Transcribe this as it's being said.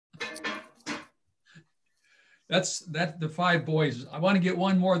That's the 5 boys. I want to get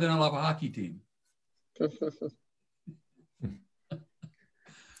one more, then I'll have a hockey team.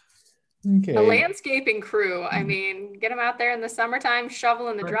 Okay. A landscaping crew. I mean, get them out there in the summertime,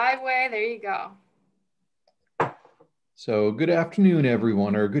 shoveling the driveway. There you go. So good afternoon,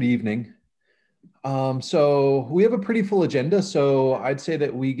 everyone, or good evening. So we have a pretty full agenda, so I'd say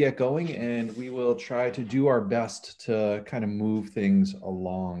that we get going and we will try to do our best to kind of move things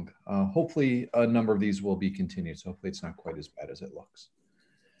along. Hopefully a number of these will be continued, so hopefully it's not quite as bad as it looks.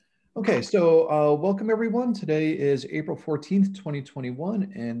 Okay, so welcome everyone. Today is April 14th,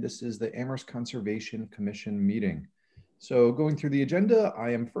 2021, and this is the Amherst Conservation Commission meeting. So going through the agenda,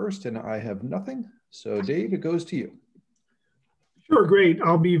 I am first and I have nothing. So Dave, it goes to you. Sure, great.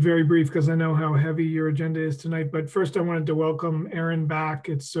 I'll be very brief because I know how heavy your agenda is tonight. But first, I wanted to welcome Erin back.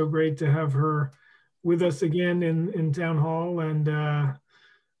 It's so great to have her with us again in Town Hall. And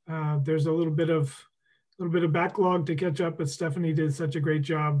there's a little bit of backlog to catch up, but Stephanie did such a great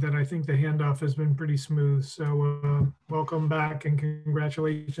job that I think the handoff has been pretty smooth. So welcome back and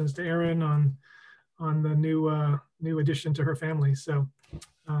congratulations to Erin on the new addition to her family. So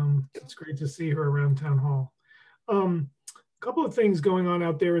it's great to see her around Town Hall. Couple of things going on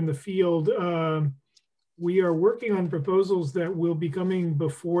out there in the field. We are working on proposals that will be coming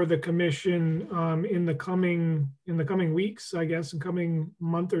before the commission in the coming weeks, I guess, in coming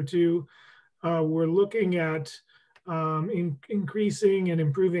month or two. We're looking at increasing and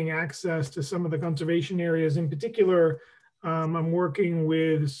improving access to some of the conservation areas. In particular, I'm working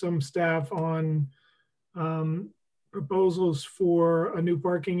with some staff on proposals for a new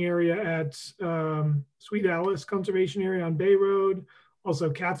parking area at Sweet Alice Conservation Area on Bay Road, also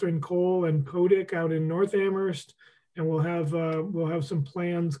Catherine Cole and Podick out in North Amherst, and we'll have some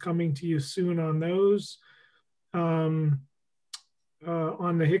plans coming to you soon on those. On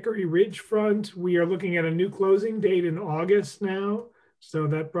the Hickory Ridge front, we are looking at a new closing date in August now, so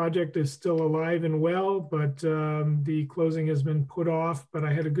that project is still alive and well, but the closing has been put off. But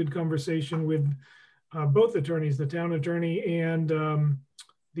I had a good conversation with both attorneys, the town attorney and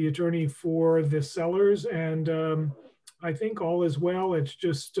the attorney for the sellers. And I think all is well. It's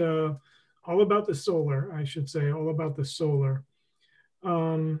just all about the solar, I should say, all about the solar.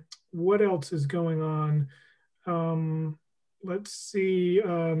 What else is going on? Let's see.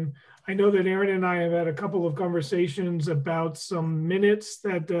 I know that Erin and I have had a couple of conversations about some minutes,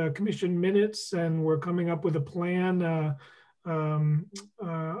 that commission minutes, and we're coming up with a plan.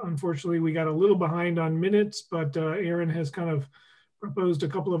 Unfortunately, we got a little behind on minutes, but Erin has kind of proposed a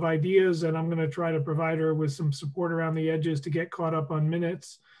couple of ideas, and I'm going to try to provide her with some support around the edges to get caught up on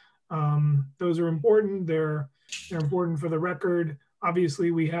minutes. Those are important. They're important for the record. Obviously,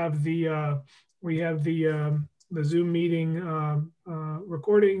 we have the Zoom meeting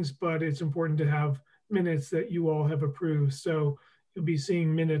recordings, but it's important to have minutes that you all have approved. So you'll be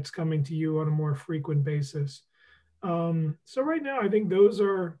seeing minutes coming to you on a more frequent basis. So right now, I think those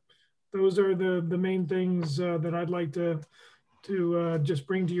are the main things that I'd like to just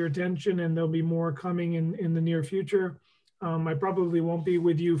bring to your attention, and there'll be more coming in the near future. I probably won't be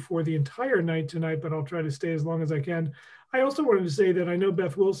with you for the entire night tonight, but I'll try to stay as long as I can. I also wanted to say that I know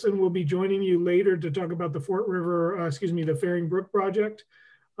Beth Wilson will be joining you later to talk about the the Faring Brook project.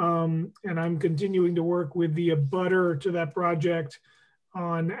 And I'm continuing to work with the abutter to that project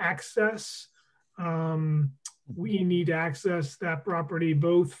on access. We need to access that property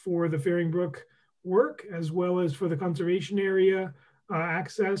both for the Faring Brook work as well as for the conservation area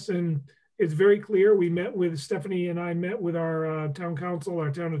access. And it's very clear. We met with Stephanie and I met with our town council,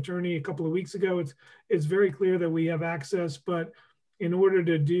 our town attorney a couple of weeks ago. It's very clear that we have access, but in order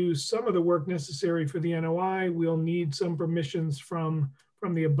to do some of the work necessary for the NOI, we'll need some permissions from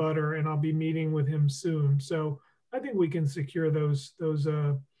the abutter, and I'll be meeting with him soon. So I think we can secure those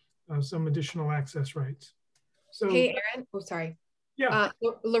some additional access rights. So, hey, Erin. Oh, sorry. Yeah.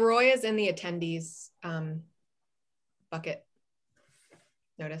 Leroy is in the attendees bucket.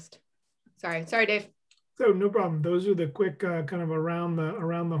 Noticed. Sorry, Dave. So no problem. Those are the quick kind of around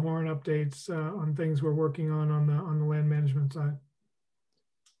the horn updates on things we're working on the land management side.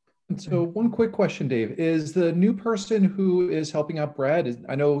 And so one quick question, Dave, is the new person who is helping out Brad,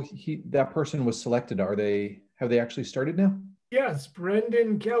 I know that person was selected. Have they actually started now? Yes,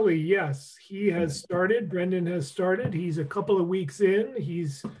 Brendan Kelly. Yes, he has started. Brendan has started. He's a couple of weeks in.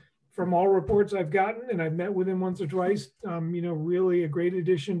 He's, from all reports I've gotten, and I've met with him once or twice, really a great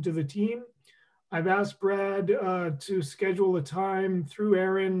addition to the team. I've asked Brad to schedule a time through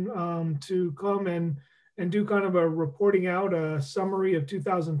Erin to come and do kind of a reporting out, a summary of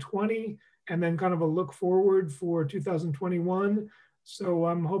 2020, and then kind of a look forward for 2021. So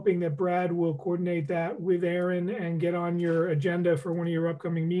I'm hoping that Brad will coordinate that with Aaron and get on your agenda for one of your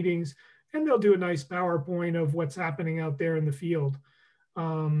upcoming meetings. And they'll do a nice PowerPoint of what's happening out there in the field.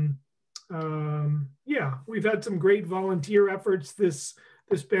 Yeah, we've had some great volunteer efforts this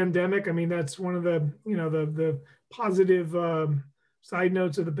pandemic. I mean, that's one of the, the positive side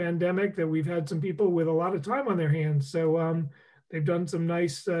notes of the pandemic, that we've had some people with a lot of time on their hands. So they've done some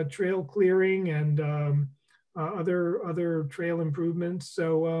nice trail clearing and other trail improvements.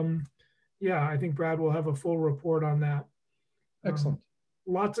 So yeah, I think Brad will have a full report on that. Excellent.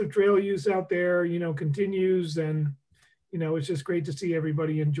 Lots of trail use out there, continues, and it's just great to see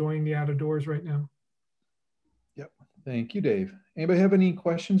everybody enjoying the outdoors right now. Yep. Thank you, Dave. Anybody have any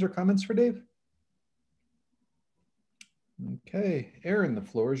questions or comments for Dave? Okay, Aaron, the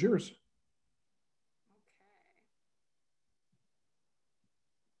floor is yours.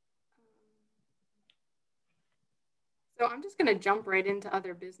 So I'm just going to jump right into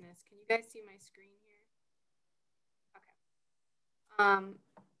other business. Can you guys see my screen here? Okay.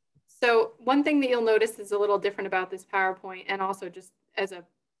 So one thing that you'll notice is a little different about this PowerPoint, and also just as a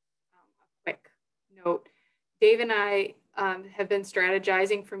quick note, Dave and I have been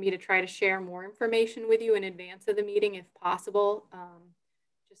strategizing for me to try to share more information with you in advance of the meeting if possible,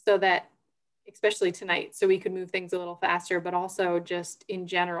 just so that, especially tonight, so we could move things a little faster, but also just in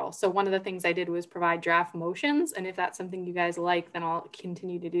general. So one of the things I did was provide draft motions, and if that's something you guys like, then I'll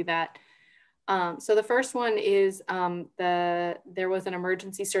continue to do that. So the first one is there was an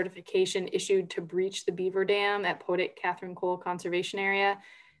emergency certification issued to breach the beaver dam at Potic Catherine Cole Conservation Area.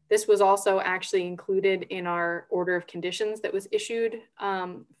 This was also actually included in our order of conditions that was issued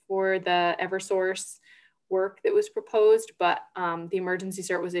for the Eversource work that was proposed, but the emergency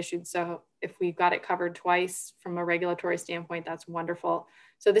cert was issued. So if we got it covered twice from a regulatory standpoint, that's wonderful.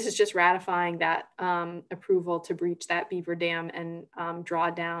 So this is just ratifying that approval to breach that beaver dam and draw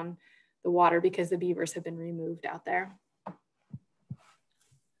down the water because the beavers have been removed out there.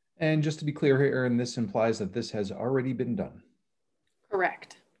 And just to be clear here, Aaron, this implies that this has already been done.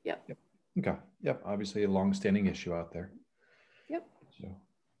 Correct. Yep. Okay. Yep. Obviously a long-standing issue out there. Yep. So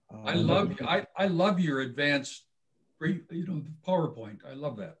I love your advanced, the PowerPoint. I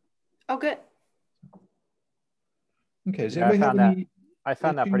love that. Oh, good. Okay. Does Yeah, anybody have any? I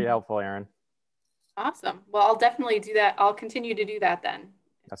found that pretty helpful, Aaron. Awesome. Well, I'll definitely do that. I'll continue to do that then.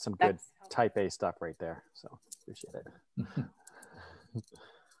 That's some good type A stuff right there. So appreciate it.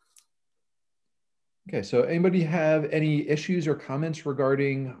 Okay, so anybody have any issues or comments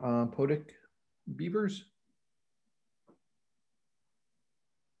regarding Potic beavers?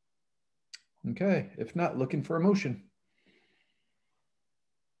 Okay, if not, looking for a motion.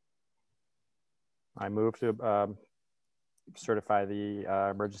 I move to ratify the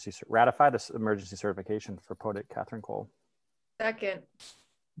emergency certification for Potic Catherine Cole. Second.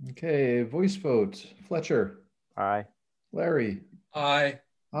 Okay, voice vote. Fletcher. Aye. Larry. Aye.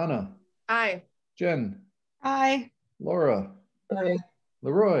 Anna. Aye. Jen. Aye. Laura. Aye.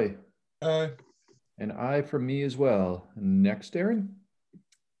 Leroy. Aye. And aye for me as well. Next, Aaron.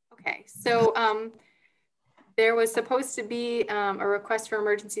 Okay, so there was supposed to be a request for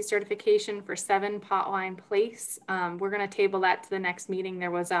emergency certification for 7 Potwine Place. We're going to table that to the next meeting.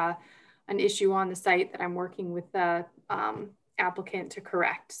 There was an issue on the site that I'm working with the applicant to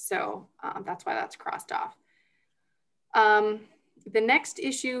correct. So that's why that's crossed off. The next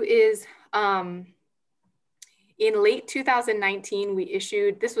issue is in late 2019, we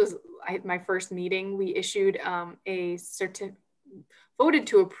issued, this was my first meeting, we issued voted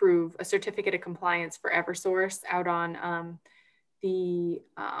to approve a certificate of compliance for Eversource out on the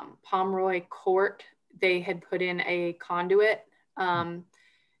Pomeroy Court. They had put in a conduit and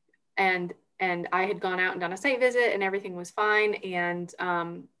I had gone out and done a site visit and everything was fine. And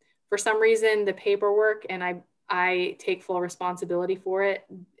for some reason, the paperwork, and I take full responsibility for it,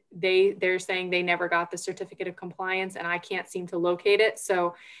 they're saying they never got the certificate of compliance and I can't seem to locate it.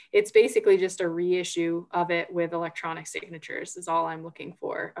 So it's basically just a reissue of it with electronic signatures is all I'm looking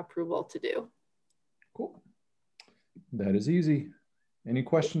for approval to do. Cool. That is easy. Any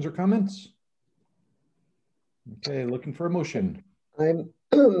questions or comments? Okay, looking for a motion. I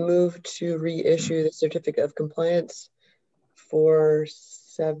move to reissue the certificate of compliance for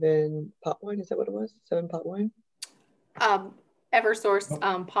 7 Potwine. Is that what it was? 7 Potwine?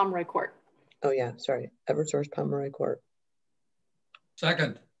 Eversource Pomeroy Court. Oh yeah, sorry. Eversource Pomeroy Court.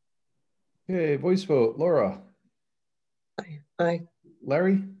 Second. Okay, voice vote. Laura. Aye. Aye.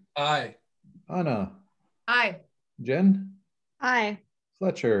 Larry. Aye. Anna. Aye. Jen. Aye.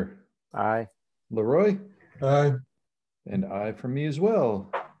 Fletcher. Aye. Leroy. Aye. And aye for me as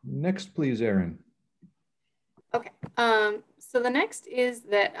well. Next, please, Aaron. Okay. So the next is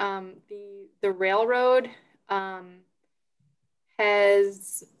that the railroad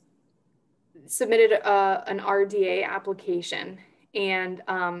has submitted an RDA application. And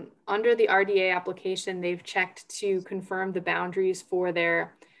under the RDA application, they've checked to confirm the boundaries for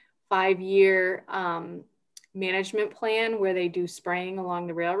their 5-year management plan where they do spraying along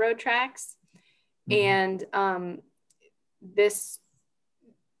the railroad tracks. And this,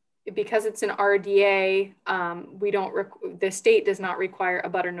 because it's an RDA, the state does not require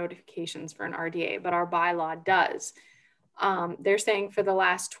abutter notifications for an RDA, but our bylaw does. They're saying for the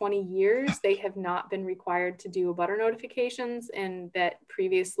last 20 years, they have not been required to do abutter notifications, and that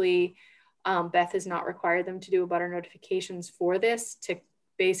previously Beth has not required them to do abutter notifications for this, to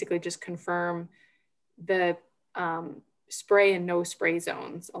basically just confirm the spray and no spray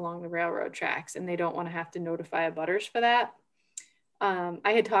zones along the railroad tracks, and they don't want to have to notify abutters for that.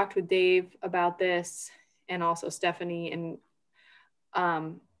 I had talked with Dave about this, and also Stephanie, and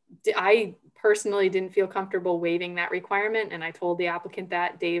I personally didn't feel comfortable waiving that requirement, and I told the applicant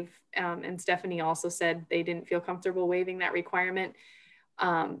that. Dave and Stephanie also said they didn't feel comfortable waiving that requirement.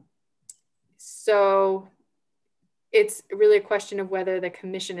 So it's really a question of whether the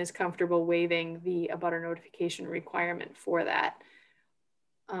commission is comfortable waiving the abutter notification requirement for that.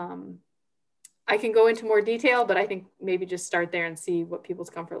 I can go into more detail, but I think maybe just start there and see what people's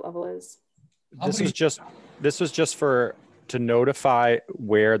comfort level is. This was just for to notify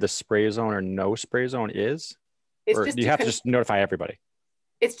where the spray zone or no spray zone is? Or do you have to just notify everybody?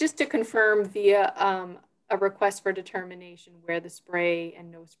 It's just to confirm via a request for determination where the spray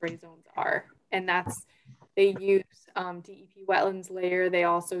and no spray zones are. And that's, they use DEP wetlands layer. They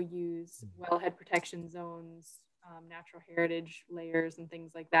also use wellhead protection zones, natural heritage layers and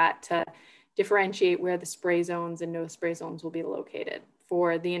things like that to differentiate where the spray zones and no spray zones will be located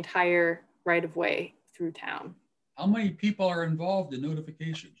for the entire right of way through town. How many people are involved in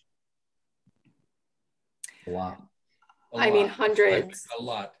notifications? A lot. I mean, hundreds. A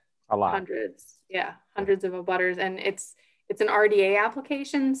lot. Hundreds. Yeah, hundreds of abutters. And it's an RDA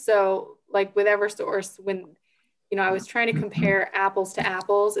application. So like with Eversource, when, you know, I was trying to compare apples to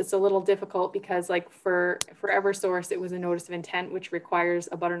apples, it's a little difficult because like for Eversource, it was a notice of intent, which requires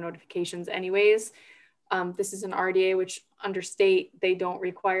abutter notifications anyways. This is an RDA, which under state, they don't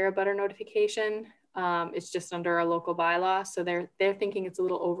require a abutter notification. It's just under our local bylaw. So they're thinking it's a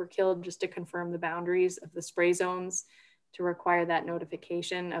little overkill just to confirm the boundaries of the spray zones to require that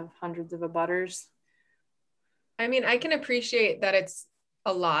notification of hundreds of abutters. I mean, I can appreciate that it's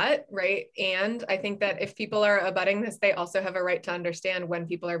a lot, right? And I think that if people are abutting this, they also have a right to understand when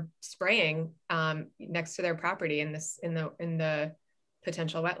people are spraying next to their property in the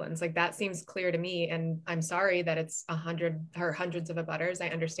potential wetlands. Like that seems clear to me. And I'm sorry that it's 100 or hundreds of abutters. I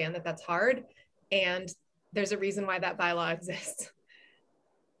understand that that's hard. And there's a reason why that bylaw exists.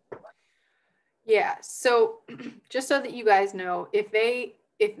 Yeah, so just so that you guys know, if they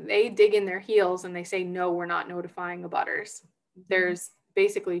dig in their heels and they say, no, we're not notifying abutters, there's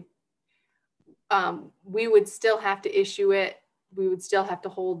basically, we would still have to issue it. We would still have to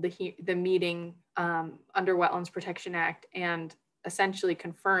hold the meeting under Wetlands Protection Act and essentially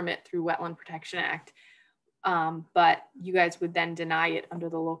confirm it through Wetland Protection Act. But you guys would then deny it under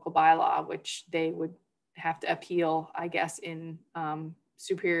the local bylaw, which they would have to appeal, I guess, in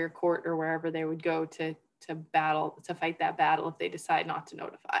Superior Court or wherever they would go to fight that battle if they decide not to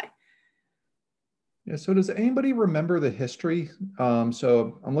notify. Yeah, so does anybody remember the history?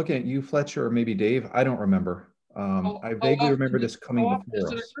 So I'm looking at you, Fletcher, or maybe Dave. I don't remember. I vaguely remember this coming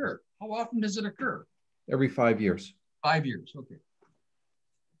before us. How often does it occur? Every 5 years. 5 years, okay.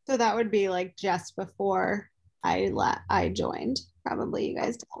 So that would be like just before I joined. Probably you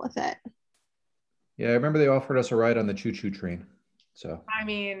guys dealt with it. Yeah, I remember they offered us a ride on the choo-choo train. So I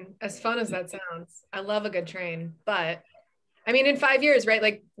mean, as fun as that sounds, I love a good train, but I mean, in 5 years, right?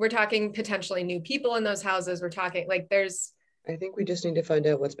 Like we're talking potentially new people in those houses. We're talking like there's. I think we just need to find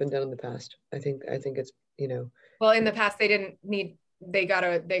out what's been done in the past. I think it's, you know. Well, in the past, they got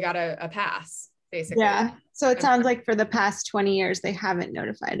a pass basically. Yeah. So it sounds like for the past 20 years, they haven't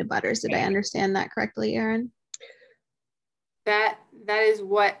notified abutters. Did I understand that correctly, Erin? That is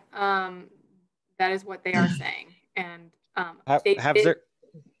what they are saying. And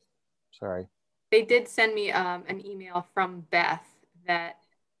sorry. They did send me an email from Beth that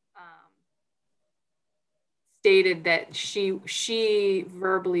stated that she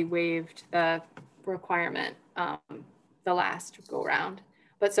verbally waived the requirement the last go round.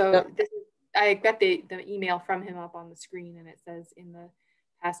 But so I got the email from him up on the screen, and it says in the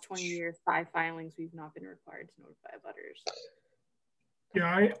past 20 years, 5 filings, we've not been required to notify abutters.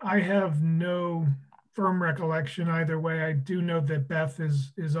 Yeah, I have no firm recollection either way. I do know that Beth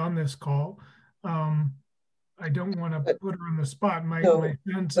is on this call. I don't want to put her on the spot. My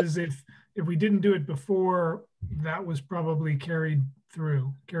sense is if we didn't do it before, that was probably carried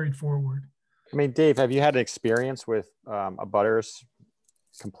forward. I mean, Dave, have you had an experience with abutters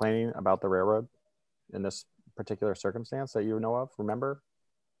complaining about the railroad in this particular circumstance that you know of? Remember?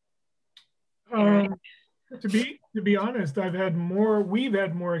 To be honest, we've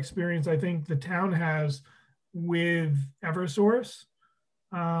had more experience, I think the town has, with Eversource.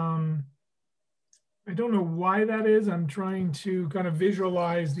 I don't know why that is. I'm trying to kind of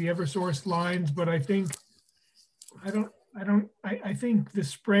visualize the Eversource lines, but I think the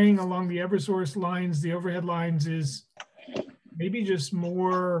spraying along the Eversource lines, the overhead lines, is maybe just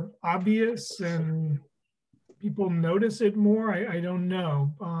more obvious and people notice it more. I don't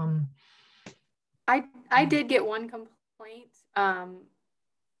know. I did get one complaint. I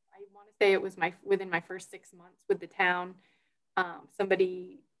want to say it was within my first 6 months with the town.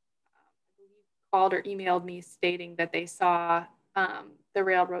 Somebody called or emailed me stating that they saw the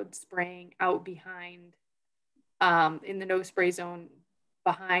railroad spraying out behind in the no spray zone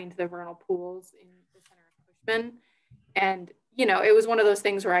behind the vernal pools in the center of Cushman. And, you know, it was one of those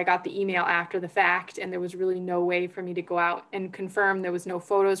things where I got the email after the fact and there was really no way for me to go out and confirm. There was no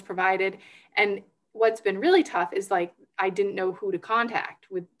photos provided. And what's been really tough is, like, I didn't know who to contact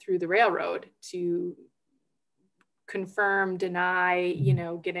through the railroad to confirm, deny, you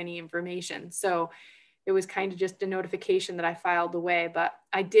know, get any information. So it was kind of just a notification that I filed away, but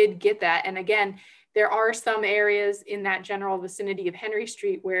I did get that. And again, there are some areas in that general vicinity of Henry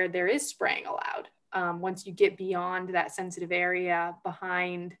Street where there is spraying allowed. Once you get beyond that sensitive area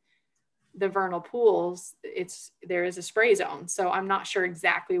behind the vernal pools, there is a spray zone. So I'm not sure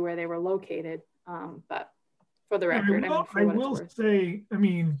exactly where they were located, but for the record, I will say, I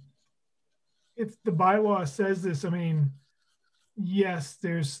mean, if the bylaw says this, I mean, yes,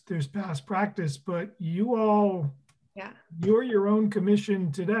 there's past practice, but you all, you're your own commission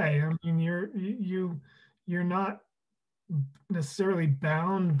today. I mean, you're not necessarily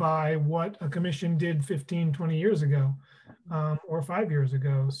bound by what a commission did 15, 20 years ago, or 5 years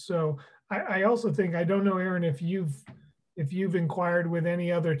ago. So I also think, I don't know, Aaron, if you've inquired with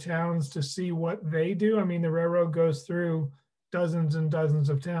any other towns to see what they do. I mean, the railroad goes through dozens and dozens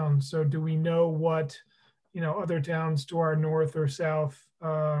of towns. So do we know what, you know, other towns to our north or south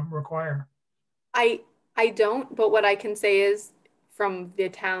require? I don't, but what I can say is, from the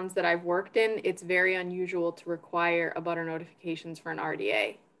towns that I've worked in, it's very unusual to require abutter notifications for an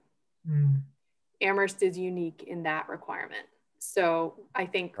RDA. Amherst is unique in that requirement. So I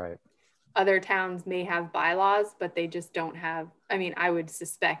think other towns may have bylaws, but they just don't have, I mean, I would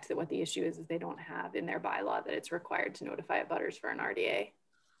suspect that what the issue is they don't have in their bylaw that it's required to notify abutters for an RDA.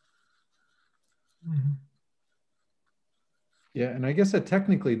 Yeah, and I guess that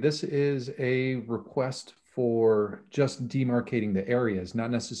technically this is a request for just demarcating the areas, not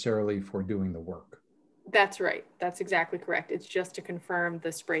necessarily for doing the work. That's right. That's exactly correct. It's just to confirm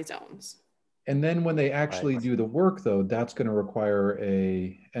the spray zones. And then when they actually do the work, though, that's going to require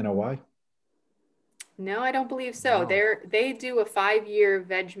a NOI? No, I don't believe so. No. They do a 5-year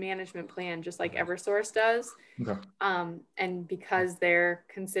veg management plan, just like Eversource does. Okay. And because they're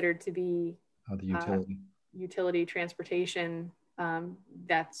considered to be the utility transportation,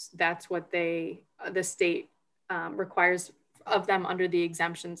 that's what the state requires of them under the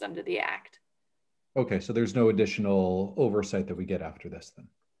exemptions under the Act. Okay, so there's no additional oversight that we get after this then?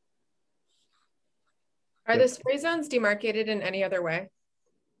 Are the spray zones demarcated in any other way?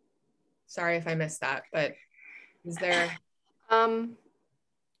 Sorry if I missed that, but is there?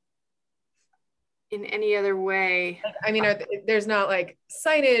 In any other way? I mean, there's not like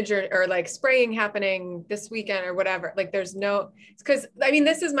signage or like spraying happening this weekend or whatever. Like there's no, because I mean,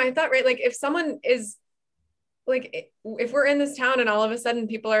 this is my thought, right? Like if someone is like, if we're in this town and all of a sudden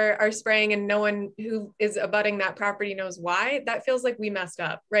people are spraying and no one who is abutting that property knows why, that feels like we messed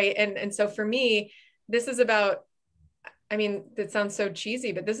up, right? And so for me, this is about, I mean, that sounds so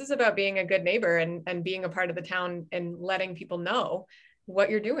cheesy, but this is about being a good neighbor and being a part of the town and letting people know what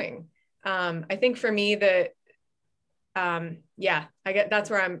you're doing. I think for me that, yeah, I get, that's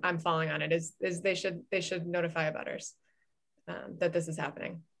where I'm falling on it is they should notify abutters that this is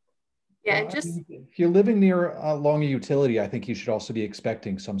happening. Yeah, well, and just if you're living near along a utility, I think you should also be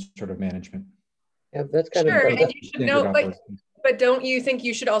expecting some sort of management. Yeah, that's kind sure, of and you should know, like, but don't you think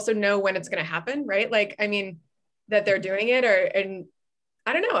you should also know when it's going to happen, right? Like, I mean, that they're doing it, and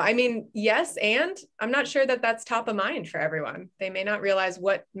I don't know. I mean, yes, and I'm not sure that that's top of mind for everyone. They may not realize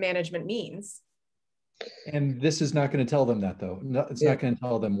what management means. And this is not going to tell them that, though. No, it's not going to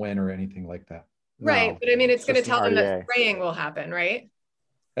tell them when or anything like that. Right, No, but I mean, it's going to just an tell them that RDA. spraying will happen, right?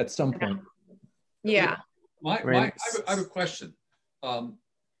 At some point. Yeah. I have a question.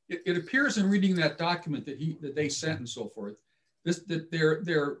 It appears in reading that document that they sent and so forth,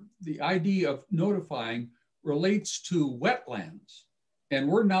 the idea of notifying relates to wetlands. And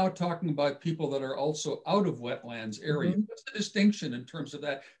we're now talking about people that are also out of wetlands area. Mm-hmm. What's the distinction in terms of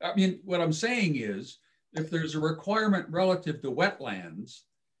that? I mean, what I'm saying is, if there's a requirement relative to wetlands,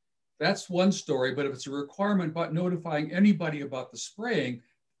 that's one story. But if it's a requirement about notifying anybody about the spraying,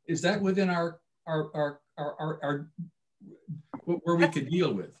 is that within our where we could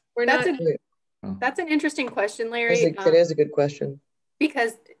deal with? That's an interesting question, Larry. It is a good question.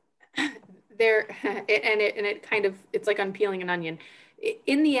 Because it's like unpeeling an onion.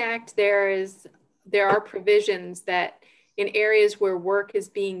 In the Act, there are provisions that in areas where work is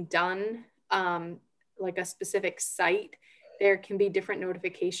being done, like a specific site, there can be different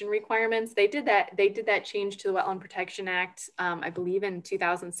notification requirements. They did that change to the Wetland Protection Act, I believe in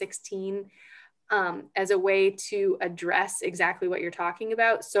 2016, as a way to address exactly what you're talking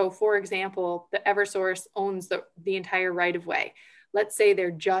about. So for example, the Eversource owns the entire right-of-way. Let's say they're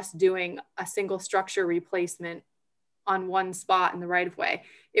just doing a single structure replacement on one spot in the right-of-way.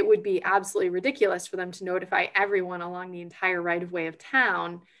 It would be absolutely ridiculous for them to notify everyone along the entire right-of-way of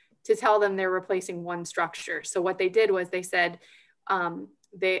town to tell them they're replacing one structure. So what they did was they said,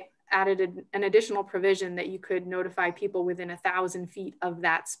 they added an additional provision that you could notify people within 1,000 feet of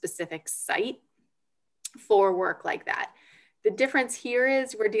that specific site for work like that. The difference here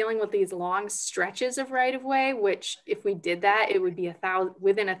is we're dealing with these long stretches of right-of-way, which if we did that, it would be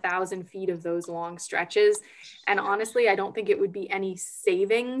within 1,000 feet of those long stretches. And honestly, I don't think it would be any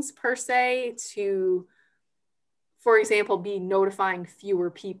savings per se to, for example, be notifying fewer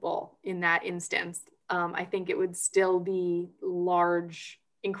people in that instance. I think it would still be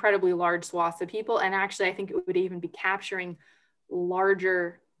incredibly large swaths of people. And actually, I think it would even be capturing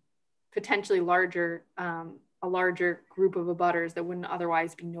potentially larger, a larger group of abutters that wouldn't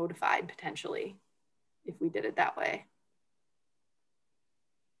otherwise be notified potentially if we did it that way.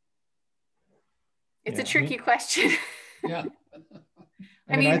 It's a tricky question. Yeah.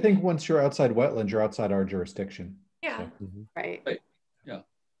 I mean, I think once you're outside wetlands, you're outside our jurisdiction. Yeah. So. Right. Yeah.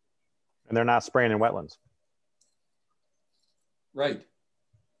 And they're not spraying in wetlands. Right.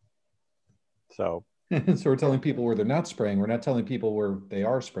 So. So we're telling people where they're not spraying. We're not telling people where they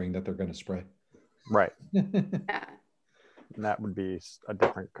are spraying that they're going to spray. Right. Yeah. And that would be a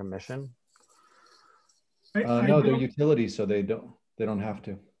different commission. No, they're utilities, so they don't have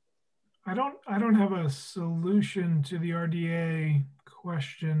to. I don't have a solution to the RDA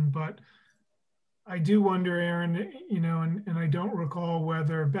question, but I do wonder, Aaron, and I don't recall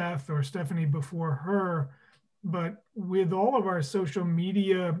whether Beth or Stephanie before her, but with all of our social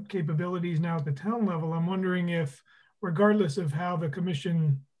media capabilities now at the town level, I'm wondering if, regardless of how the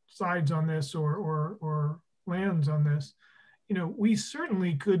commission sides on this or lands on this, we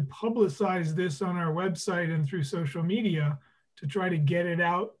certainly could publicize this on our website and through social media to try to get it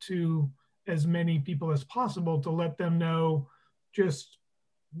out to as many people as possible to let them know just,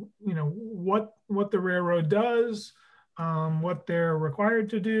 what the railroad does, what they're required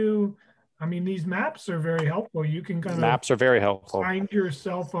to do. I mean, these maps are very helpful. You can maps are very helpful. Find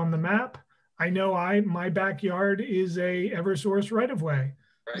yourself on the map. I know my backyard is a Eversource right-of-way.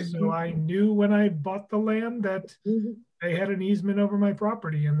 Right. So I knew when I bought the land that they had an easement over my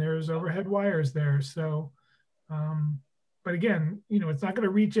property and there's overhead wires there. So, but again, it's not going to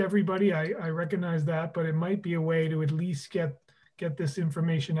reach everybody. I recognize that, but it might be a way to at least get this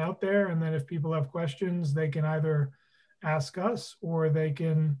information out there. And then if people have questions, they can either ask us or they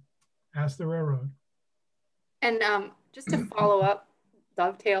can ask the railroad. And just to follow up,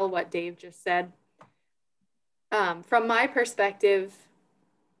 dovetail what Dave just said, from my perspective,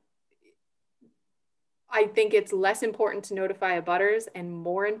 I think it's less important to notify abutters and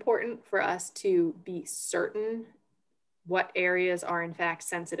more important for us to be certain what areas are in fact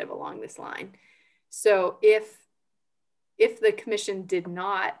sensitive along this line. So if the commission did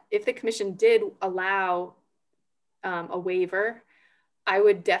allow a waiver, I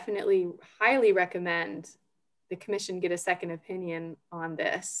would definitely highly recommend the commission get a second opinion on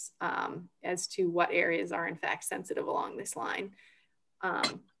this as to what areas are in fact sensitive along this line.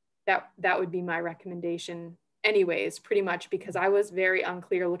 That would be my recommendation anyways, pretty much, because I was very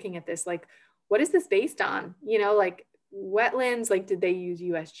unclear looking at this, like, what is this based on? Like wetlands, like, did they use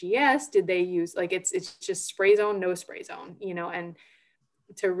USGS? Did they use, like, it's just spray zone, no spray zone, and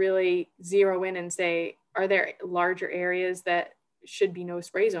to really zero in and say, are there larger areas that should be no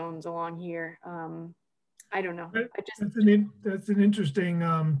spray zones along here? I don't know. That's an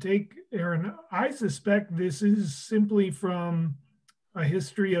interesting take, Aaron. I suspect this is simply from a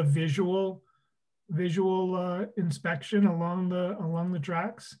history of visual inspection along the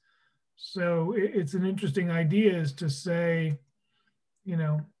tracks. So it's an interesting idea, is to say, you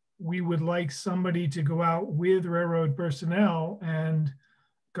know, we would like somebody to go out with railroad personnel and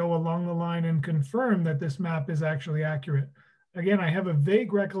go along the line and confirm that this map is actually accurate. Again, I have a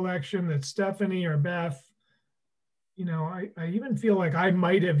vague recollection that Stephanie or Beth, you know, I even feel like I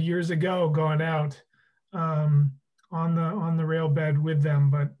might have years ago gone out on the rail bed with them,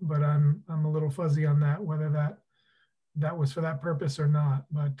 but I'm a little fuzzy on that, whether that was for that purpose or not.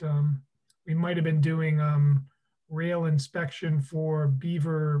 But we might have been doing rail inspection for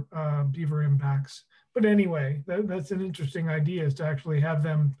beaver impacts. But anyway, that's an interesting idea, is to actually have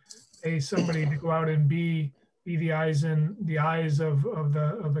them pay somebody to go out and be the eyes of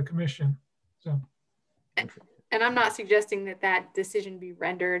the commission. So. And I'm not suggesting that decision be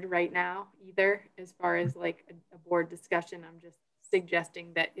rendered right now either, as far as like a board discussion. I'm just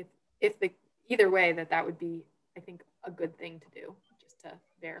suggesting that if either way, that would be, I think, a good thing to do, just to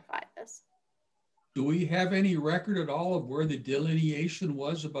verify this. Do we have any record at all of where the delineation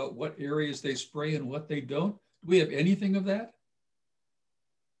was about what areas they spray and what they don't? Do we have anything of that?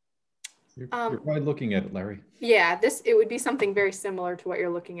 You're probably looking at it, Larry. Yeah, it would be something very similar to what you're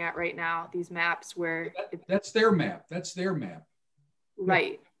looking at right now, these maps where... That's their map. That's their map.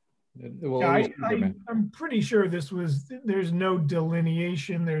 Right. Yeah, I'm pretty sure there's no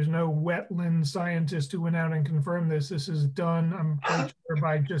delineation. There's no wetland scientist who went out and confirmed this. This is done, I'm quite sure,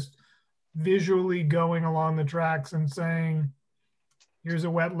 by just visually going along the tracks and saying, here's a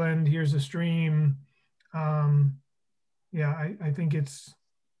wetland, here's a stream. Yeah, I think it's...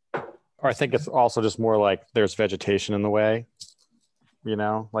 Or I think it's also just more like there's vegetation in the way, you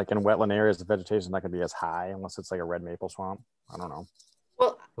know, like in wetland areas, the vegetation is not going to be as high unless it's like a red maple swamp. I don't know.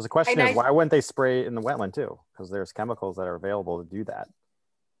 Well, the question is, why wouldn't they spray in the wetland too? Because there's chemicals that are available to do that.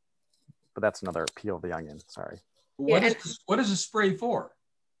 But that's another peel of the onion. Sorry. What is a spray for?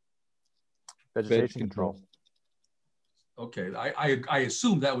 Vegetation control. Okay, I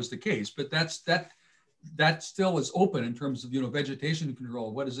assume that was the case, but that still is open in terms of, you know, vegetation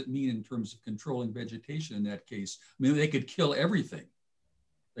control. What does it mean in terms of controlling vegetation in that case? I mean, they could kill everything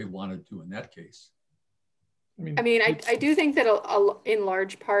they wanted to in that case. I mean, I do think that in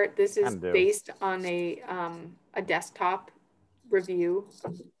large part, this is based on a desktop review,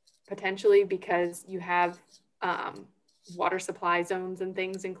 potentially, because you have water supply zones and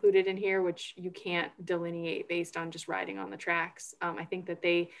things included in here, which you can't delineate based on just riding on the tracks. I think that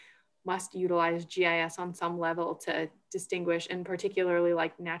they must utilize GIS on some level to distinguish, and particularly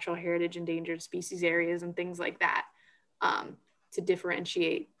like natural heritage endangered species areas and things like that, to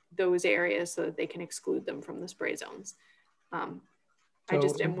differentiate those areas so that they can exclude them from the spray zones. I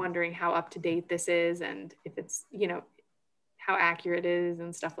just am wondering how up to date this is, and if it's, you know, how accurate it is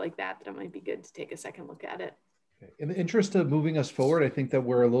and stuff like that, that it might be good to take a second look at it. In the interest of moving us forward, I think that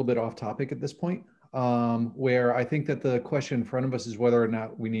we're a little bit off topic at this point, where I think that the question in front of us is whether or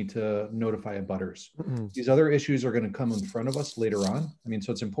not we need to notify abutters. These other issues are going to come in front of us later on. I mean,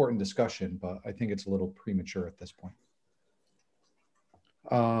 so it's important discussion, but I think it's a little premature at this point.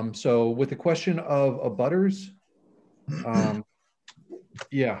 So with the question of abutters,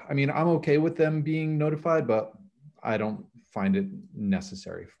 yeah, I mean, I'm okay with them being notified, but I don't find it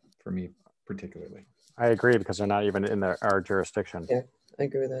necessary for me particularly. I agree, because they're not even in our jurisdiction. Yeah, I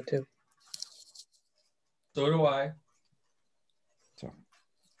agree with that too. So do I. So,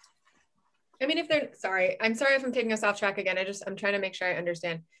 I mean, if they're, I'm sorry if I'm taking us off track again. I'm trying to make sure I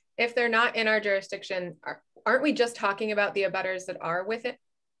understand. If they're not in our jurisdiction, aren't we just talking about the abutters that are with it?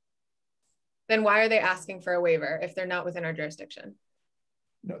 Then why are they asking for a waiver if they're not within our jurisdiction?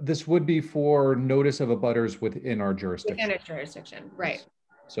 no, this would be for notice of abutters within our jurisdiction. Within a jurisdiction, right. Yes.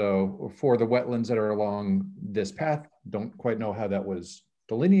 So for the wetlands that are along this path, don't quite know how that was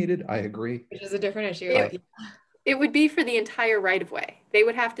delineated. I agree. Which is a different issue. It would be for the entire right of way. They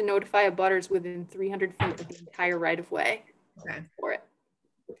would have to notify abutters within 300 feet of the entire right of way for it.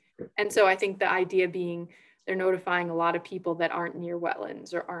 And so I think the idea being they're notifying a lot of people that aren't near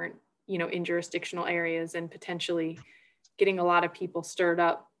wetlands or aren't, you know, in jurisdictional areas, and potentially getting a lot of people stirred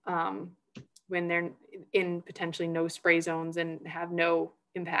up when they're in potentially no spray zones and have no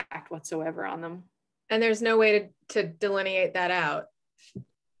impact whatsoever on them. And there's no way to delineate that out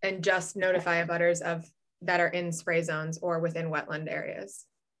and just notify abutters of that are in spray zones or within wetland areas.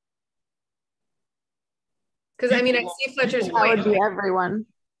 Because I mean, I see Fletcher's That point. would be everyone.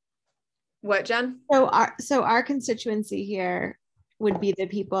 What, Jen? So our constituency here would be the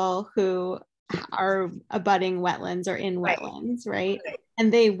people who are abutting wetlands or in Right. wetlands, right?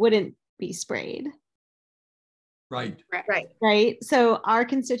 And they wouldn't be sprayed. Right. Right. So our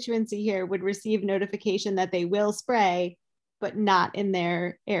constituency here would receive notification that they will spray, but not in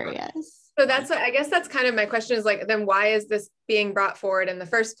their areas. So that's what, I guess that's kind of my question is like, then why is this being brought forward in the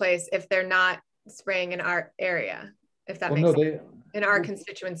first place if they're not spraying in our area? If that makes sense. In our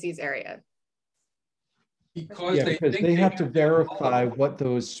constituency's area. Because yeah, they because think they have to verify what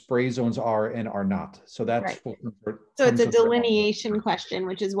those spray zones are and are not. So that's Right. what So it's a delineation question,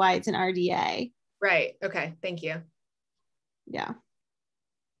 which is why it's an RDA. Right. Okay. Thank you. Yeah.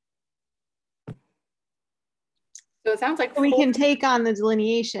 So it sounds like we can take on the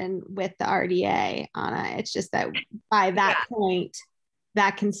delineation with the RDA, Anna. It's just that by that point,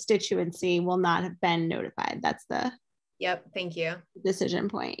 that constituency will not have been notified. That's the thank you. Decision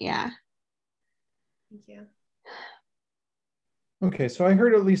point. Yeah. Thank you. Okay, so I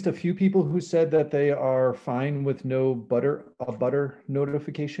heard at least a few people who said that they are fine with no butter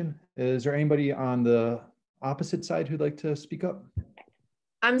notification. Is there anybody on the opposite side who'd like to speak up?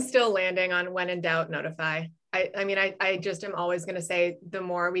 I'm still landing on when in doubt, notify. I mean, I just am always going to say the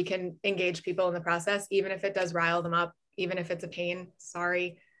more we can engage people in the process, even if it does rile them up, even if it's a pain,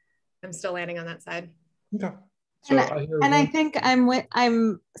 sorry, I'm still landing on that side. Okay. So I think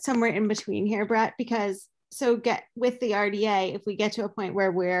I'm somewhere in between here, Brett, because with the RDA, if we get to a point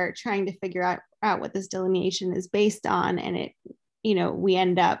where we're trying to figure out what this delineation is based on, and it, we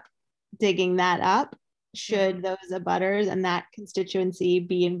end up digging that up, should those abutters and that constituency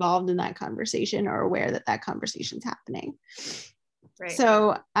be involved in that conversation or aware that that conversation's happening? Right.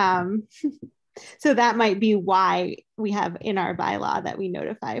 So, so that might be why we have in our bylaw that we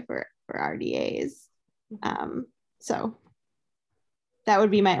notify for RDAs. So that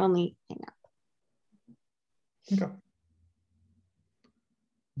would be my only hang up. Okay.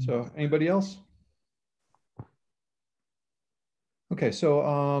 So anybody else? Okay, so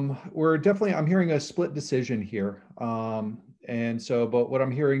I'm hearing a split decision here. But what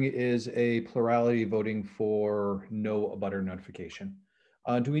I'm hearing is a plurality voting for no abutter notification.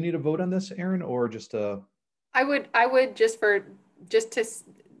 Do we need a vote on this, Erin, or just a? I would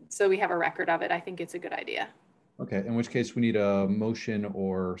so we have a record of it. I think it's a good idea. Okay, in which case we need a motion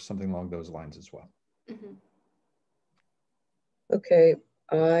or something along those lines as well. Mm-hmm. Okay,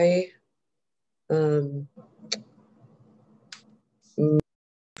 I move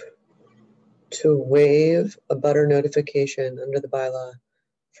to waive abutter notification under the bylaw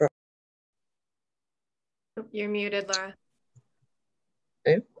for. You're muted, Laura.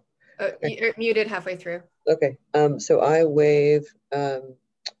 Okay. You're muted halfway through. Okay, so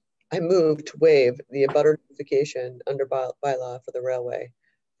I move to waive the abutter notification under bylaw for the railway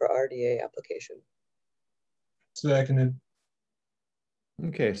for RDA application. Seconded.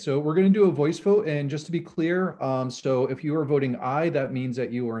 Okay, so we're going to do a voice vote, and just to be clear, so if you are voting aye, that means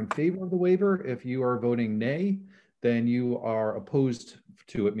that you are in favor of the waiver. If you are voting nay, then you are opposed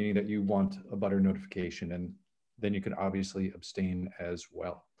to it, meaning that you want a butter notification, and then you can obviously abstain as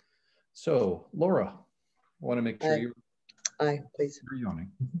well. So, Laura, I want to make sure you're aye, please. You're yawning.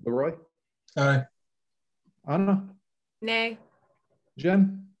 Leroy? Aye. Anna? Nay.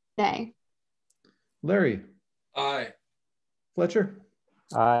 Jen? Nay. Larry? Aye. Fletcher?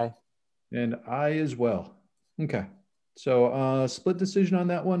 Aye. And I as well. Okay. So split decision on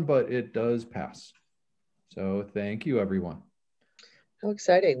that one, but it does pass. So thank you, everyone. How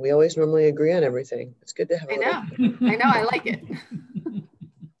exciting. We always normally agree on everything. It's good to have. I know, I like it.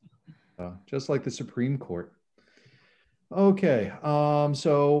 Just like the Supreme Court. Okay,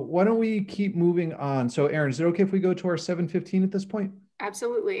 so why don't we keep moving on? So Erin, is it okay if we go to our 7:15 at this point?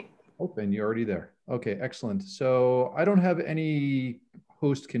 Absolutely. Open, you're already there. Okay, excellent. So I don't have any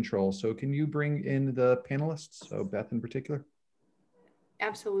host control. So can you bring in the panelists? So Beth in particular?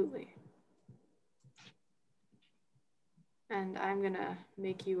 Absolutely. And I'm gonna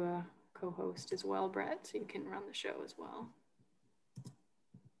make you a co-host as well, Brett, so you can run the show as well.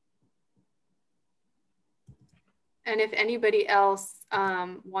 And if anybody else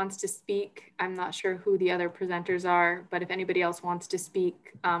wants to speak, I'm not sure who the other presenters are, but if anybody else wants to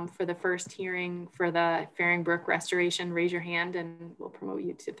speak for the first hearing for the Fairingbrook restoration, raise your hand and we'll promote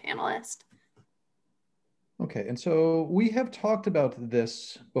you to panelist. Okay, and so we have talked about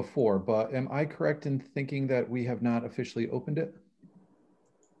this before, but am I correct in thinking that we have not officially opened it?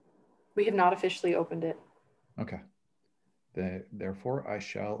 We have not officially opened it. Okay, therefore I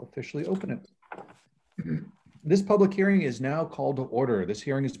shall officially open it. This public hearing is now called to order. This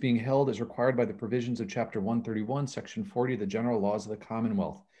hearing is being held as required by the provisions of Chapter 131, Section 40 of the General Laws of the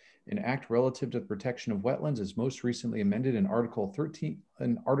Commonwealth. an act relative to the protection of wetlands is most recently amended in Article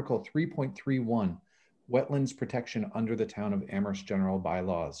 3.31, Wetlands Protection under the Town of Amherst General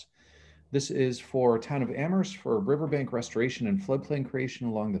Bylaws. This is for Town of Amherst for riverbank restoration and floodplain creation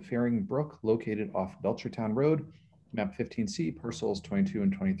along the Faring Brook located off Belchertown Road, map 15C, parcels 22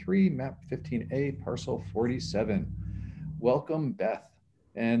 and 23, map 15A, parcel 47. Welcome, Beth.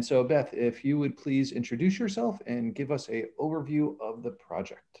 And so Beth, if you would please introduce yourself and give us an overview of the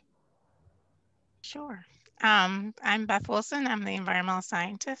project. Sure. I'm Beth Wilson. I'm the environmental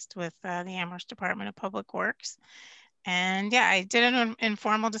scientist with the Amherst Department of Public Works. And yeah, I did an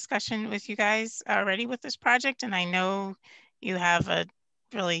informal discussion with you guys already with this project, and I know you have a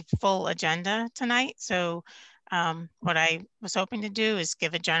really full agenda tonight. So what I was hoping to do is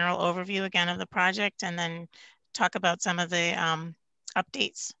give a general overview again of the project and then talk about some of the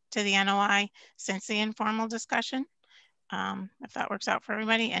updates to the NOI since the informal discussion, if that works out for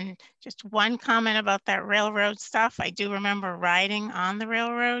everybody. And just one comment about that railroad stuff. I do remember riding on the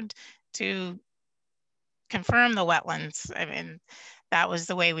railroad to confirm the wetlands. I mean, that was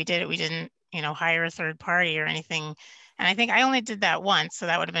the way we did it. We didn't, hire a third party or anything. And I think I only did that once. So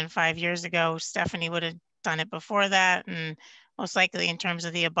that would have been 5 years ago. Stephanie would have done it before that. And most likely in terms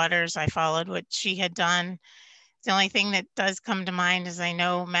of the abutters, I followed what she had done. The only thing that does come to mind is I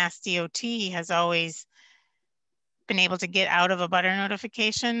know Mass DOT has always been able to get out of a abutter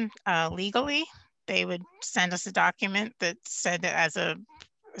notification legally. They would send us a document that said that as a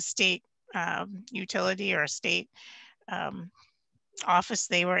state utility or a state office,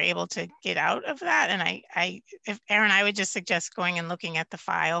 they were able to get out of that. And if Aaron, I would just suggest going and looking at the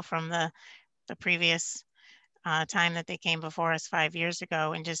file from the previous time that they came before us 5 years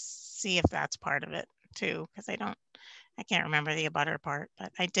ago and just see if that's part of it too, because I can't remember the abutter part,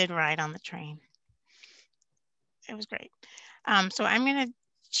 but I did ride on the train. It was great. So I'm going to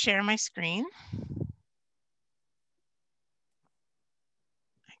share my screen.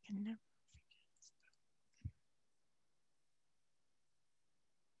 I can never.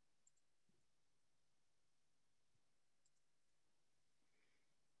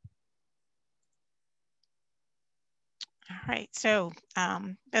 All right, so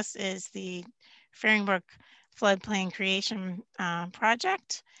this is the Faring Brook Floodplain Creation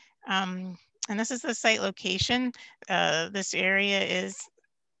Project. And this is the site location. This area is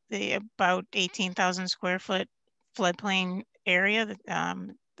the about 18,000 square foot floodplain area that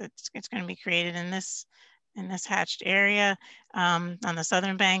it's going to be created in this hatched area on the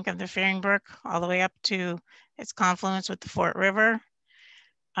southern bank of the Faring Brook, all the way up to its confluence with the Fort River.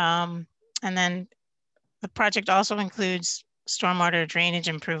 And then the project also includes stormwater drainage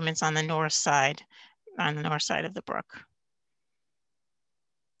improvements on the north side of the brook.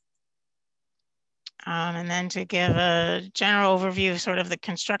 And then to give a general overview of sort of the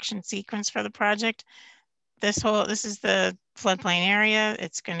construction sequence for the project, this is the floodplain area.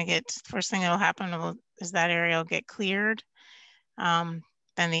 It's going to get, first thing that will happen is that area will get cleared. Then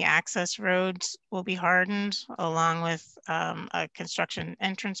the access roads will be hardened along with a construction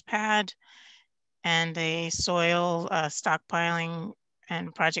entrance pad and a soil stockpiling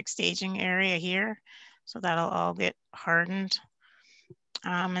and project staging area here. So that'll all get hardened.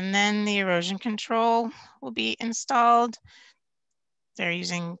 And then the erosion control will be installed. They're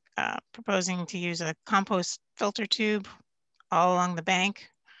proposing to use a compost filter tube all along the bank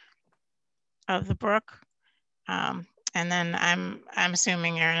of the brook. And then I'm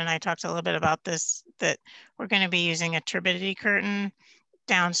assuming Aaron and I talked a little bit about this, that we're going to be using a turbidity curtain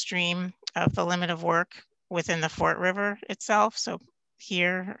downstream of the limit of work within the Fort River itself. So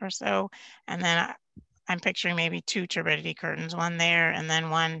here or so, and then I'm picturing maybe 2 turbidity curtains, one there and then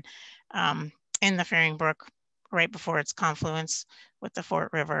one in the Faring Brook right before its confluence with the Fort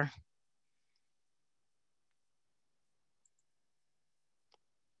River.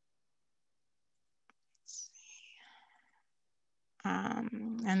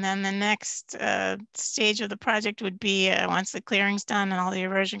 And then the next stage of the project would be once the clearing's done and all the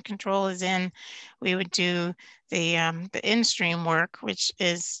erosion control is in, we would do the in-stream work, which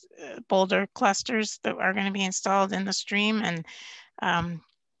is boulder clusters that are going to be installed in the stream. And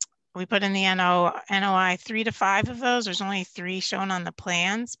we put in the NOI 3 to 5 of those. There's only 3 shown on the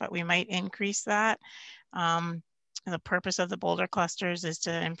plans, but we might increase that. The purpose of the boulder clusters is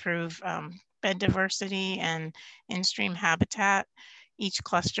to improve bed diversity and in-stream habitat. Each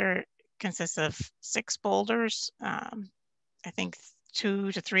cluster consists of 6 boulders. I think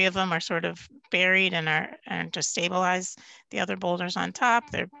 2 to 3 of them are sort of buried and to stabilize the other boulders on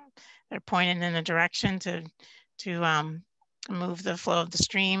top. They're pointed in a direction to move the flow of the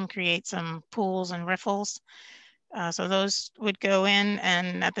stream, create some pools and riffles. So those would go in,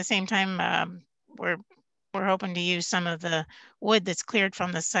 and at the same time, we're hoping to use some of the wood that's cleared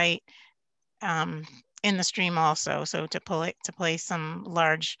from the site in the stream also. So to place some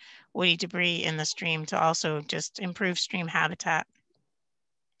large woody debris in the stream to also just improve stream habitat.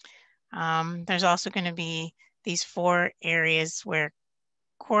 There's also going to be these 4 areas where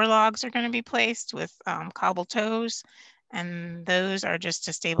core logs are going to be placed with cobble toes, and those are just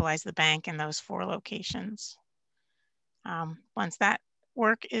to stabilize the bank in those 4 locations. Once that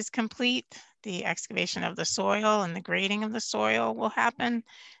work is complete, the excavation of the soil and the grading of the soil will happen.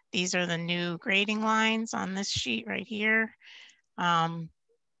 These are the new grading lines on this sheet right here.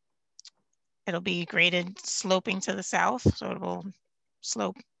 It'll be graded sloping to the south, so it will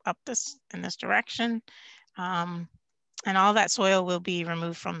slope up in this direction. And all that soil will be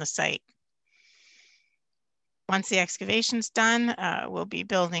removed from the site. Once the excavation's done, we'll be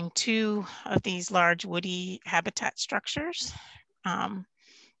building 2 of these large woody habitat structures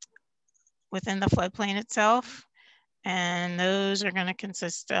within the floodplain itself. And those are going to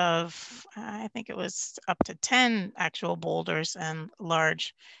consist of, I think it was up to 10 actual boulders and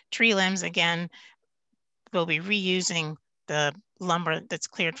large tree limbs. Again, we'll be reusing the lumber that's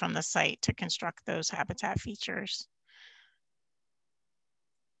cleared from the site to construct those habitat features.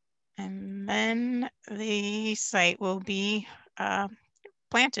 And then the site will be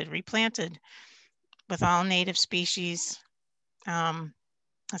replanted with all native species.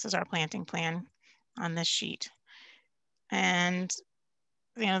 This is our planting plan on this sheet. And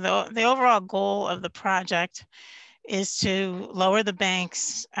the overall goal of the project is to lower the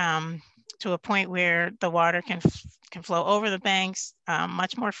banks to a point where the water can flow over the banks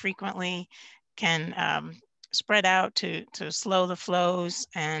much more frequently, can spread out to slow the flows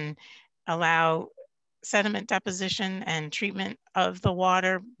and allow sediment deposition and treatment of the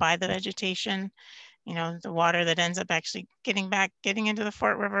water by the vegetation. The water that ends up actually getting into the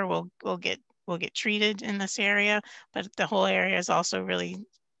Fort River will get treated in this area, but the whole area is also really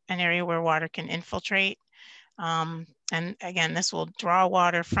an area where water can infiltrate. And again, this will draw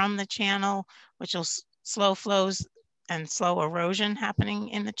water from the channel, which will slow flows and slow erosion happening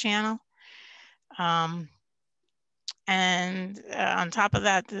in the channel. And on top of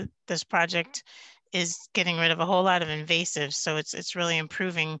that, this project is getting rid of a whole lot of invasives. So it's really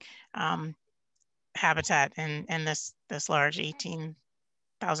improving habitat in this large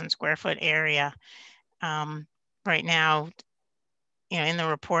 18,000 square foot area. Right now, in the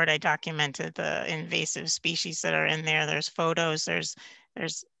report, I documented the invasive species that are in there. There's photos, there's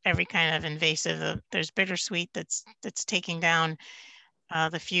every kind of invasive. There's bittersweet that's taking down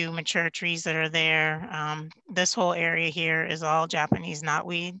the few mature trees that are there. This whole area here is all Japanese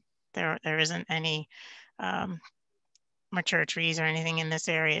knotweed. There isn't any mature trees or anything in this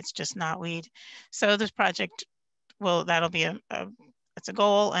area. It's just knotweed. So this project that'll be it's a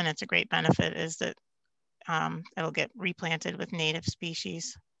goal, and it's a great benefit, is that it'll get replanted with native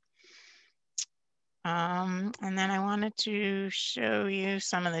species. And then I wanted to show you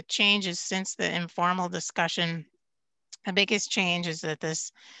some of the changes since the informal discussion. The biggest change is that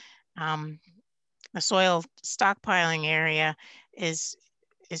this the soil stockpiling area is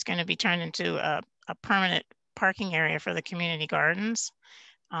going to be turned into a permanent parking area for the community gardens.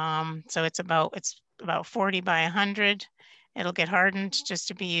 So it's about 40 by 100. It'll get hardened just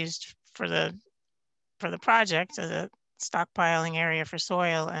to be used for the project as a stockpiling area for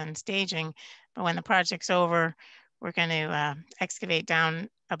soil and staging. But when the project's over, we're going to excavate down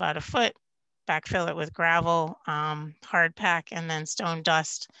about a foot, backfill it with gravel, hard pack, and then stone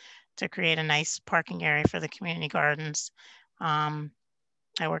dust to create a nice parking area for the community gardens.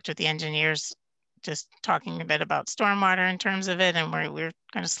 I worked with the engineers just talking a bit about stormwater in terms of it, and we're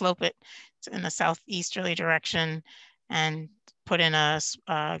going to slope it in the southeasterly direction and put in a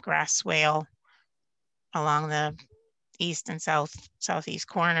grass swale along the east and southeast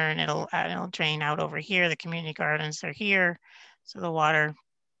corner, and it'll drain out over here. The community gardens are here, so the water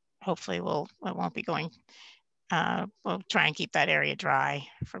hopefully won't be going. We'll try and keep that area dry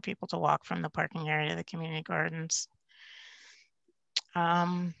for people to walk from the parking area to the community gardens.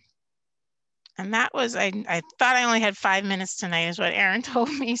 And that was, I thought I only had 5 minutes tonight is what Aaron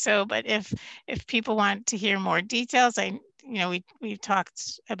told me. So, but if people want to hear more details, we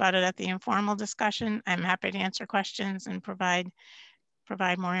talked about it at the informal discussion. I'm happy to answer questions and provide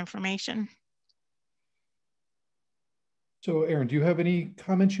more information. So Aaron, do you have any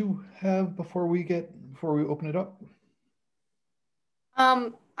comments you have before we open it up?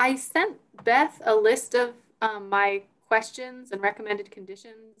 I sent Beth a list of my questions and recommended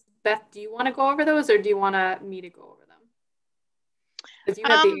conditions. Beth, do you want to go over those, or do you want me to go over them? Because you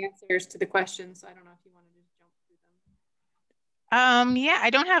have the answers to the questions, so I don't know if you want to just jump through them. Yeah, I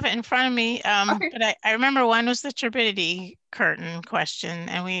don't have it in front of me, Okay. but I remember one was the turbidity curtain question,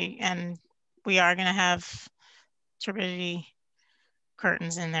 and we are going to have turbidity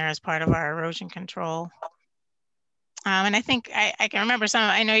curtains in there as part of our erosion control. And I think I can remember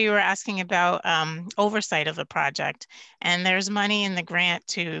I know you were asking about oversight of the project, and there's money in the grant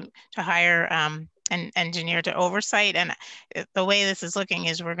to hire an engineer to oversight. And the way this is looking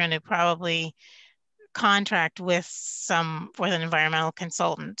is we're going to probably contract with an environmental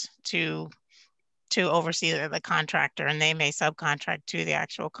consultant to oversee the contractor, and they may subcontract to the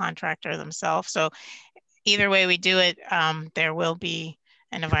actual contractor themselves. So either way we do it, there will be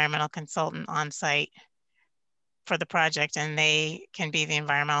an environmental consultant on site for the project, and they can be the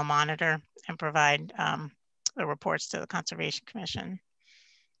environmental monitor and provide the reports to the Conservation Commission.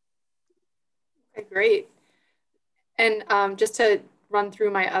 Okay, great. And just to run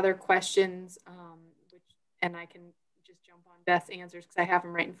through my other questions, and I can just jump on Beth's answers because I have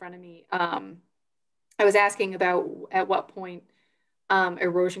them right in front of me. I was asking about at what point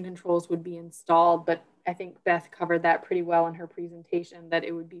erosion controls would be installed, but I think Beth covered that pretty well in her presentation, that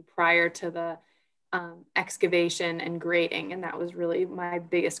it would be prior to the excavation and grading. And that was really my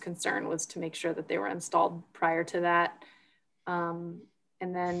biggest concern, was to make sure that they were installed prior to that. And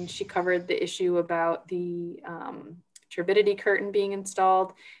then she covered the issue about the turbidity curtain being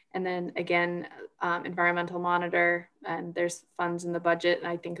installed. And then again, environmental monitor, and there's funds in the budget. And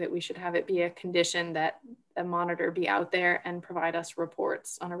I think that we should have it be a condition that a monitor be out there and provide us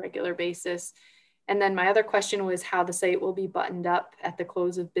reports on a regular basis. And then my other question was how the site will be buttoned up at the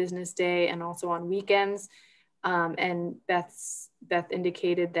close of business day and also on weekends. And Beth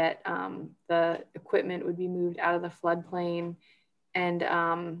indicated that the equipment would be moved out of the floodplain and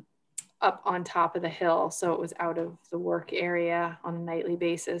up on top of the hill, so it was out of the work area on a nightly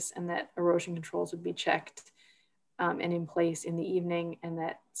basis, and that erosion controls would be checked and in place in the evening, and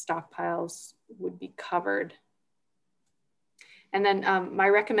that stockpiles would be covered. And then my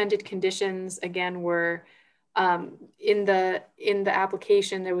recommended conditions again were in the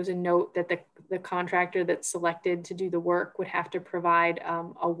application, there was a note that the contractor that's selected to do the work would have to provide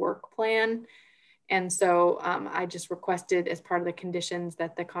a work plan. And so I just requested as part of the conditions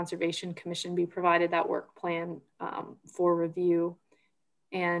that the Conservation Commission be provided that work plan for review,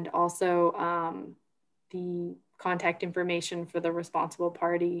 and also the contact information for the responsible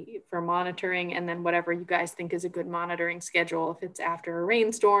party for monitoring, and then whatever you guys think is a good monitoring schedule, if it's after a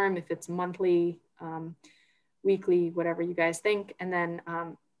rainstorm, if it's monthly, weekly, whatever you guys think. And then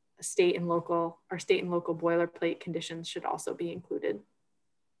state and local boilerplate conditions should also be included.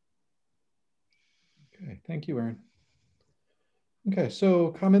 Okay, thank you, Erin. Okay, so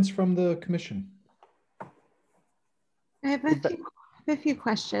comments from the commission. I have a few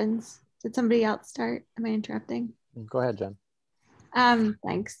questions. Did somebody else start? Am I interrupting? Go ahead, Jen.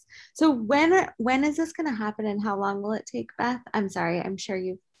 Thanks. So when is this going to happen, and how long will it take, Beth? I'm sorry, I'm sure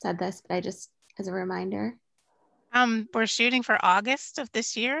you've said this, but I just, as a reminder. We're shooting for August of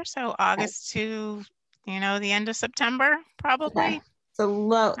this year, so August to the end of September, probably. Okay. So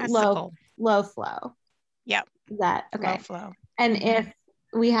low flow. Yep. Is that okay? Low flow. And if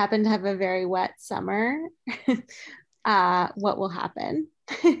we happen to have a very wet summer, what will happen?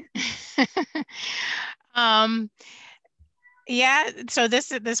 Yeah, so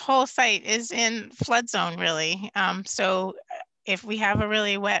this whole site is in flood zone, really. So if we have a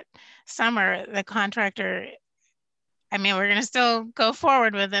really wet summer, the contractor, I mean, we're going to still go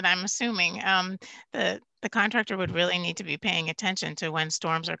forward with it, I'm assuming. The contractor would really need to be paying attention to when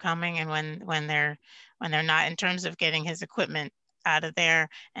storms are coming and when they're not, in terms of getting his equipment out of there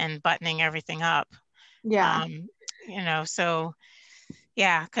and buttoning everything up. Yeah. So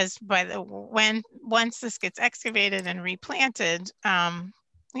yeah, because once this gets excavated and replanted,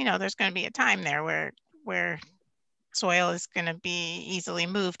 there's going to be a time there where soil is going to be easily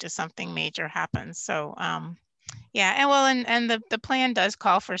moved if something major happens. So yeah, and the plan does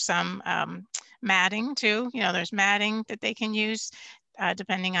call for some matting too. There's matting that they can use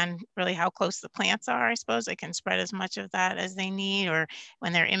depending on really how close the plants are. I suppose they can spread as much of that as they need, or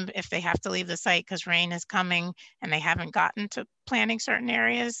when if they have to leave the site because rain is coming and they haven't gotten to planting certain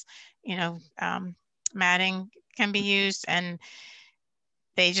areas, matting can be used, and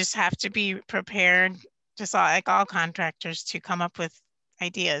they just have to be prepared, just like all contractors, to come up with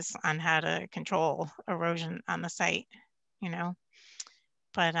ideas on how to control erosion on the site,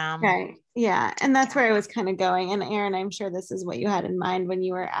 But right, yeah, and that's where I was kind of going. And Erin, I'm sure this is what you had in mind when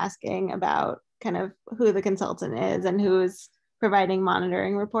you were asking about kind of who the consultant is and who's providing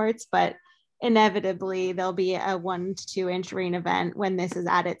monitoring reports. But inevitably there'll be a 1 to 2 inch rain event when this is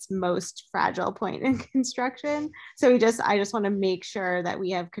at its most fragile point in construction. So I just want to make sure that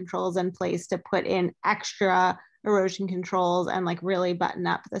we have controls in place to put in extra erosion controls and like really button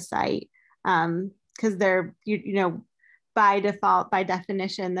up the site. Because they're, you know, by default, by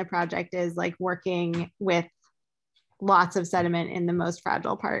definition, the project is like working with lots of sediment in the most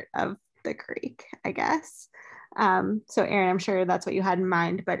fragile part of the creek, I guess. So Erin, I'm sure that's what you had in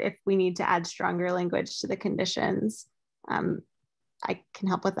mind, but if we need to add stronger language to the conditions, I can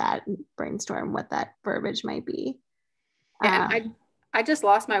help with that and brainstorm what that verbiage might be. Yeah, I just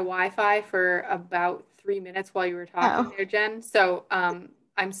lost my Wi-Fi for about 3 minutes while you were talking there, Jen. So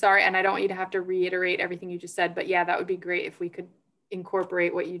I'm sorry, and I don't want you to have to reiterate everything you just said, but yeah, that would be great if we could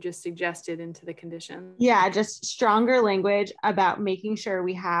incorporate what you just suggested into the conditions. Yeah, just stronger language about making sure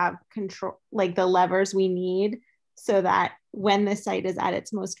we have control, like the levers we need, so that when the site is at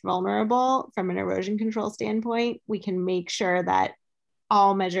its most vulnerable from an erosion control standpoint, we can make sure that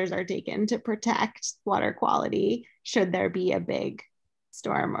all measures are taken to protect water quality should there be a big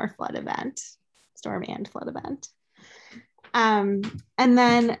storm or flood event, storm and flood event. And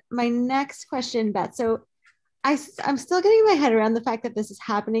then my next question, Beth, so I'm still getting my head around the fact that this is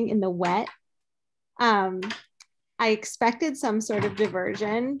happening in the wet. I expected some sort of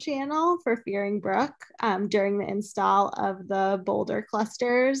diversion channel for Fearing Brook during the install of the boulder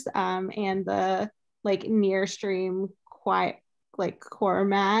clusters and the like near stream quiet like core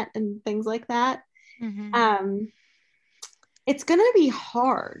mat and things like that. Mm-hmm. It's going to be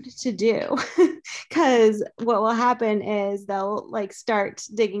hard to do because what will happen is they'll like start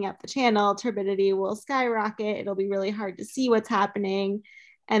digging up the channel, turbidity will skyrocket, it'll be really hard to see what's happening,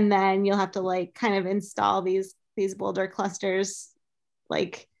 and then you'll have to like kind of install these boulder clusters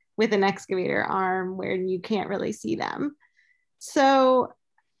like with an excavator arm where you can't really see them. So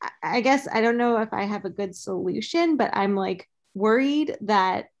I guess I don't know if I have a good solution, but I'm like worried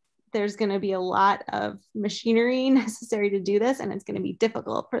that there's going to be a lot of machinery necessary to do this, and it's going to be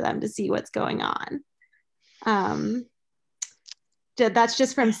difficult for them to see what's going on. That's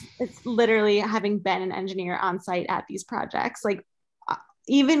just from it's literally having been an engineer on site at these projects. Like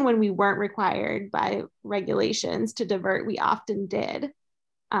even when we weren't required by regulations to divert, we often did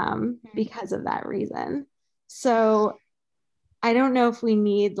because of that reason. So I don't know if we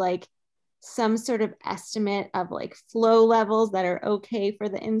need like some sort of estimate of like flow levels that are okay for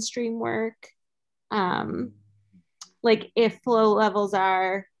the in-stream work. Like if flow levels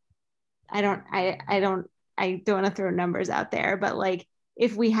are, I don't want to throw numbers out there, but like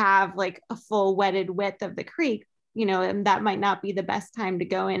if we have like a full wetted width of the creek, you know, and that might not be the best time to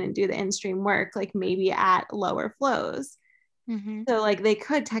go in and do the in-stream work, like maybe at lower flows. Mm-hmm. So like they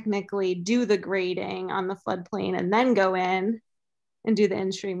could technically do the grading on the floodplain and then go in and do the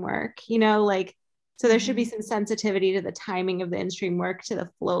in-stream work, you know, like, so there should be some sensitivity to the timing of the in-stream work to the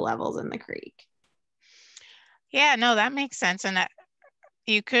flow levels in the creek. Yeah, no, that makes sense. And that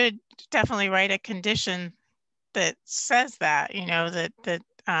you could definitely write a condition that says that, you know, that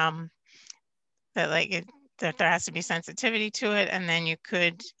like that there has to be sensitivity to it. And then you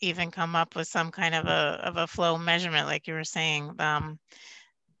could even come up with some kind of a flow measurement, like you were saying,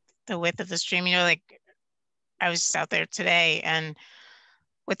 the width of the stream, you know, like I was just out there today, and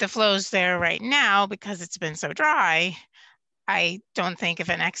with the flows there right now, because it's been so dry, I don't think if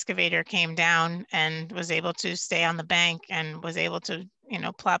an excavator came down and was able to stay on the bank and was able to, you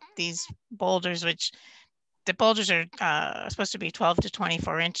know, plop these boulders, which the boulders are supposed to be 12 to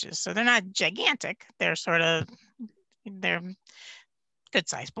 24 inches. So they're not gigantic. They're they're good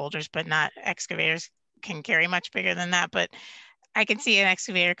sized boulders, but not excavators can carry much bigger than that. But I can see an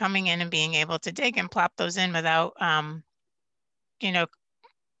excavator coming in and being able to dig and plop those in without, you know,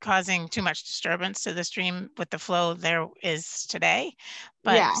 causing too much disturbance to the stream with the flow there is today.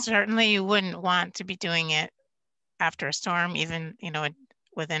 But yeah, certainly you wouldn't want to be doing it after a storm, even, you know,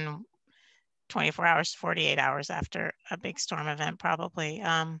 within 24 hours, 48 hours after a big storm event, probably.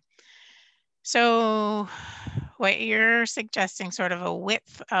 So what you're suggesting, sort of a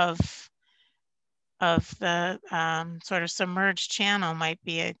width of the sort of submerged channel might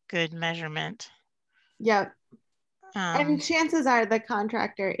be a good measurement. Yep. And chances are the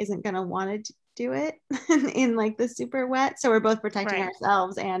contractor isn't going to want to do it in like the super wet. So we're both protecting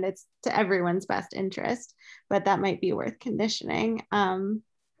ourselves, and it's to everyone's best interest, but that might be worth conditioning.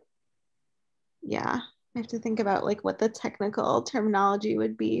 Yeah, I have to think about like what the technical terminology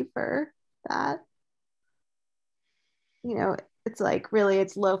would be for that. You know, it's like really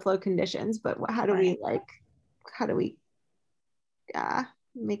it's low flow conditions, but how do we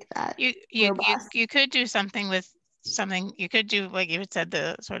make that you could do something with something you could do, like you had said,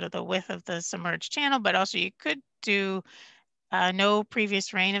 the sort of the width of the submerged channel, but also you could do no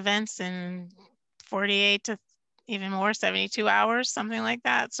previous rain events in 48 to even more 72 hours, something like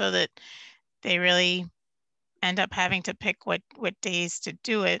that, so that they really end up having to pick what days to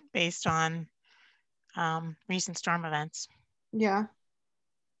do it based on recent storm events. Yeah.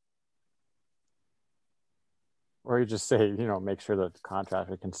 Or you just say, you know, make sure that the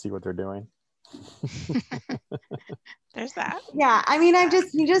contractor can see what they're doing. There's that. Yeah, I mean,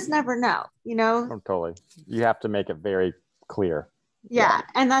 you just never know, you know? Oh, totally. You have to make it very clear. Yeah,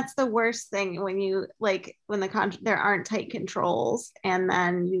 and that's the worst thing when you when there aren't tight controls, and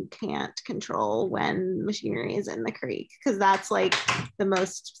then you can't control when machinery is in the creek, because that's like the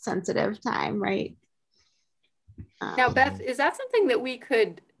most sensitive time, right? Now, Beth, is that something that we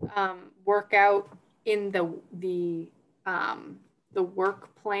could work out in the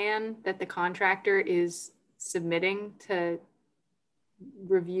work plan that the contractor is submitting to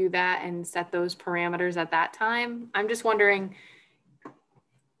review that and set those parameters at that time? I'm just wondering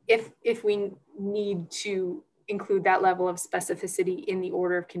if we need to include that level of specificity in the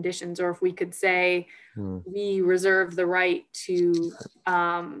order of conditions, or if we could say we reserve the right to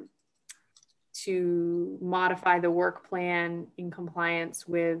modify the work plan in compliance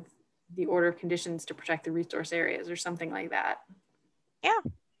with the order of conditions to protect the resource areas, or something like that. Yeah,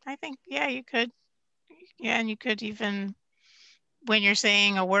 I think, yeah, you could. Yeah, and you could even, when you're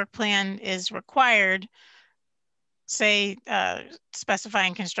saying a work plan is required, say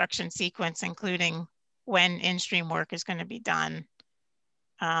specifying construction sequence, including when in-stream work is going to be done,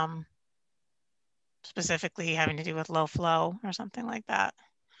 specifically having to do with low flow or something like that,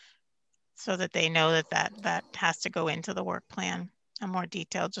 so that they know that has to go into the work plan, a more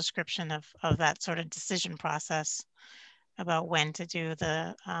detailed description of that sort of decision process about when to do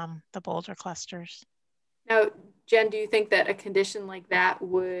the boulder clusters. Now, Jen, do you think that a condition like that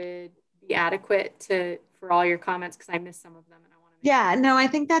would be adequate for all your comments? Because I missed some of them and I want to. Yeah, no, I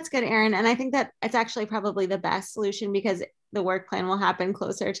think that's good, Erin. And I think that it's actually probably the best solution, because the work plan will happen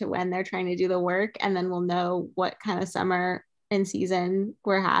closer to when they're trying to do the work. And then we'll know what kind of summer and season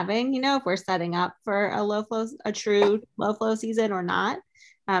we're having, you know, if we're setting up for a true low flow season or not.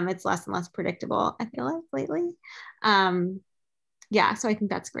 It's less and less predictable, I feel like, lately. Yeah, so I think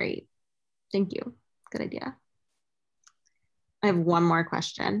that's great. Thank you. Good idea. I have one more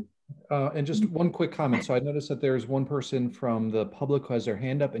question. And just one quick comment. So I noticed that there's one person from the public who has their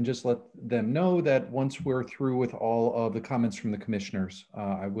hand up, and just let them know that once we're through with all of the comments from the commissioners,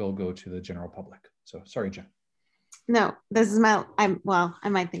 I will go to the general public. So sorry, Jen. No, this is I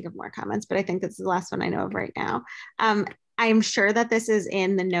might think of more comments, but I think this is the last one I know of right now. I'm sure that this is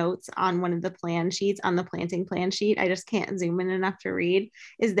in the notes on one of the plan sheets, on the planting plan sheet. I just can't zoom in enough to read.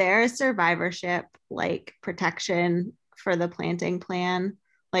 Is there a survivorship protection for the planting plan?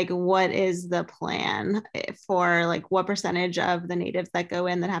 Like, what is the plan for what percentage of the natives that go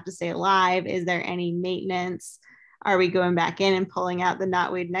in that have to stay alive? Is there any maintenance? Are we going back in and pulling out the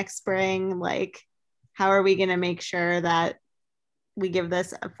knotweed next spring? How are we going to make sure that we give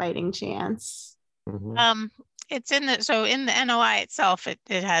this a fighting chance? Mm-hmm. It's in the NOI itself, it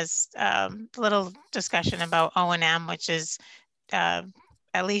has a little discussion about O&M, which is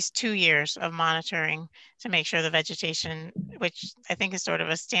at least 2 years of monitoring to make sure the vegetation, which I think is sort of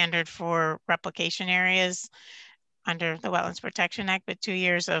a standard for replication areas under the Wetlands Protection Act, but 2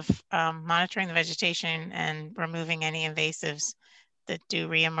 years of monitoring the vegetation and removing any invasives that do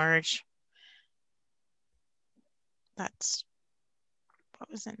reemerge. That's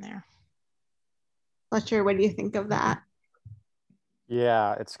what was in there. Fletcher, what do you think of that?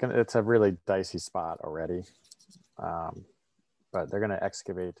 Yeah, it's a really dicey spot already. But they're gonna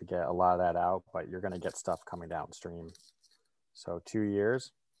excavate to get a lot of that out, but you're gonna get stuff coming downstream. So 2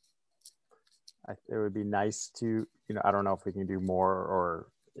 years, it would be nice to, I don't know if we can do more, or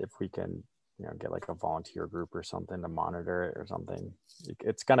if we can, get a volunteer group or something to monitor it or something.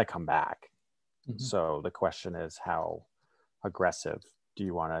 It's gonna come back. Mm-hmm. So the question is, how aggressive do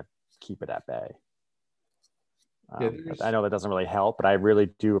you want to keep it at bay? I know that doesn't really help, but I really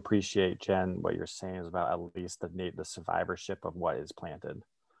do appreciate, Jen, what you're saying is about at least the survivorship of what is planted.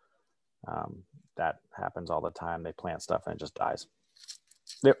 That happens all the time. They plant stuff and it just dies.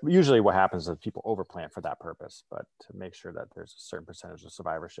 Usually what happens is people overplant for that purpose, but to make sure that there's a certain percentage of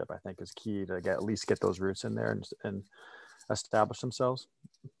survivorship, I think is key to at least get those roots in there and establish themselves.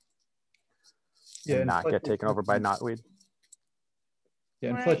 Yeah, and not get taken over by knotweed.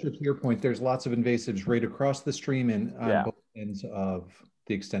 Yeah, and Fletcher, to your point, there's lots of invasives right across the stream and on both ends of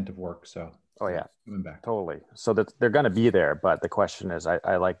the extent of work. So Oh yeah, coming back. totally. So that they're going to be there, but the question is, I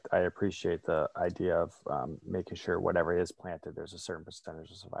appreciate the idea of making sure whatever is planted, there's a certain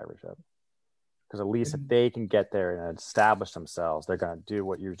percentage of survivorship. Because at least if they can get there and establish themselves, they're going to do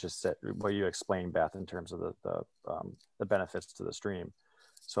what you just said, what you explained, Beth, in terms of the benefits to the stream.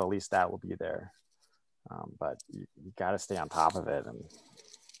 So at least that will be there. But you got to stay on top of it, and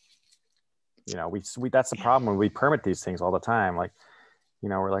you know, we that's the problem when we permit these things all the time. Like, you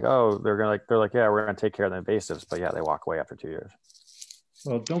know, we're like, oh, they're like, yeah, we're gonna take care of the invasives, but yeah, they walk away after 2 years.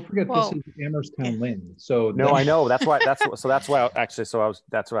 Well, don't forget this is Amhersttown Lynn. So no, I know that's why that's why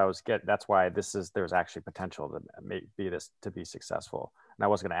there's actually potential to be successful. And I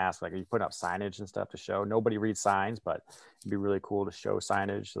was going to ask, like, are you putting up signage and stuff to show? Nobody reads signs, but it'd be really cool to show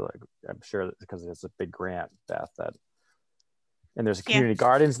signage. So, like, I'm sure because it's a big grant, Beth, and there's a community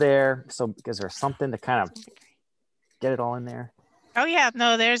gardens there. So is there something to kind of get it all in there? Oh yeah,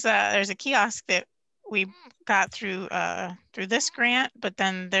 no, there's a kiosk that we got through this grant, but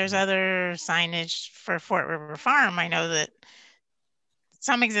then there's other signage for Fort River Farm. I know that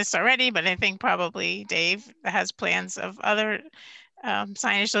some exists already, but I think probably Dave has plans of other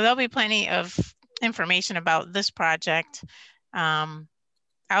signage. So there'll be plenty of information about this project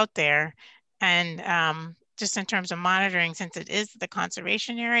out there. And just in terms of monitoring, since it is the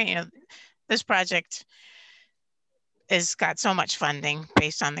conservation area, you know, this project has got so much funding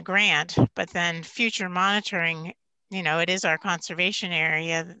based on the grant, but then future monitoring, you know, it is our conservation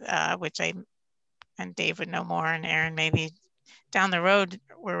area, which and Dave would know more, and Aaron, maybe down the road,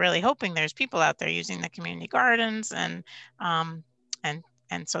 we're really hoping there's people out there using the community gardens, and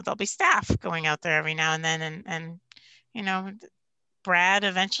so there'll be staff going out there every now and then, and you know, Brad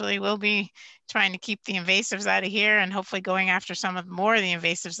eventually will be trying to keep the invasives out of here, and hopefully going after some of more of the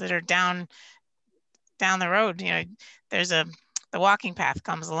invasives that are down the road. You know, there's the walking path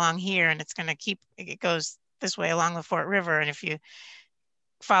comes along here, and it's going to it goes this way along the Fort River, and if you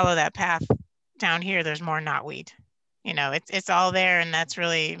follow that path down here, there's more knotweed. You know, it's all there, and that's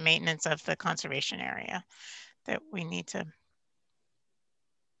really maintenance of the conservation area that we need to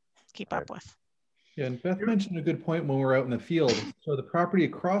keep up with. Yeah, and Beth mentioned a good point when we're out in the field. So the property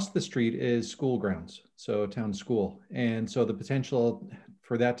across the street is school grounds, so town school. And so the potential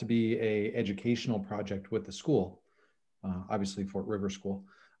for that to be a educational project with the school, obviously Fort River School,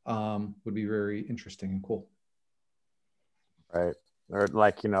 would be very interesting and cool. Right. Or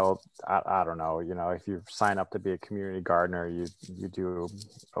like, you know, I don't know, you know, if you sign up to be a community gardener, you do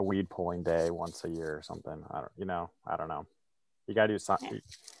a weed pulling day once a year or something. I don't know. You got to do something.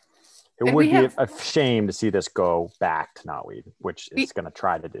 It would be a shame to see this go back to knotweed, which it's going to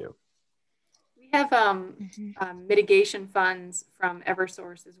try to do. We have mitigation funds from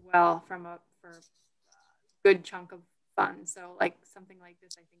Eversource as well, for a good chunk of funds. So like something like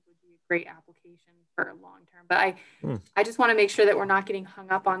this, I think would be a great application for long term. But I just want to make sure that we're not getting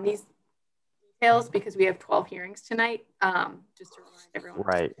hung up on these details, because we have 12 hearings tonight. Just to remind everyone.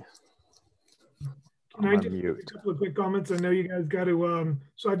 Right. Can I just make a couple of quick comments? I know you guys got to,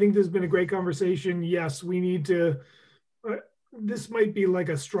 so I think this has been a great conversation. Yes, we need to, this might be like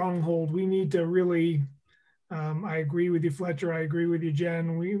a stronghold. We need to really, I agree with you, Fletcher. I agree with you,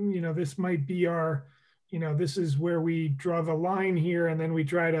 Jen. This might be our, this is where we draw the line here, and then we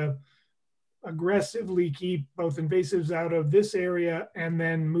try to aggressively keep both invasives out of this area and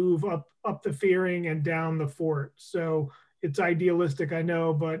then move up the Fearing and down the Fort. So it's idealistic, I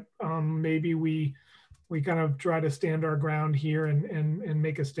know, but maybe we kind of try to stand our ground here and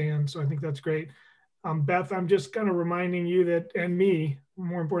make a stand. So I think that's great. Beth, I'm just kind of reminding you that, and me,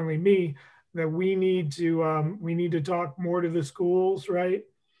 more importantly, me, that we need to talk more to the schools, right?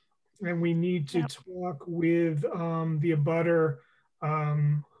 And we need to talk with the abutter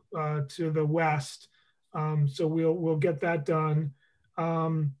to the west. So we'll get that done.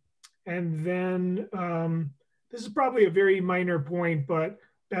 And then this is probably a very minor point, but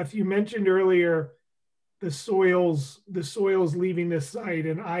Beth, you mentioned earlier the soils leaving this site,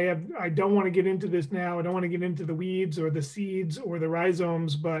 and I don't want to get into this now. I don't want to get into the weeds or the seeds or the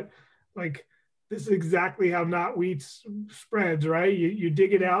rhizomes, but like this is exactly how knotweed spreads, right? You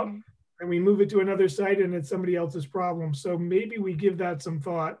dig it out and we move it to another site, and it's somebody else's problem. So maybe we give that some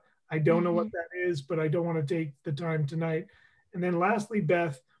thought. I don't know what that is, but I don't want to take the time tonight. And then lastly,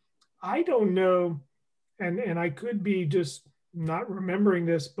 Beth, I don't know, and I could be just not remembering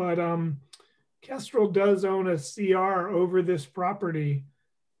this, but Kestrel does own a CR over this property.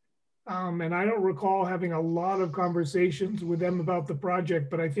 And I don't recall having a lot of conversations with them about the project,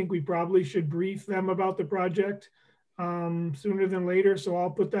 but I think we probably should brief them about the project sooner than later. So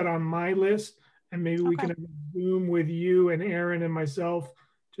I'll put that on my list, and maybe we can have a Zoom with you and Aaron and myself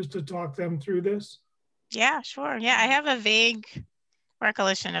just to talk them through this? Yeah, sure. Yeah, I have a vague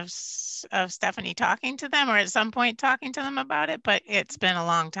recollection of Stephanie talking to them, or at some point talking to them about it, but it's been a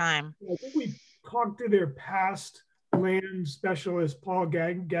long time. I think we talked to their past land specialist, Paul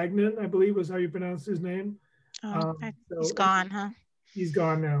Gagnon, I believe was how you pronounce his name. Oh, he's gone, huh? He's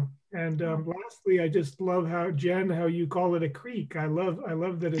gone now. And lastly, I just love how, Jen, how you call it a creek. I love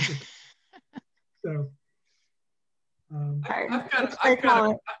that it's a so.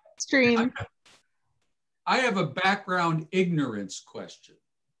 Stream. I have a background ignorance question.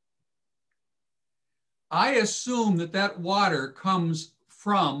 I assume that water comes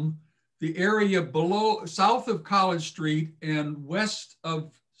from the area below, south of College Street and west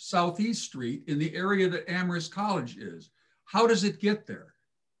of Southeast Street in the area that Amherst College is. How does it get there?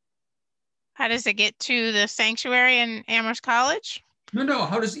 How does it get to the sanctuary in Amherst College? No.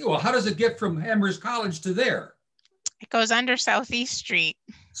 How does it get from Amherst College to there? It goes under Southeast Street.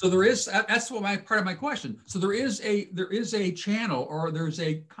 So there is, that's what part of my question. So there is a channel, or there's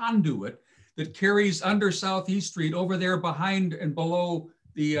a conduit that carries under Southeast Street over there behind and below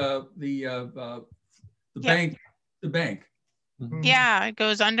the bank. The bank. Yeah, it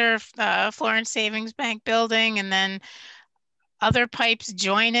goes under Florence Savings Bank building, and then other pipes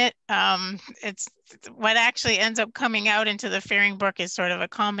join it. It's what actually ends up coming out into the Fearing Brook is sort of a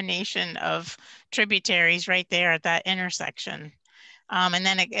combination of tributaries right there at that intersection. And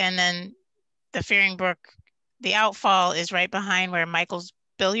then the Fearing Brook, the outfall is right behind where Michael's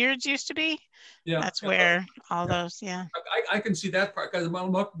Billiards used to be. Yeah, that's where all those. Yeah, I can see that part because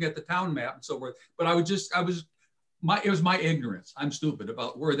I'm looking at the town map and so forth. But it was my ignorance. I'm stupid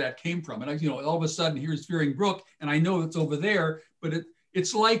about where that came from. And all of a sudden here's Fearing Brook, and I know it's over there, but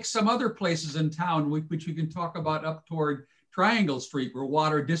it's like some other places in town, which we can talk about up toward Triangle Street, where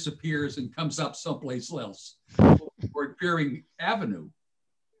water disappears and comes up someplace else, or Fearing Avenue,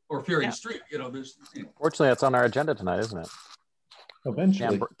 or Fearing Street. Fortunately, that's on our agenda tonight, isn't it?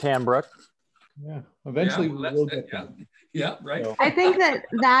 Eventually. Tambrook. Yeah, eventually we'll get that. Yeah, right. So. I think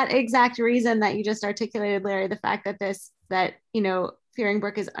that exact reason that you just articulated, Larry, the fact that Fearing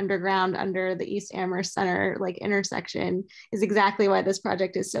Brook is underground under the East Amherst Center intersection is exactly why this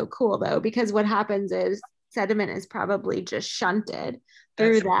project is so cool, though, because what happens is sediment is probably just shunted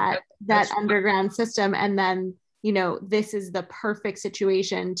through that underground system, and then this is the perfect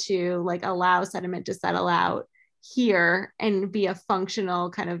situation to allow sediment to settle out here and be a functional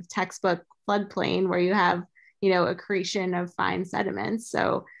kind of textbook floodplain where you have accretion of fine sediments.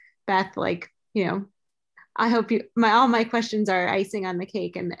 So Beth, I hope all my questions are icing on the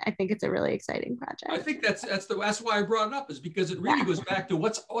cake, and I think it's a really exciting project. I think that's why I brought it up, is because it really goes back to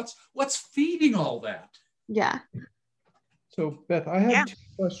what's feeding all that. Yeah. So Beth, I have two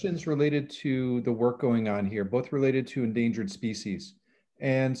questions related to the work going on here, both related to endangered species.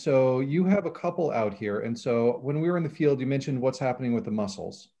 And so you have a couple out here. And so when we were in the field, you mentioned what's happening with the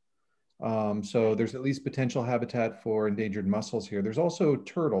mussels. So there's at least potential habitat for endangered mussels here. There's also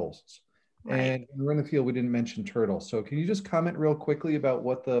turtles. Right. And when we were in the field, we didn't mention turtles. So can you just comment real quickly about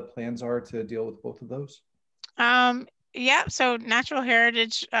what the plans are to deal with both of those? Yeah, so Natural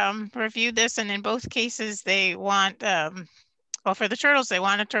Heritage reviewed this, and in both cases, they want, well, for the turtles, they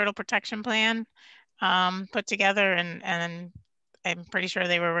want a turtle protection plan put together, and I'm pretty sure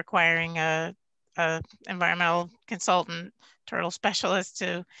they were requiring a environmental consultant, turtle specialist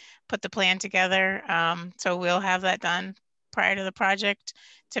to put the plan together. So we'll have that done prior to the project.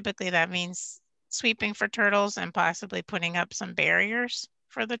 Typically that means sweeping for turtles and possibly putting up some barriers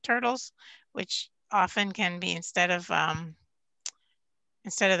for the turtles, which often can be instead of the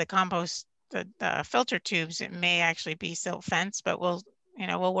compost, the filter tubes, it may actually be silt fence, but we'll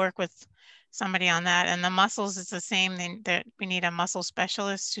work with somebody on that. And the mussels is the same thing, that we need a mussel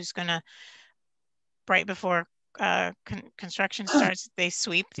specialist who's gonna, right before construction starts, they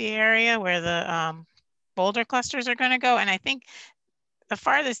sweep the area where the boulder clusters are gonna go. And I think the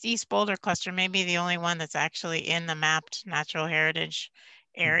farthest east boulder cluster may be the only one that's actually in the mapped natural heritage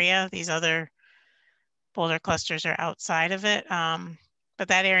area. These other boulder clusters are outside of it. But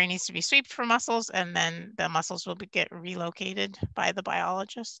that area needs to be swept for mussels, and then the mussels will get relocated by the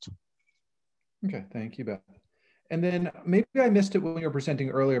biologist. Okay, thank you, Beth. And then maybe I missed it when you were presenting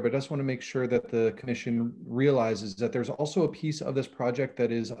earlier, but I just want to make sure that the commission realizes that there's also a piece of this project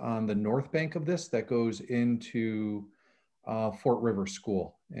that is on the north bank of this that goes into Fort River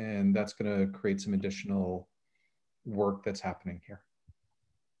School. And that's going to create some additional work that's happening here.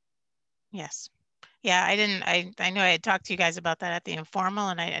 Yes. Yeah, I know I had talked to you guys about that at the informal,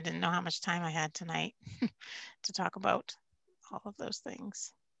 and I didn't know how much time I had tonight to talk about all of those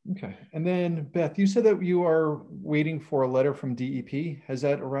things. Okay. And then Beth, you said that you are waiting for a letter from DEP. Has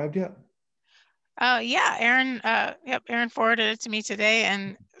that arrived yet? Yeah, Aaron, yep, Aaron forwarded it to me today,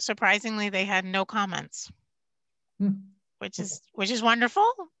 and surprisingly, they had no comments, which is wonderful,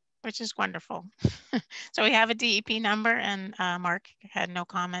 which is wonderful. So we have a DEP number, and Mark had no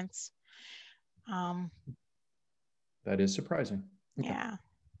comments. That is surprising. Okay. Yeah.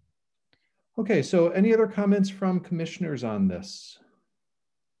 Okay, so any other comments from commissioners on this?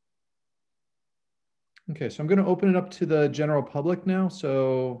 Okay, so I'm going to open it up to the general public now.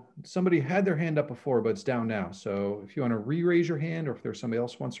 So somebody had their hand up before, but it's down now. So if you want to re-raise your hand, or if there's somebody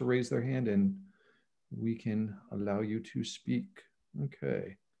else wants to raise their hand, and we can allow you to speak.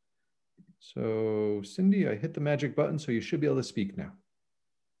 Okay. So Cindy, I hit the magic button, so you should be able to speak now.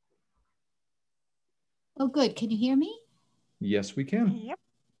 Oh, good. Can you hear me? Yes, we can. Yep.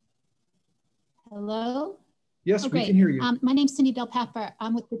 Hello? Yes, oh, we can hear you. My name's Cindy Del Papa.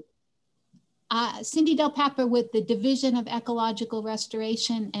 I'm with the Cindy Del Papa with the Division of Ecological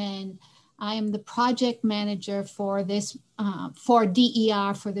Restoration, and I am the project manager for this, for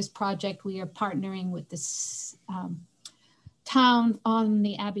DER for this project. We are partnering with this town on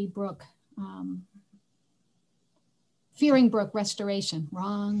the Abbey Brook, Fearing Brook Restoration,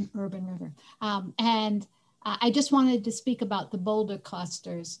 wrong urban river. I just wanted to speak about the boulder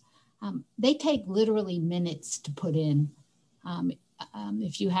clusters. They take literally minutes to put in.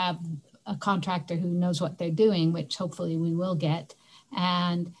 If you have a contractor who knows what they're doing, which hopefully we will get.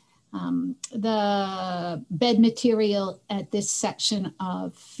 And the bed material at this section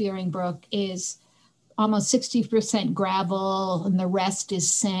of Fearing Brook is almost 60% gravel and the rest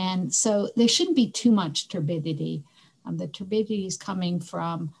is sand. So there shouldn't be too much turbidity. The turbidity is coming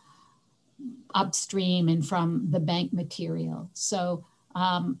from upstream and from the bank material. So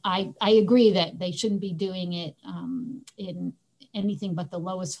I agree that they shouldn't be doing it in anything but the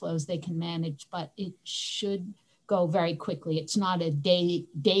lowest flows they can manage, but it should go very quickly. It's not a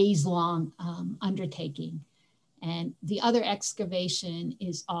days long undertaking. And the other excavation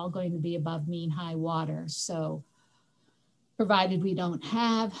is all going to be above mean high water. So provided we don't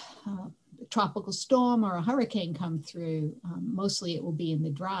have a tropical storm or a hurricane come through, mostly it will be in the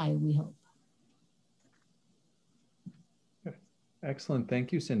dry, we hope. Excellent.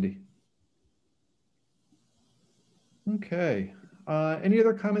 Thank you, Cindy. Okay. Any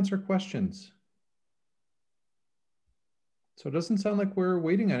other comments or questions? So it doesn't sound like we're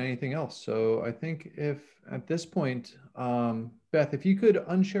waiting on anything else. So I think if at this point, Beth, if you could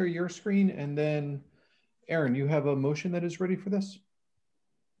unshare your screen, and then Aaron, you have a motion that is ready for this?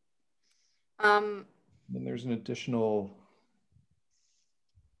 Then there's an additional.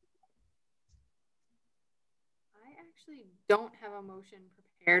 I actually don't have a motion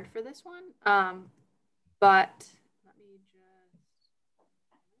prepared for this one, but let me just.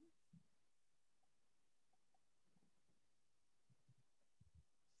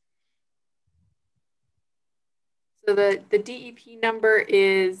 So the DEP number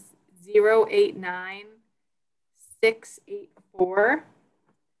is 089684.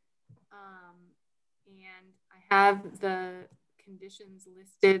 And I have the conditions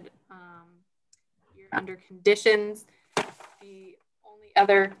listed here under conditions. The only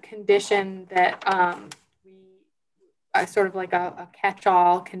other condition that sort of like a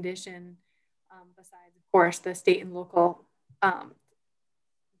catch-all condition, besides, of course, the state and local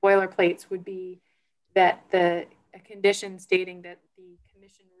boilerplates, would be that a condition stating that the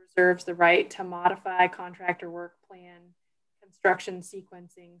commission reserves the right to modify contractor work plan construction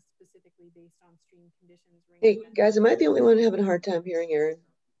sequencing specifically based on stream conditions. Hey guys, am I the only one having a hard time hearing Erin?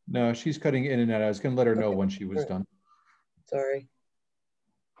 No, she's cutting in and out. I was going to let her know when she was done. Sorry.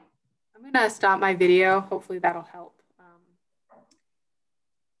 I'm going to stop my video. Hopefully that'll help.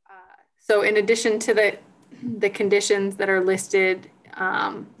 So in addition to the conditions that are listed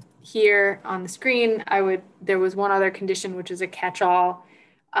here on the screen, there was one other condition, which is a catch-all,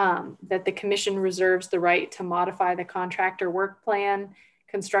 that the commission reserves the right to modify the contractor work plan,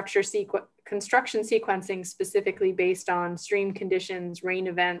 construction sequencing specifically based on stream conditions, rain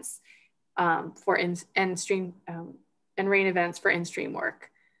events and rain events for in-stream work.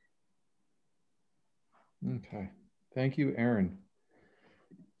 Okay, thank you, Aaron.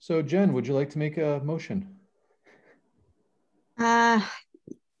 So Jen, would you like to make a motion?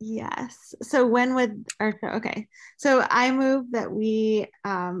 Yes. So when would, okay. So I move that we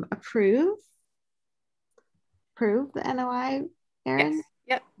approve the NOI, Aaron? Yes.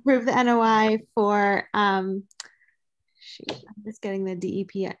 Yep. Approve the NOI for, shoot, I'm just getting the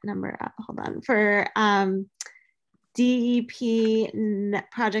DEP number up. Hold on. For DEP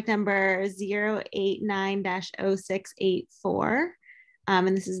project number 089-0684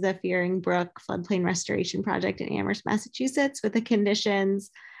 And this is the Fearing Brook Floodplain Restoration Project in Amherst, Massachusetts, with the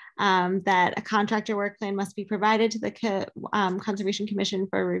conditions that a contractor work plan must be provided to the Conservation Commission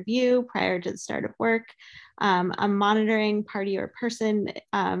for review prior to the start of work. A monitoring party or person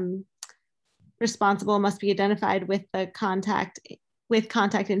responsible must be identified with the contact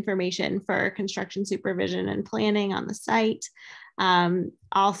information for construction supervision and planning on the site.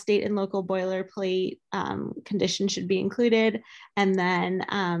 All state and local boilerplate conditions should be included, and then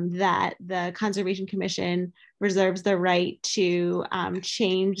that the Conservation Commission reserves the right to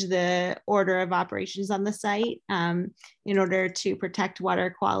change the order of operations on the site in order to protect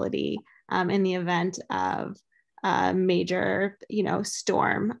water quality in the event of a major,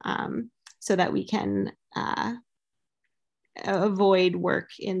 storm, so that we can avoid work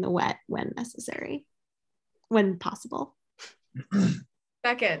in the wet when necessary, when possible.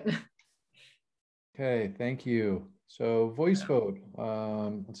 Second. Okay, thank you. So voice vote.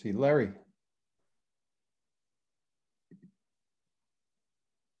 Let's see, Larry.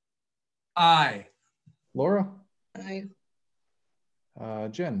 Aye. Laura? Aye.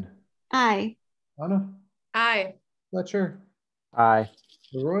 Jen? Aye. Anna? Aye. Fletcher? Aye.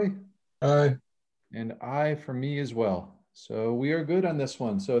 Leroy? Aye. And aye for me as well. So we are good on this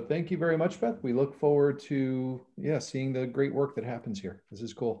one. So thank you very much, Beth. We look forward to, seeing the great work that happens here. This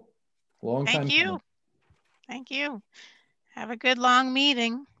is cool. Long time Thank you. coming. Thank you. Have a good long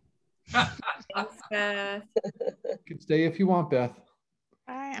meeting. Thanks, Beth. You can stay if you want, Beth.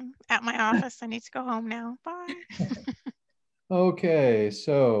 Bye. I'm at my office. I need to go home now. Bye. Okay,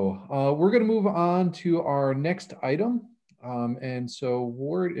 so we're going to move on to our next item. And so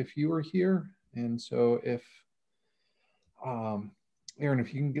Ward, if you are here, and so if Aaron,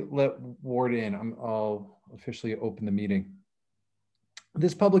 if you can let Ward in, I'll officially open the meeting.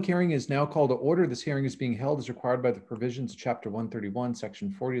 This public hearing is now called to order. This hearing is being held as required by the provisions of Chapter 131, Section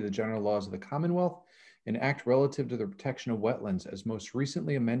 40 of the General Laws of the Commonwealth, an act relative to the protection of wetlands, as most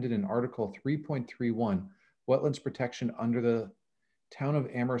recently amended in Article 3.31, Wetlands Protection under the Town of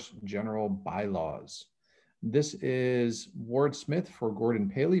Amherst General Bylaws. This is Ward Smith for Gordon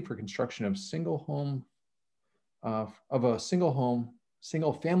Paley for construction of single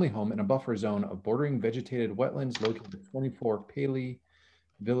family home in a buffer zone of bordering vegetated wetlands located at 24 Paley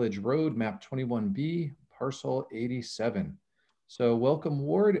Village Road, map 21B, parcel 87. So welcome,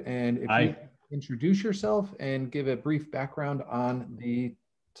 Ward, and if you introduce yourself and give a brief background on the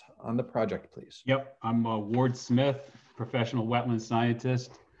project, please. Yep, I'm Ward Smith, professional wetland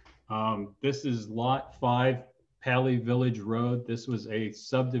scientist. This is Lot 5, Paley Village Road. This was a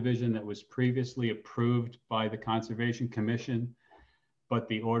subdivision that was previously approved by the Conservation Commission, but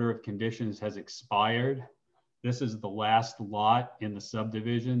the order of conditions has expired. This is the last lot in the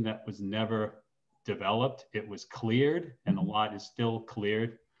subdivision that was never developed. It was cleared, and the lot is still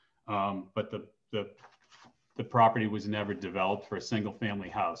cleared, but the property was never developed for a single family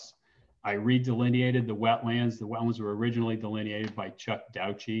house. I redelineated the wetlands. The wetlands were originally delineated by Chuck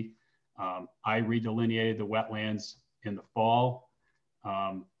Douchy. I redelineated the wetlands in the fall.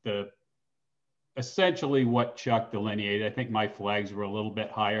 Essentially what Chuck delineated, I think my flags were a little bit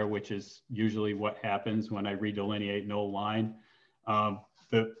higher, which is usually what happens when I redelineate no line.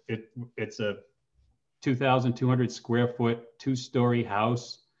 It's a 2,200 square foot, 2-story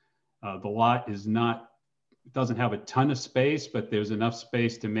house. The lot doesn't have a ton of space, but there's enough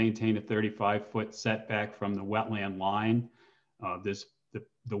space to maintain a 35-foot setback from the wetland line.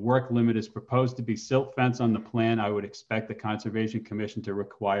 The work limit is proposed to be silt fence on the plan. I would expect the Conservation Commission to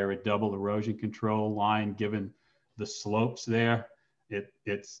require a double erosion control line given the slopes there.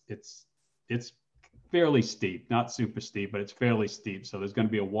 It's fairly steep, not super steep, but it's fairly steep. So there's going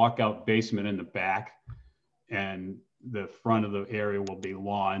to be a walkout basement in the back, and the front of the area will be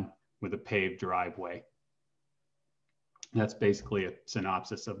lawn with a paved driveway. That's basically a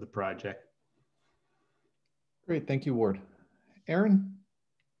synopsis of the project. Great, thank you, Ward. Aaron?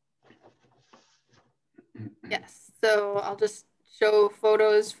 Yes, so I'll just show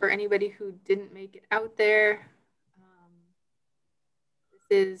photos for anybody who didn't make it out there. This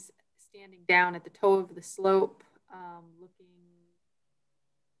is standing down at the toe of the slope, looking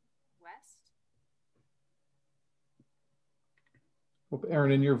west. Well,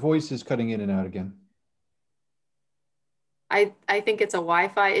 Aaron, and your voice is cutting in and out again. I think it's a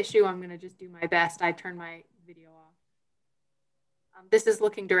Wi-Fi issue. I'm gonna just do my best. I turned my video off. This is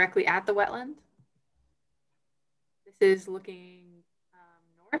looking directly at the wetland. This is looking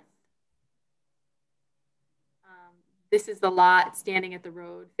north. This is the lot standing at the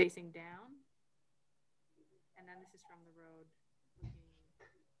road facing down. And then this is from the road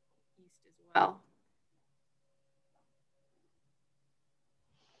looking east as well.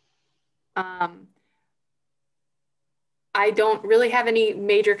 I don't really have any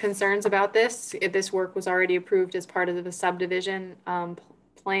major concerns about this. This work was already approved as part of the subdivision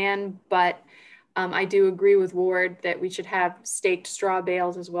plan, but I do agree with Ward that we should have staked straw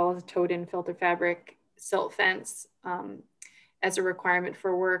bales as well as a towed-in filter fabric silt fence as a requirement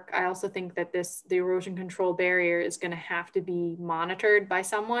for work. I also think that the erosion control barrier is going to have to be monitored by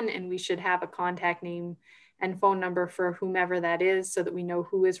someone, and we should have a contact name and phone number for whomever that is so that we know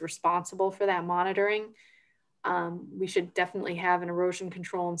who is responsible for that monitoring. We should definitely have an erosion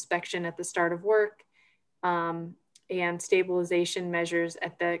control inspection at the start of work and stabilization measures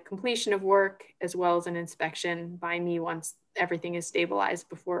at the completion of work, as well as an inspection by me once everything is stabilized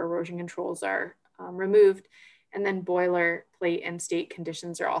before erosion controls are removed. And then boilerplate and state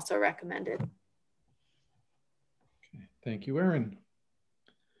conditions are also recommended. Okay, thank you, Erin.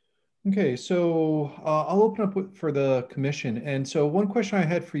 Okay, so I'll open up for the commission. And so one question I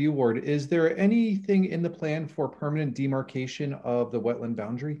had for you, Ward, is there anything in the plan for permanent demarcation of the wetland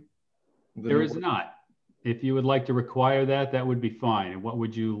boundary? There is not. If you would like to require that, that would be fine. And what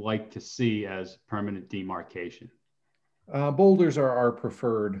would you like to see as permanent demarcation? Boulders are our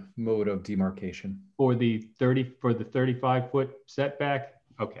preferred mode of demarcation. For the 35-foot setback?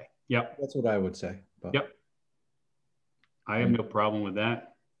 Okay, yep. That's what I would say. But. Yep. I have no problem with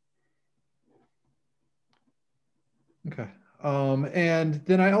that. Okay. And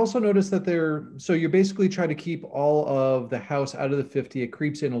then I also noticed that so you basically try to keep all of the house out of the 50. It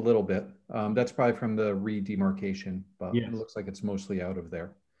creeps in a little bit. That's probably from the re-demarcation, but yes. It looks like it's mostly out of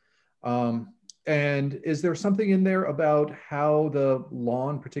there. And is there something in there about how the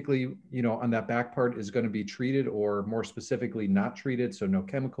lawn, particularly, on that back part, is going to be treated, or more specifically not treated? So no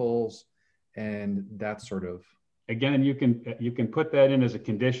chemicals and that sort of. Again, you can put that in as a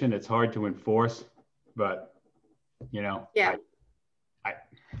condition. It's hard to enforce, but yeah. Yep.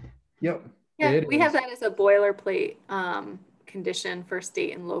 Yeah, we have that as a boilerplate condition for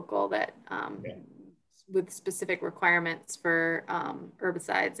state and local that with specific requirements for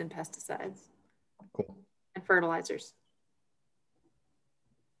herbicides and pesticides. Cool. And fertilizers.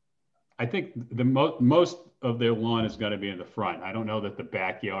 I think the most of their lawn is going to be in the front. I don't know that the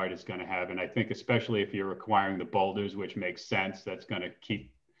backyard is going to have, and I think especially if you're requiring the boulders, which makes sense, it's going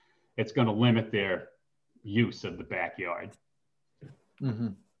to limit their use of the backyard. Mm-hmm.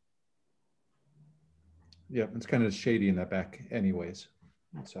 Yeah, it's kind of shady in that back anyways.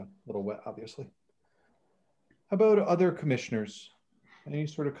 It's a little wet, obviously. How about other commissioners? Any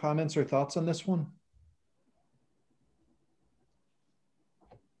sort of comments or thoughts on this one?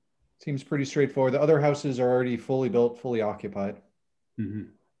 Seems pretty straightforward. The other houses are already fully built, fully occupied. Mm-hmm.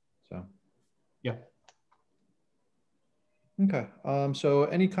 So, yeah. Okay. So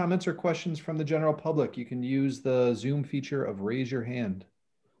any comments or questions from the general public? You can use the Zoom feature of raise your hand.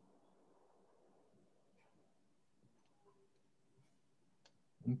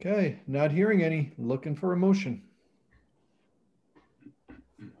 Okay, not hearing any. Looking for a motion.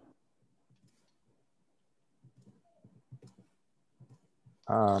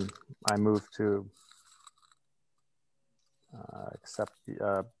 I move to accept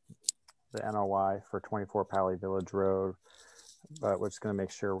the NOI for 24 Pally Village Road, but we're just going to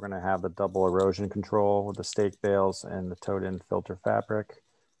make sure we're going to have the double erosion control with the stake bales and the towed-in filter fabric.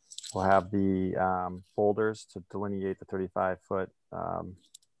 We'll have the boulders to delineate the 35-foot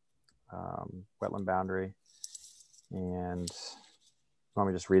wetland boundary. And let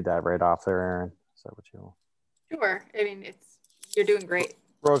me just read that right off there, Erin. Is that what you? Sure. I mean, you're doing great.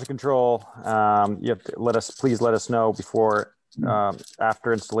 Erosion control. You have to please let us know before,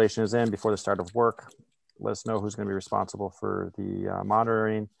 after installation is in, before the start of work. Let us know who's going to be responsible for the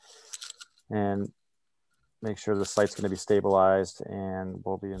monitoring, and make sure the site's going to be stabilized, and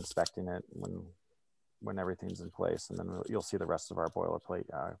we'll be inspecting it when everything's in place. And then you'll see the rest of our boilerplate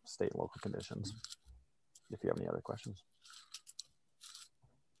state and local conditions if you have any other questions.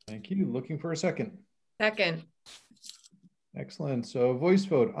 Thank you. Looking for a second. Second. Excellent. So voice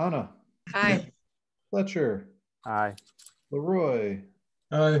vote. Anna. Aye. Fletcher. Aye. Leroy.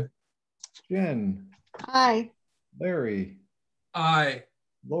 Aye. Jen. Aye. Larry. Aye.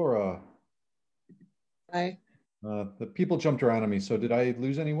 Laura. Aye. The people jumped around on me. So did I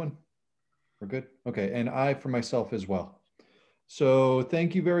lose anyone? We're good. Okay. And I for myself as well. So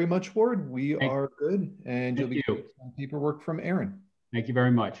thank you very much, Ward. We are good. And you'll be getting some paperwork from Erin. Thank you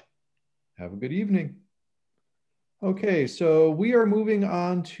very much. Have a good evening. Okay, so we are moving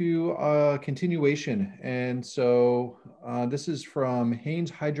on to continuation. And so this is from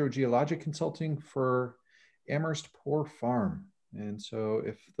Haynes Hydrogeologic Consulting for Amherst Poor Farm. And so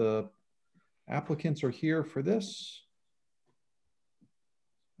if the applicants are here for this,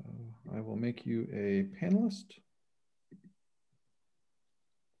 I will make you a panelist.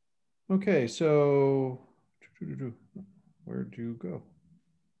 Okay, so where'd you go?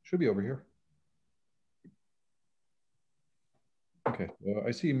 Should be over here. Okay, well,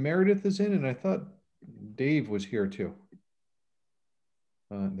 I see Meredith is in, and I thought Dave was here too.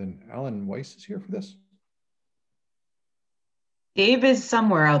 Then Alan Weiss is here for this. Dave is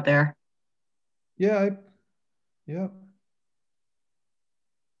somewhere out there. Yeah, yeah.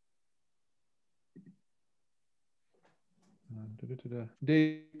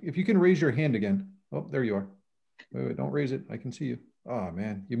 Dave, if you can raise your hand again. Oh, there you are. Wait, don't raise it. I can see you. Oh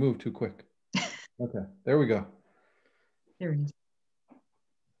man, you moved too quick. Okay, there we go. There he is.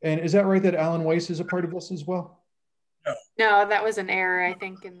 And is that right that Alan Weiss is a part of this as well? No, that was an error, I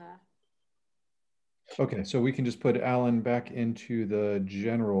think, in the. Okay, so we can just put Alan back into the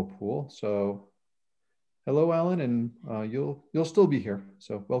general pool. So hello, Alan, and you'll still be here.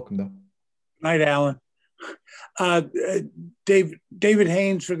 So welcome though. Night, Alan. David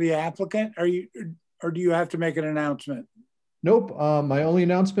Haynes for the applicant. Are you, or do you have to make an announcement? Nope. My only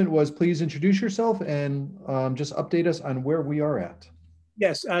announcement was please introduce yourself and just update us on where we are at.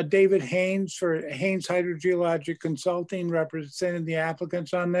 Yes, David Haynes for Haynes Hydrogeologic Consulting, representing the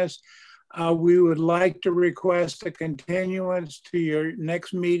applicants on this. We would like to request a continuance to your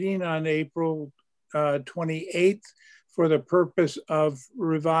next meeting on April 28th for the purpose of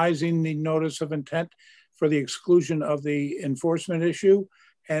revising the notice of intent for the exclusion of the enforcement issue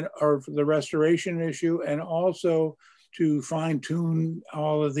or for the restoration issue, and also to fine tune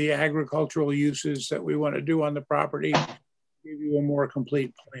all of the agricultural uses that we want to do on the property, give you a more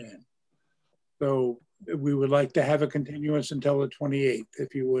complete plan. So we would like to have a continuance until the 28th,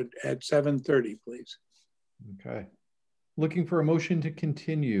 if you would, at 7:30, please. Okay. Looking for a motion to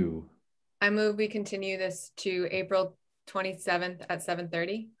continue. I move we continue this to April 27th at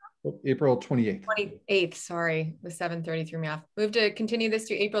 7:30. Oh, April 28th. 28th, sorry. The 7:30 threw me off. Move to continue this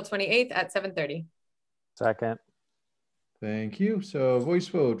to April 28th at 7:30. Second. Thank you. So voice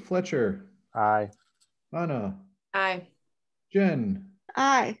vote, Fletcher. Aye. Anna. Aye. Jen.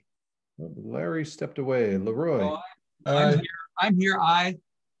 Aye. Larry stepped away. Leroy. Oh, I'm here. Aye.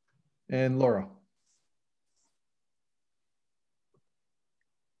 And Laura.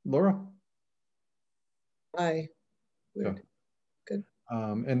 Laura. Aye. Yeah. Good.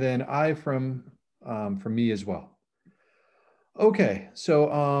 And then I from me as well. Okay,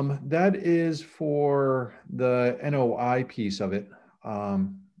 so that is for the NOI piece of it.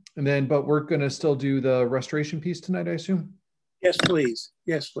 And then, but we're gonna still do the restoration piece tonight, I assume? Yes, please.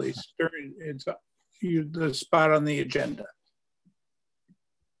 Yes, please. It's the spot on the agenda.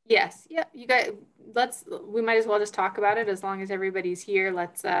 Yes, yeah, you guys, we might as well just talk about it as long as everybody's here.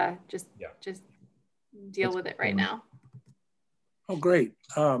 Let's just deal with it right now. Oh, great.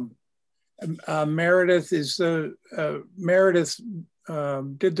 Meredith Meredith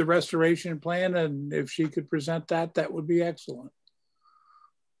did the restoration plan, and if she could present that, that would be excellent.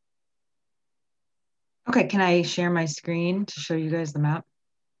 Okay, can I share my screen to show you guys the map?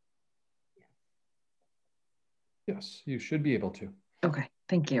 Yes, you should be able to. Okay,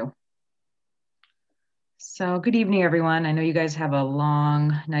 thank you. So good evening, everyone. I know you guys have a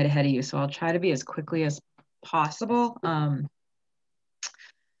long night ahead of you, so I'll try to be as quickly as possible. I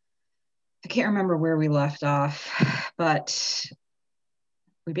can't remember where we left off, but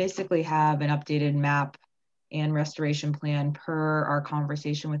we basically have an updated map and restoration plan per our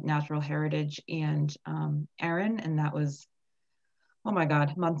conversation with Natural Heritage and Aaron, and that was, oh my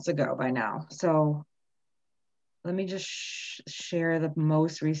God, months ago by now. So let me just share the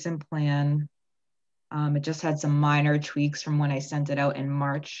most recent plan. It just had some minor tweaks from when I sent it out in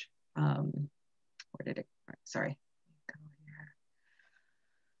March. Where did it, sorry.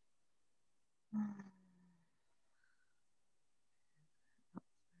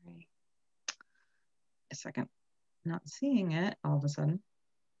 A second, not seeing it all of a sudden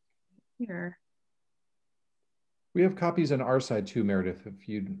here. We have copies on our side too, Meredith, if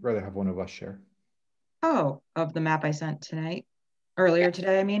you'd rather have one of us share. Oh, of the map I sent tonight, earlier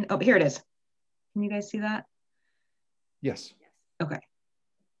today, I mean. Oh, here it is. Can you guys see that? Yes. Okay.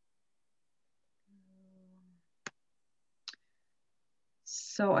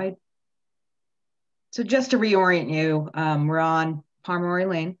 So just to reorient you, we're on Pomeroy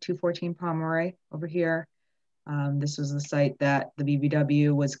Lane, 214 Pomeroy over here. This was the site that the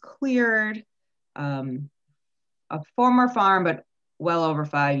BBW was cleared, a former farm, but well over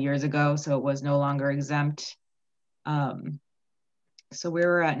 5 years ago, so it was no longer exempt. So where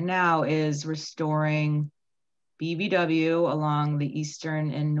we're at now is restoring BBW along the eastern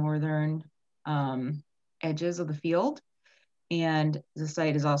and northern edges of the field. And the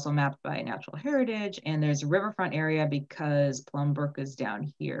site is also mapped by Natural Heritage, and there's a riverfront area because Plum Brook is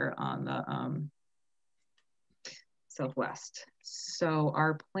down here on the southwest. So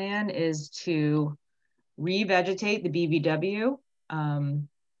our plan is to revegetate the BVW, and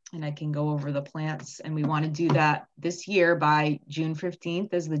I can go over the plants, and we want to do that this year by June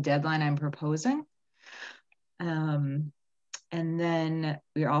 15th is the deadline I'm proposing. And then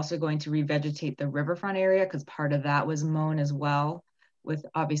we're also going to revegetate the riverfront area because part of that was mown as well, with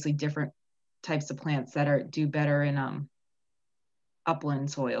obviously different types of plants that do better in upland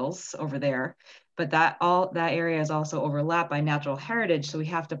soils over there. But that area is also overlapped by Natural Heritage, so we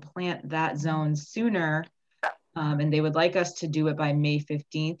have to plant that zone sooner. And they would like us to do it by May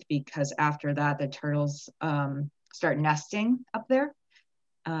 15th because after that the turtles start nesting up there.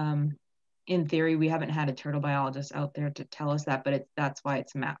 In theory, we haven't had a turtle biologist out there to tell us that, but that's why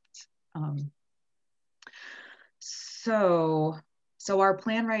it's mapped. So our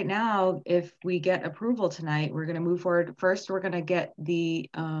plan right now, if we get approval tonight, we're going to move forward. First, we're going to get the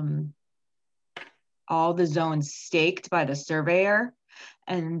all the zones staked by the surveyor,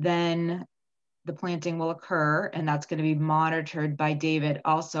 and then the planting will occur, and that's going to be monitored by David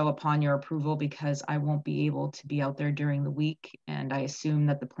also upon your approval, because I won't be able to be out there during the week, and I assume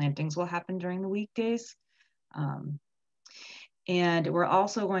that the plantings will happen during the weekdays. And we're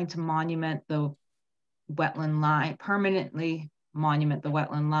also going to monument the wetland line, permanently monument the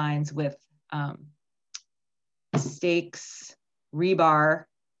wetland lines with stakes, rebar.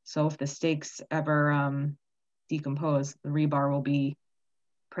 So if the stakes ever decompose, the rebar will be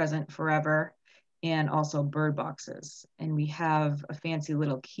present forever, and also bird boxes. And we have a fancy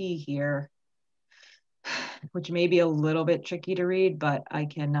little key here, which may be a little bit tricky to read, but I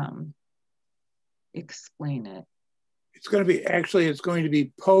can explain it. It's going to be, actually, it's going to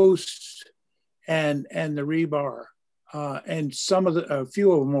be posts and the rebar. And a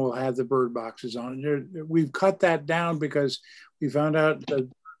few of them will have the bird boxes on it. We've cut that down because we found out that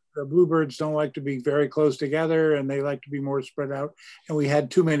the bluebirds don't like to be very close together, and they like to be more spread out. And we had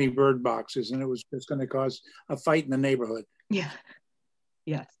too many bird boxes, and it was just going to cause a fight in the neighborhood. Yeah.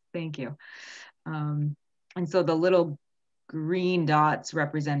 Yes. Thank you. And so the little green dots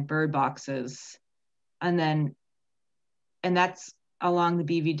represent bird boxes, and that's along the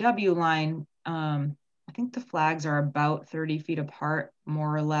BVW line. I think the flags are about 30 feet apart,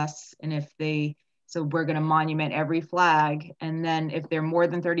 more or less. And so we're going to monument every flag. And then if they're more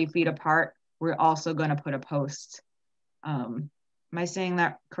than 30 feet apart, we're also going to put a post. Am I saying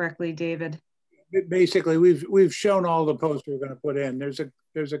that correctly, David? Basically, we've shown all the posts we're going to put in. There's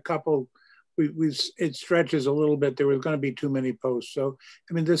a couple, it stretches a little bit. There was going to be too many posts. So,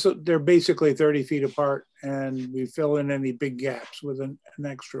 I mean, they're basically 30 feet apart, and we fill in any big gaps with an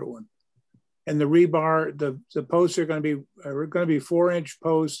extra one. And the rebar, the posts are going to be 4-inch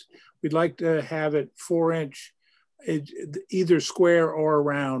posts. We'd like to have it 4-inch, either square or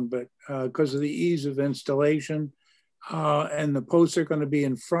round, but because of the ease of installation. And the posts are going to be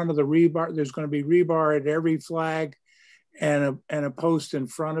in front of the rebar. There's going to be rebar at every flag, and a post in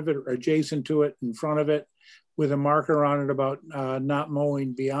front of it, or adjacent to it, in front of it, with a marker on it about not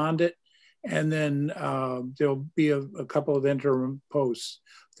mowing beyond it. And then there'll be a couple of interim posts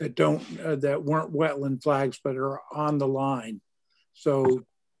that weren't wetland flags, but are on the line, so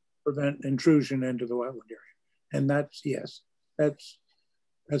prevent intrusion into the wetland area. And that's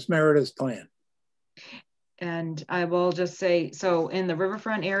Meredith's plan. And I will just say, so in the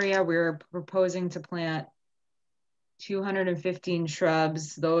riverfront area, we're proposing to plant 215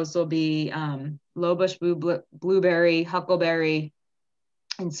 shrubs. Those will be low bush blueberry, huckleberry,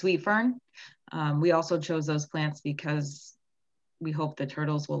 and sweet fern. We also chose those plants because we hope the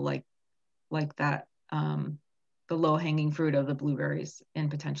turtles will like that, the low hanging fruit of the blueberries and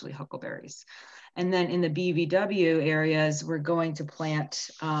potentially huckleberries. And then in the BVW areas, we're going to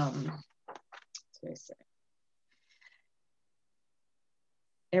plant,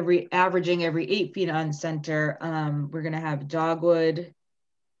 averaging every 8 feet on center. We're gonna have dogwood,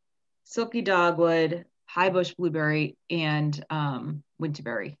 silky dogwood, high bush blueberry, and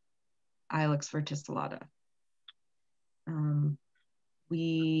winterberry, Ilex verticillata.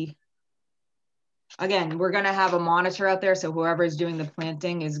 We're gonna have a monitor out there, so whoever is doing the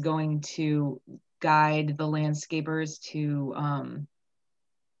planting is going to guide the landscapers to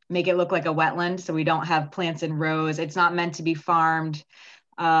make it look like a wetland, so we don't have plants in rows. It's not meant to be farmed.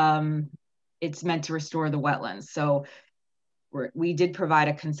 It's meant to restore the wetlands. So we did provide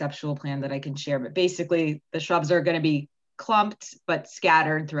a conceptual plan that I can share, but basically the shrubs are going to be clumped but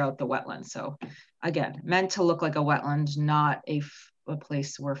scattered throughout the wetlands. So again, meant to look like a wetland, not a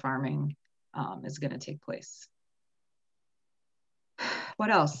place where farming is going to take place. What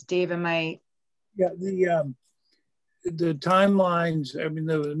else, Dave? Am I? Yeah, the timelines. I mean,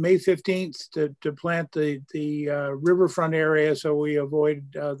 the May 15th to plant the riverfront area so we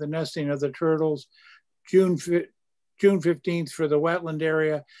avoid the nesting of the turtles. June 15th for the wetland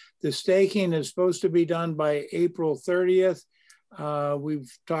area. The staking is supposed to be done by April 30th.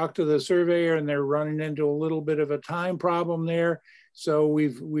 We've talked to the surveyor and they're running into a little bit of a time problem there. So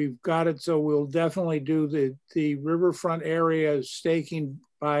we've got it. So we'll definitely do the riverfront area staking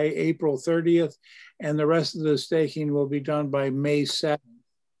by April 30th, and the rest of the staking will be done by May 7th,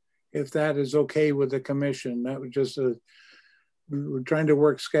 if that is okay with the commission. That was just we're trying to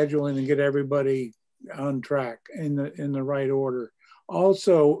work scheduling and get everybody on track in the right order.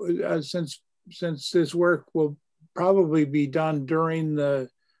 Also, since this work will probably be done during the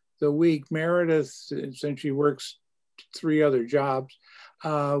week, Meredith, since she works 3 other jobs,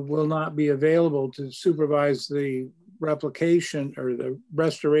 will not be available to supervise the replication or the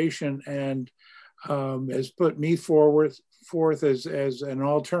restoration, and has put me forth as an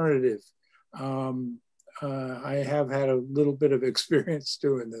alternative. I have had a little bit of experience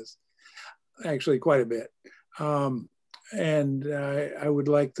doing this, actually quite a bit. And I would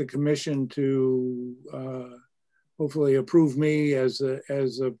like the commission to hopefully approve me as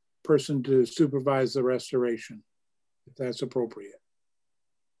a person to supervise the restoration, if that's appropriate.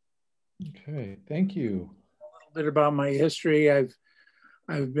 Okay, thank you. A little bit about my history.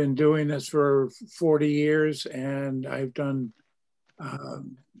 I've been doing this for 40 years, and I've done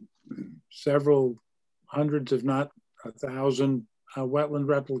several hundreds, if not 1,000, wetland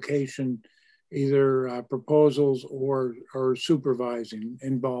replication, either proposals or supervising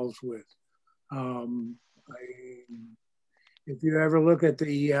involved with. If you ever look at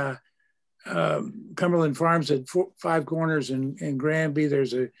the Cumberland Farms at Five Corners in Granby,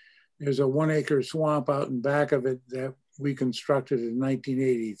 there's a 1-acre swamp out in back of it that we constructed in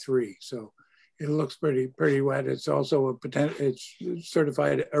 1983. So it looks pretty wet. It's also it's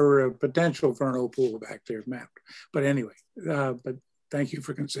certified, or a potential vernal pool back there mapped. But anyway, but thank you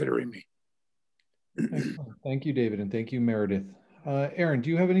for considering me. Excellent. Thank you, David, and thank you, Meredith. Erin, do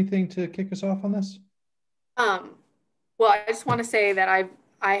you have anything to kick us off on this? Well, I just want to say that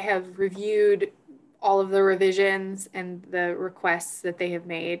I have reviewed all of the revisions and the requests that they have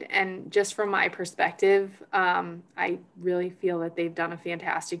made. And just from my perspective, I really feel that they've done a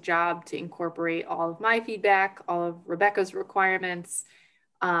fantastic job to incorporate all of my feedback, all of Rebecca's requirements.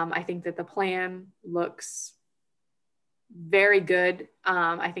 I think that the plan looks very good.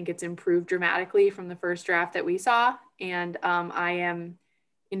 I think it's improved dramatically from the first draft that we saw. And I am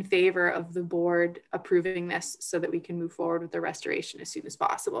in favor of the board approving this so that we can move forward with the restoration as soon as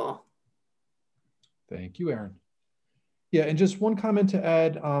possible. Thank you, Erin. Yeah, and just one comment to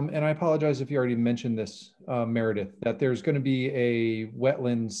add, and I apologize if you already mentioned this, Meredith, that there's going to be a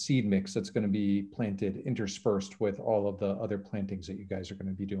wetland seed mix that's going to be planted interspersed with all of the other plantings that you guys are going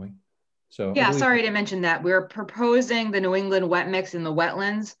to be doing. So yeah, sorry to mention that. We're proposing the New England wet mix in the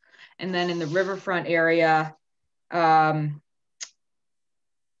wetlands, and then in the riverfront area,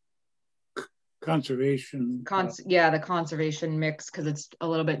 conservation. Yeah, the conservation mix, because it's a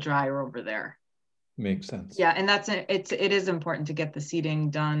little bit drier over there. Makes sense. Yeah, and it is important to get the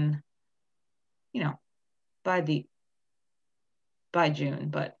seeding done, you know, by June,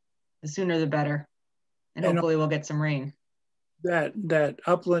 but the sooner the better, and hopefully we'll get some rain. That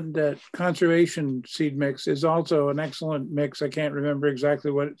upland, that conservation seed mix is also an excellent mix. I can't remember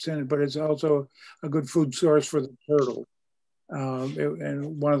exactly what it's in, but it's also a good food source for the turtle.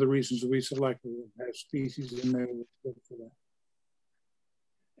 And one of the reasons we selected it has species in there that's good for that.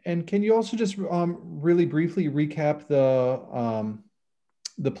 And can you also just really briefly recap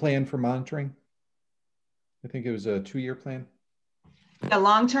the plan for monitoring? I think it was a 2-year plan. The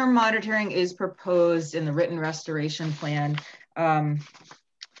long-term monitoring is proposed in the written restoration plan.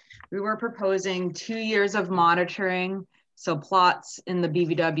 We were proposing 2 years of monitoring, so plots in the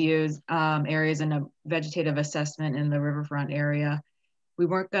BVW's areas and a vegetative assessment in the riverfront area. We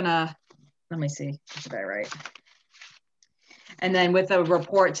weren't gonna, let me see, is that right? And then with a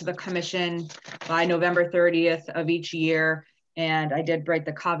report to the commission by November 30th of each year. And I did write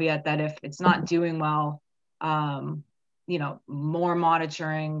the caveat that if it's not doing well, you know, more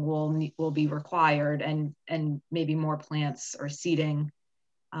monitoring will be required, and maybe more plants or seeding.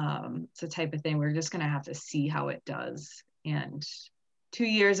 It's a type of thing we're just gonna have to see how it does. And 2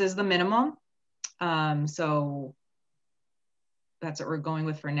 years is the minimum. So that's what we're going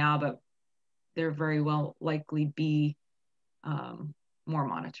with for now, but there very well likely be more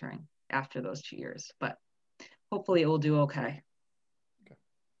monitoring after those 2 years, but hopefully it will do okay.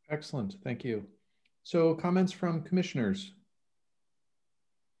 Excellent, thank you. So comments from commissioners?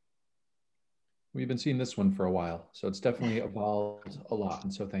 we've been seeing this one for a while. So it's definitely evolved a lot.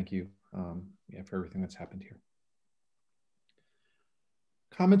 And so thank you yeah, for everything that's happened here.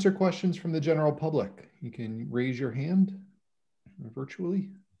 Comments or questions from the general public? You can raise your hand virtually.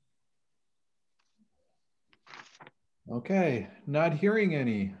 Okay, not hearing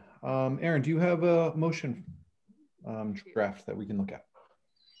any. Aaron, do you have a motion draft that we can look at?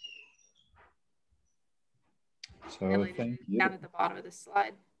 So thank you. Down at the bottom of this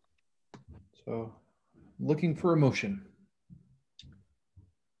slide. So looking for a motion.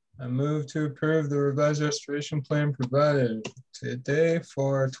 I move to approve the revised restoration plan provided today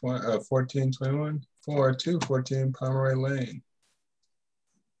for 1421 for 214 Pomeroy Lane.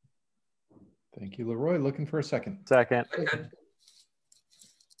 Thank you, Leroy. Looking for a second. Second.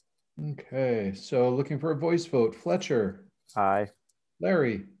 Okay, so looking for a voice vote. Fletcher. Aye.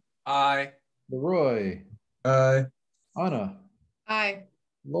 Larry. Aye. Leroy. Aye. Anna. Aye.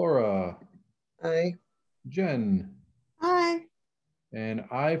 Laura. Aye. Jen. Aye. And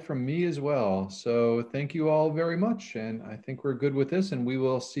aye from me as well. So thank you all very much. And I think we're good with this, and we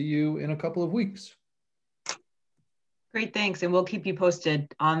will see you in a couple of weeks. Great, thanks. And we'll keep you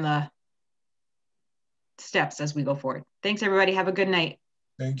posted on the steps as we go forward. Thanks, everybody. Have a good night.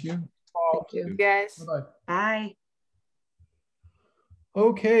 Thank you. Thank you. You guys. Bye-bye. Bye.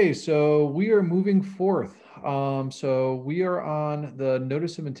 Okay, so we are moving forth. So we are on the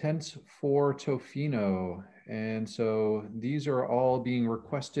notice of intent for Tofino. And so these are all being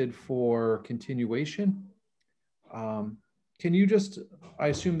requested for continuation. Can you just, I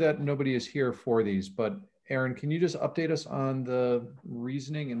assume that nobody is here for these, but Aaron, can you just update us on the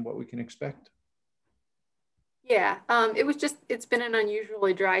reasoning and what we can expect? Yeah, it's been an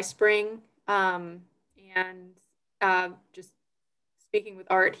unusually dry spring. And just speaking with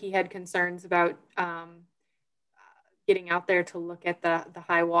Art, he had concerns about getting out there to look at the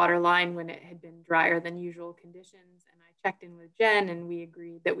high water line when it had been drier than usual conditions. And I checked in with Jen, and we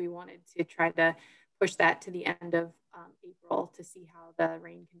agreed that we wanted to try to push that to the end of April to see how the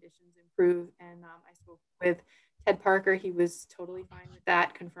rain conditions improve. And I spoke with Ted Parker. He was totally fine with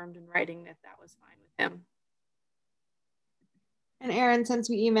that, confirmed in writing that that was fine with him. And Aaron, since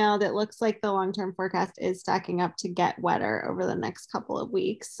we emailed, it looks like the long-term forecast is stacking up to get wetter over the next couple of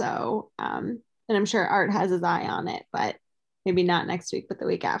weeks. So, and I'm sure Art has his eye on it, but maybe not next week, but the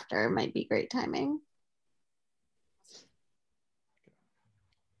week after might be great timing.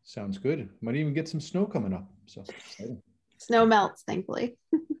 Sounds good. Might even get some snow coming up. So exciting. Snow melts, thankfully.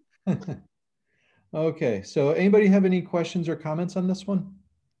 Okay, so anybody have any questions or comments on this one?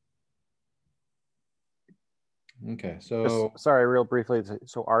 Okay, so just, sorry, real briefly.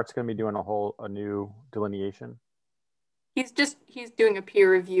 So Art's going to be doing a new delineation. He's doing a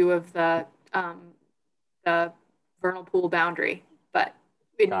peer review of the vernal pool boundary, but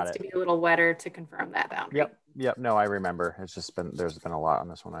it needs to be a little wetter to confirm that boundary. Yep. No, I remember. It's just there's been a lot on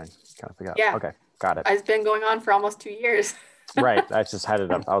this one. I kind of forgot. Yeah. Okay, got it. It's been going on for almost 2 years. Right. I just had it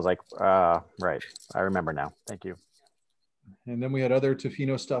up. I was like, right. I remember now. Thank you. And then we had other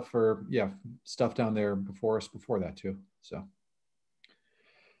Tofino stuff for, stuff down there before us before that too. So,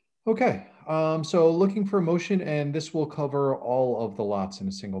 okay. So looking for a motion, and this will cover all of the lots in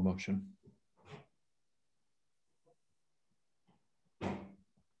a single motion.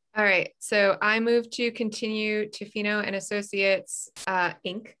 All right. So I move to continue Tofino and Associates,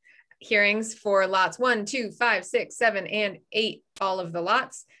 Inc. hearings for lots 1, 2, 5, 6, 7, and 8, all of the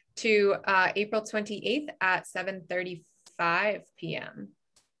lots, to April 28th at 7:35 p.m.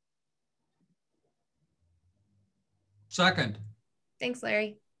 Second. Thanks,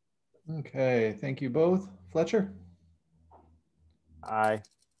 Larry. Okay, thank you both. Fletcher? Aye.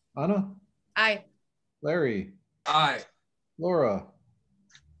 Anna? Aye. Larry? Aye. Laura?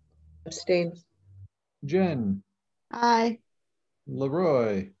 Abstain. Jen? Aye.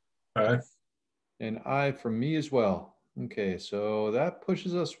 Leroy? Aye. And aye from me as well. Okay, so that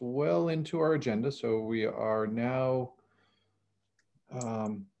pushes us well into our agenda. So we are now,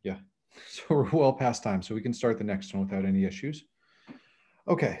 so we're well past time. So we can start the next one without any issues.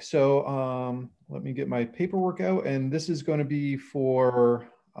 Okay, so let me get my paperwork out. And this is going to be for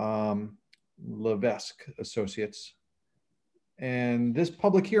Levesque Associates. And this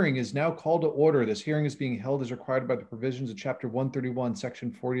public hearing is now called to order. This hearing is being held as required by the provisions of Chapter 131,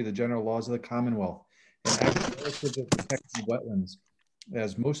 Section 40 of the General Laws of the Commonwealth, and Act relative to protection of wetlands,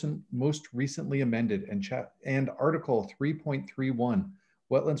 as most recently amended, and Article 3.31,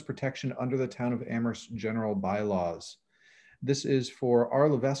 Wetlands Protection under the Town of Amherst General Bylaws. This is for R.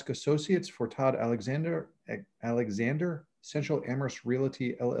 Levesque Associates, for Todd Alexander, Central Amherst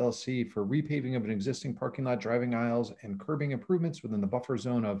Realty LLC, for repaving of an existing parking lot, driving aisles, and curbing improvements within the buffer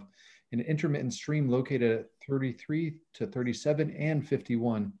zone of an intermittent stream located at 33 to 37 and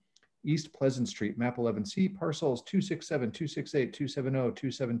 51 East Pleasant Street, map 11C, parcels 267, 268, 270,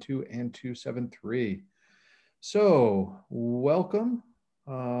 272, and 273. So welcome.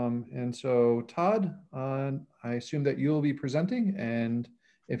 And so Todd, I assume that you'll be presenting, and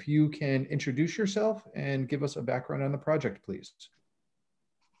if you can introduce yourself and give us a background on the project, please.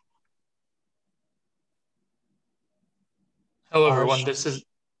 Hello, everyone.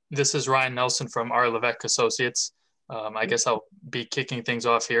 This is Ryan Nelson from R. Levesque Associates. I guess I'll be kicking things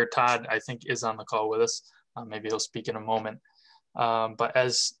off here. Todd, I think, is on the call with us. Maybe he'll speak in a moment. But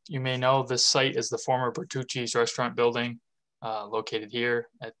as you may know, this site is the former Bertucci's restaurant building located here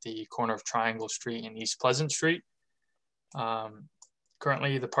at the corner of Triangle Street and East Pleasant Street.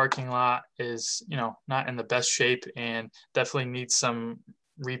 Currently, the parking lot is, not in the best shape and definitely needs some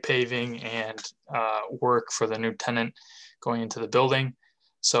repaving and work for the new tenant going into the building.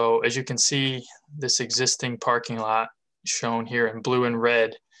 So as you can see, this existing parking lot shown here in blue and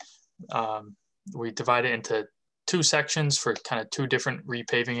red, we divide it into two sections for kind of two different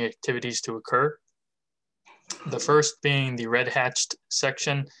repaving activities to occur. The first being the red hatched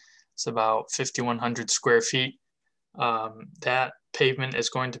section. It's about 5,100 square feet. That pavement is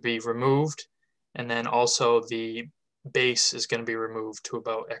going to be removed, and then also the base is going to be removed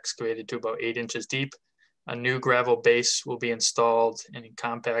excavated to about 8 inches deep. A new gravel base will be installed and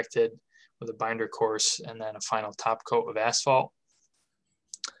compacted with a binder course, and then a final top coat of asphalt.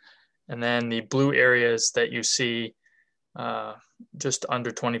 And then the blue areas that you see, just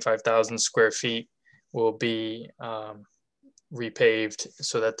under 25,000 square feet, will be repaved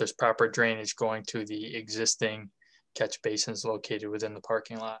so that there's proper drainage going to the existing catch basins located within the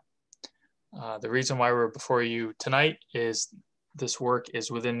parking lot. The reason why we're before you tonight is this work is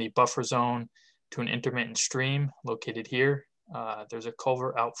within the buffer zone to an intermittent stream located here. There's a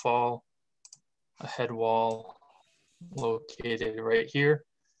culvert outfall, a head wall located right here.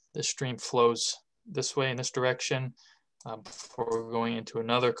 The stream flows this way in this direction before going into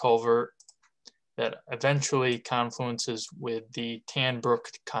another culvert that eventually confluences with the Tanbrook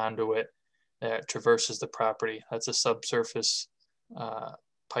conduit that traverses the property. That's a subsurface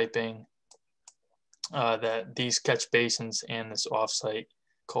piping that these catch basins and this offsite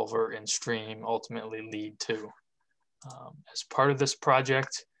culvert and stream ultimately lead to. As part of this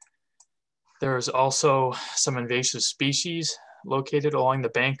project, there's also some invasive species located along the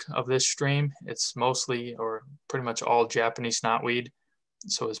bank of this stream. It's mostly or pretty much all Japanese knotweed.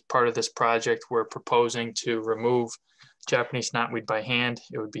 So as part of this project, we're proposing to remove Japanese knotweed by hand.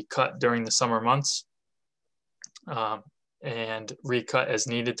 It would be cut during the summer months and recut as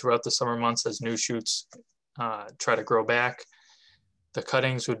needed throughout the summer months as new shoots try to grow back. The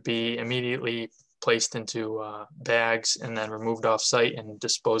cuttings would be immediately placed into bags and then removed off site and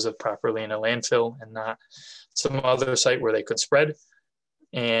disposed of properly in a landfill and not some other site where they could spread.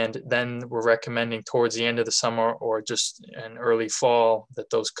 And then we're recommending towards the end of the summer or just in early fall that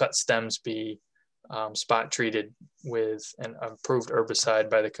those cut stems be spot treated with an approved herbicide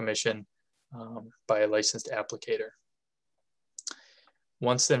by the commission by a licensed applicator.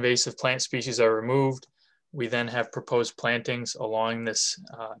 Once the invasive plant species are removed, we then have proposed plantings along this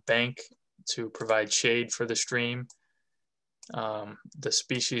bank to provide shade for the stream. The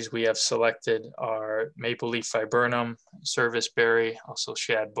species we have selected are maple leaf viburnum, serviceberry, also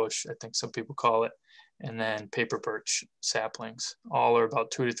shadbush, I think some people call it, and then paper birch saplings. All are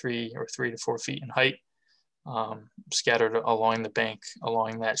about 2 to 3 or 3 to 4 feet in height, scattered along the bank,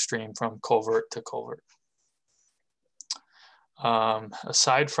 along that stream from culvert to culvert.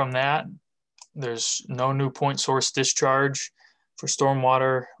 Aside from that, there's no new point source discharge. For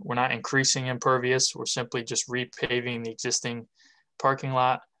stormwater, we're not increasing impervious. We're simply just repaving the existing parking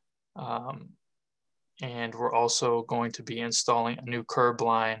lot. And we're also going to be installing a new curb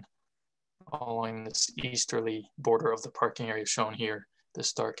line along this easterly border of the parking area shown here,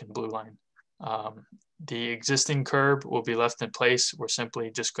 this dark and blue line. The existing curb will be left in place. We're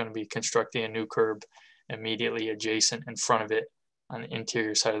simply just going to be constructing a new curb immediately adjacent in front of it on the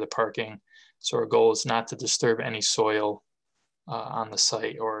interior side of the parking. So our goal is not to disturb any soil on the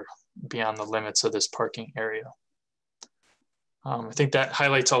site or beyond the limits of this parking area. I think that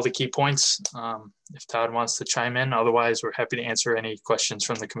highlights all the key points. If Todd wants to chime in, otherwise we're happy to answer any questions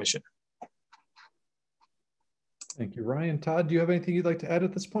from the commission. Thank you, Ryan. Todd, do you have anything you'd like to add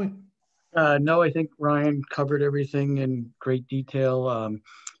at this point? No, I think Ryan covered everything in great detail.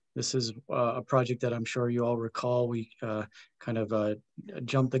 This is a project that I'm sure you all recall. We kind of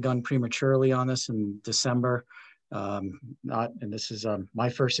jumped the gun prematurely on this in December And this is my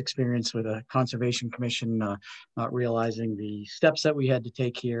first experience with a conservation commission, not realizing the steps that we had to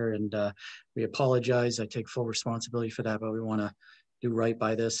take here, and we apologize. I take full responsibility for that, but we want to do right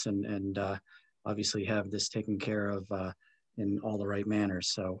by this and obviously have this taken care of in all the right manners.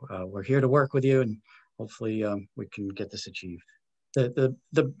 So we're here to work with you, and hopefully we can get this achieved.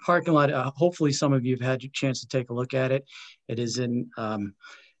 The parking lot, hopefully some of you have had a chance to take a look at it. It is in,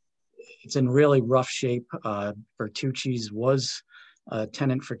 it's in really rough shape. Bertucci's was a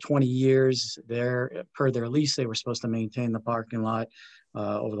tenant for 20 years. Per their lease, they were supposed to maintain the parking lot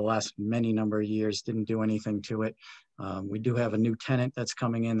over the last many number of years, didn't do anything to it. We do have a new tenant that's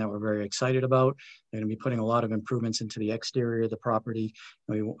coming in that we're very excited about. They're going to be putting a lot of improvements into the exterior of the property,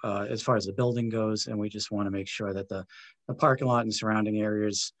 as far as the building goes, and we just want to make sure that the parking lot and surrounding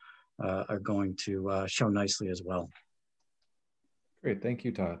areas are going to show nicely as well. Great, thank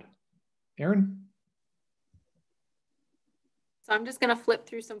you, Todd. Erin? So I'm just going to flip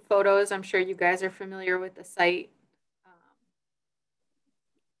through some photos. I'm sure you guys are familiar with the site.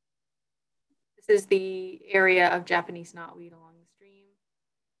 This is the area of Japanese knotweed along the stream.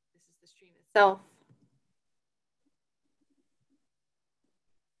 This is the stream itself.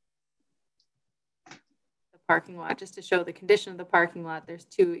 The parking lot, just to show the condition of the parking lot, there's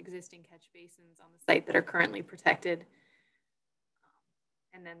 2 existing catch basins on the site that are currently protected.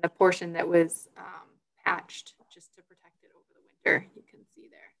 And then the portion that was patched just to protect it over the winter, you can see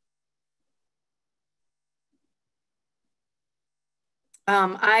there.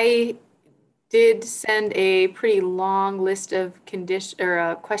 I did send a pretty long list of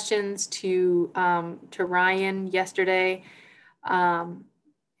questions to Ryan yesterday,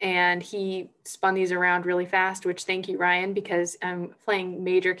 and he spun these around really fast. Which thank you, Ryan, because I'm playing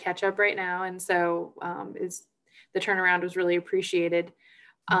major catch up right now, and so the turnaround was really appreciated.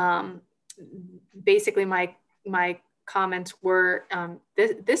 Basically, my comments were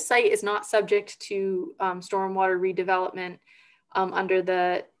this site is not subject to stormwater redevelopment under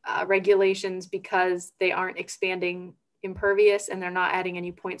the regulations because they aren't expanding impervious and they're not adding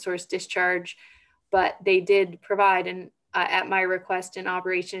any point source discharge, but they did provide at my request an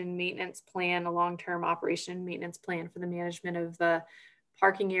operation and maintenance plan, a long-term operation and maintenance plan for the management of the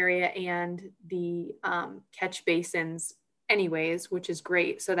parking area and the catch basins anyways, which is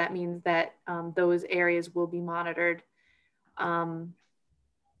great. So that means that those areas will be monitored.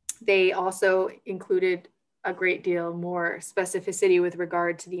 They also included a great deal more specificity with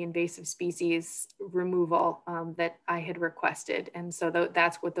regard to the invasive species removal that I had requested. And so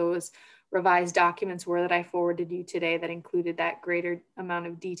that's what those revised documents were that I forwarded you today, that included that greater amount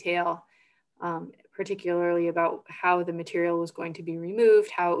of detail, particularly about how the material was going to be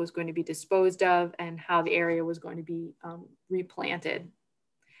removed, how it was going to be disposed of, and how the area was going to be replanted.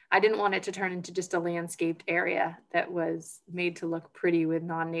 I didn't want it to turn into just a landscaped area that was made to look pretty with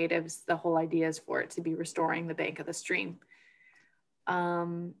non-natives. The whole idea is for it to be restoring the bank of the stream.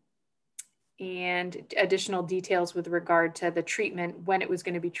 And additional details with regard to the treatment, when it was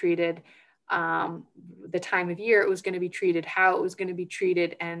going to be treated, the time of year it was going to be treated, how it was going to be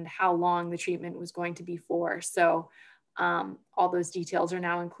treated, and how long the treatment was going to be for. So all those details are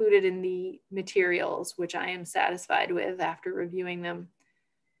now included in the materials, which I am satisfied with after reviewing them.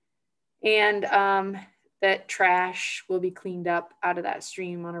 And that trash will be cleaned up out of that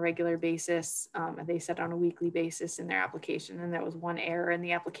stream on a regular basis. They said on a weekly basis in their application, and there was one error in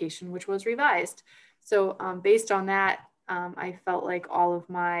the application, which was revised. So based on that, I felt like all of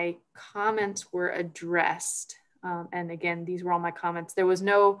my comments were addressed. And again, these were all my comments. There was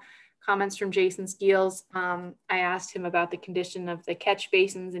no comments from Jason Skeels. I asked him about the condition of the catch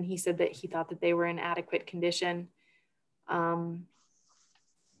basins, and he said that he thought that they were in adequate condition.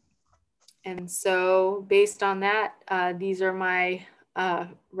 And so based on that, these are my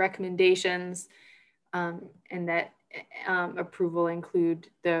recommendations, and that approval include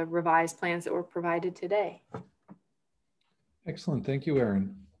the revised plans that were provided today. Excellent, thank you,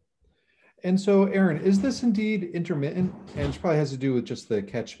 Erin. And so Erin, is this indeed intermittent? And it probably has to do with just the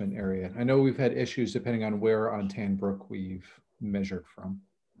catchment area. I know we've had issues depending on where on Tanbrook we've measured from.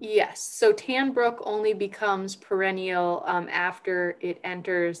 Yes, so Tanbrook only becomes perennial after it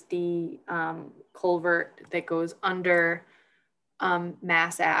enters the culvert that goes under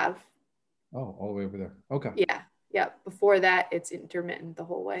Mass Ave. Oh, all the way over there. Okay. Yeah. Before that, it's intermittent the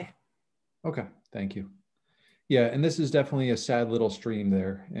whole way. Okay, thank you. Yeah, and this is definitely a sad little stream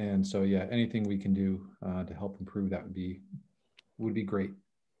there. And so yeah, anything we can do to help improve that would be great.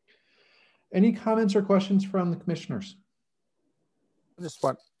 Any comments or questions from the commissioners? Just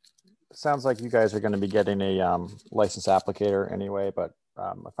one. Sounds like you guys are going to be getting a licensed applicator anyway, but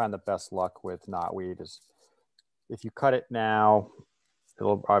I find the best luck with knotweed is if you cut it now,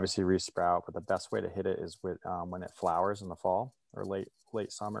 it'll obviously resprout, but the best way to hit it is with when it flowers in the fall or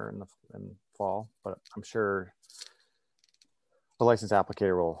late summer in fall. But I'm sure the licensed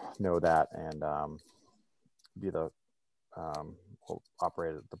applicator will know that and will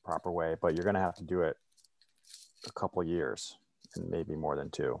operate it the proper way. But you're going to have to do it a couple years and maybe more than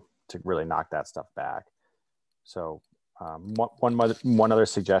 2 to really knock that stuff back. So one other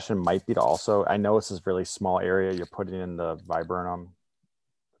suggestion might be to also, I know this is a really small area, you're putting in the viburnum,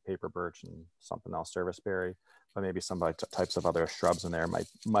 paper birch, and something else, serviceberry, but maybe some types of other shrubs in there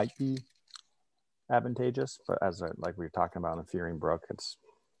might be advantageous. But like we were talking about in the Fearing Brook, it's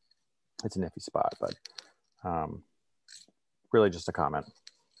a iffy spot, but really just a comment.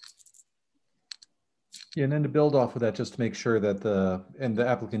 Yeah, and then to build off of that, just to make sure that the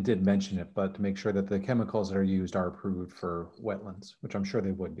applicant did mention it, but to make sure that the chemicals that are used are approved for wetlands, which I'm sure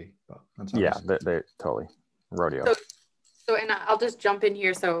they would be. But yeah, they totally rodeo. So, and I'll just jump in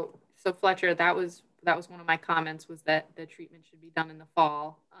here. So Fletcher, that was one of my comments, was that the treatment should be done in the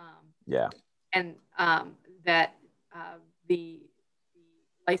fall. Yeah. And that the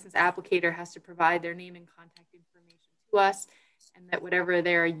licensed applicator has to provide their name and contact information to us, and that whatever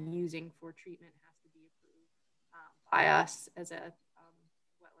they're using for treatment has to be approved by us as a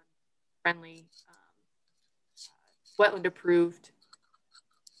wetland friendly, wetland approved.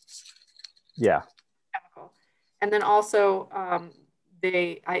 Yeah. Chemical. And then also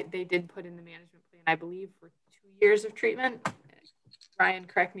they did put in the management plan, I believe, for 2 years of treatment. Ryan,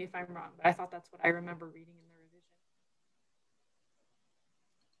 correct me if I'm wrong, but I thought that's what I remember reading in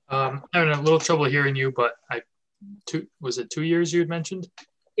the revision. I'm having a little trouble hearing you, but was it 2 years you had mentioned?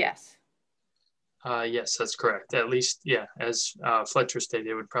 Yes. Yes, that's correct. At least, yeah, as Fletcher stated,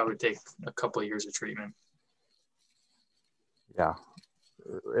 it would probably take a couple of years of treatment. Yeah.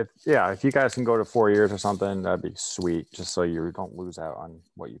 If you guys can go to 4 years or something, that'd be sweet, just so you don't lose out on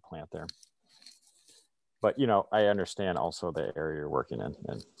what you plant there. But, you know, I understand also the area you're working in,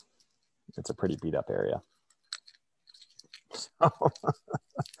 and it's a pretty beat up area. So.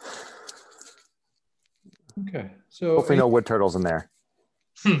 Okay, so hopefully no wood turtles in there.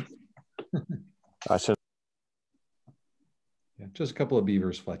 I should. Yeah, just a couple of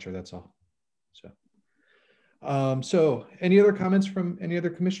beavers, Fletcher. That's all. So any other comments from any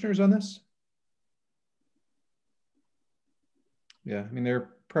other commissioners on this? Yeah, I mean, they're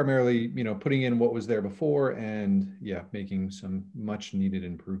primarily, you know, putting in what was there before and yeah, making some much needed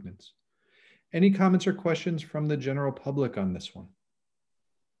improvements. Any comments or questions from the general public on this one?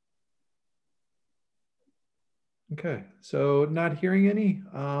 Okay, so not hearing any.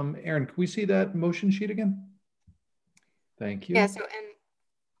 Aaron, can we see that motion sheet again? Thank you. Yeah, so, and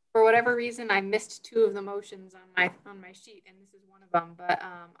for whatever reason, I missed 2 of the motions on my sheet, and this is one of them, but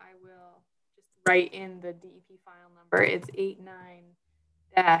I will just write in the DEP file number. It's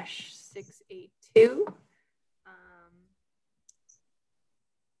 89-682.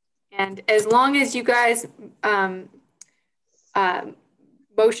 And as long as you guys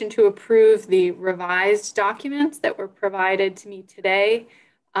motion to approve the revised documents that were provided to me today,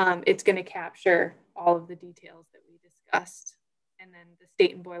 it's going to capture all of the details that we discussed. And then the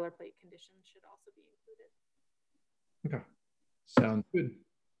state and boilerplate conditions should also be included. Okay, sounds good.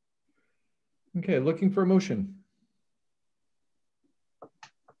 Okay, looking for a motion.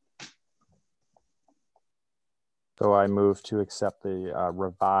 So I move to accept the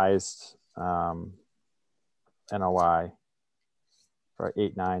revised NOI for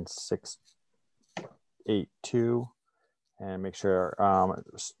 89682 and make sure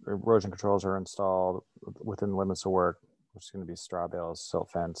erosion controls are installed within the limits of work, which is going to be straw bales, silt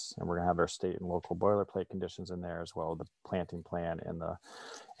fence, and we're going to have our state and local boilerplate conditions in there as well, the planting plan and the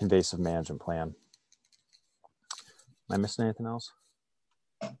invasive management plan. Am I missing anything else?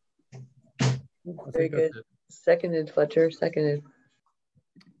 Very good. Seconded, Fletcher, seconded.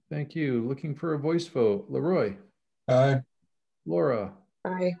 Thank you. Looking for a voice vote. Leroy. Aye. Laura.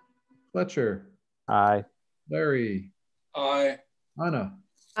 Aye. Fletcher. Aye. Larry. Aye. Anna.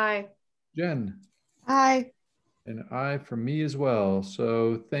 Aye. Jen. Aye. And aye from me as well.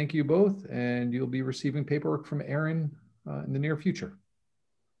 So thank you both, and you'll be receiving paperwork from Aaron in the near future.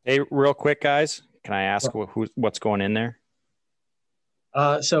 Hey, real quick, guys, can I ask what's going in there?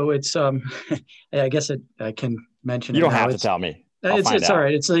 So it's I guess I can mention. You don't have to tell me. It's all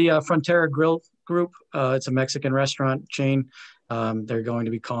right. It's the Frontera Grill Group. It's a Mexican restaurant chain. They're going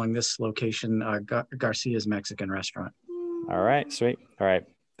to be calling this location Garcia's Mexican Restaurant. All right, sweet. All right,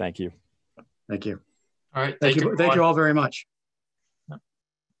 thank you. Thank you. All right, thank you all very much.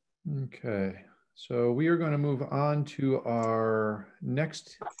 Okay, So we are going to move on to our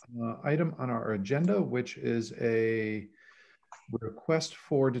next item on our agenda, which is a request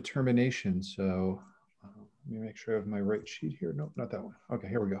for determination. So let me make sure I have my right sheet here. Nope, not that one. Okay,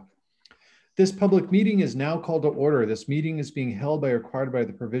 here we go. This public meeting is now called to order. This meeting is being held required by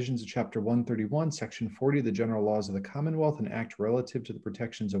the provisions of Chapter 131, Section 40 of the General Laws of the Commonwealth, an act relative to the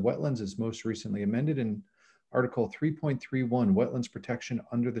protections of wetlands as most recently amended in Article 3.31, Wetlands Protection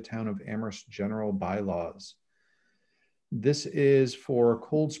under the Town of Amherst General Bylaws. This is for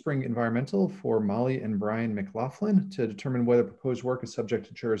Cold Spring Environmental for Molly and Brian McLaughlin to determine whether proposed work is subject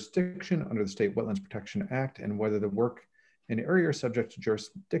to jurisdiction under the State Wetlands Protection Act and whether the work in area are subject to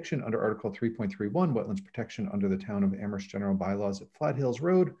jurisdiction under Article 3.31, Wetlands Protection under the Town of Amherst General Bylaws at Flat Hills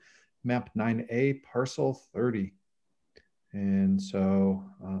Road, Map 9A, Parcel 30. And so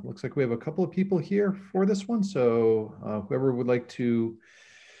looks like we have a couple of people here for this one. So whoever would like to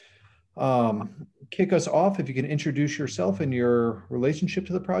kick us off, if you can introduce yourself and your relationship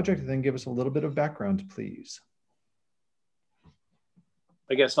to the project, and then give us a little bit of background, please.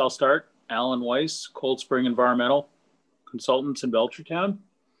 I guess I'll start. Alan Weiss, Cold Spring Environmental Consultants in Belchertown.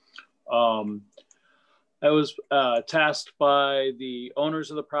 I was tasked by the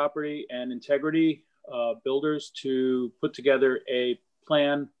owners of the property and Integrity Builders to put together a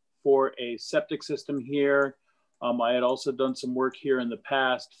plan for a septic system here. I had also done some work here in the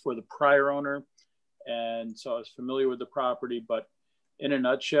past for the prior owner, and so I was familiar with the property. But in a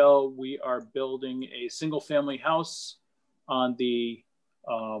nutshell, we are building a single-family house on the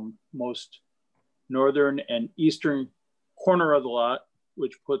most northern and eastern corner of the lot,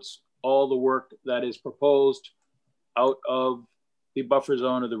 which puts all the work that is proposed out of the buffer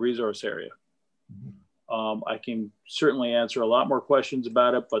zone of the resource area. I can certainly answer a lot more questions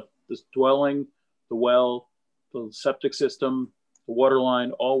about it, but this dwelling, the well, the septic system, the water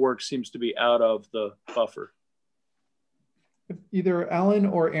line, all work seems to be out of the buffer. Either Alan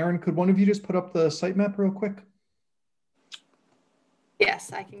or Aaron, could one of you just put up the site map real quick?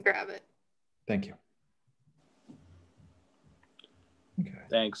 Yes, I can grab it. Thank you. Okay.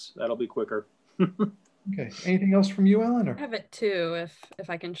 Thanks. That'll be quicker. Okay. Anything else from you, Alan? Or? I have it too, if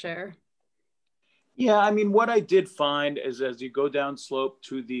I can share. Yeah, I mean, what I did find is as you go down slope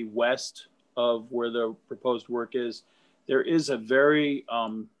to the west of where the proposed work is, there is a very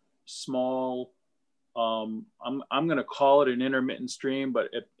small, I'm going to call it an intermittent stream,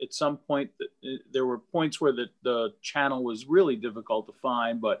 but at some point there were points where the channel was really difficult to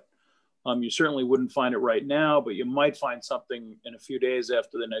find, but you certainly wouldn't find it right now, but you might find something in a few days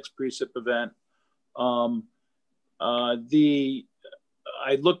after the next precip event.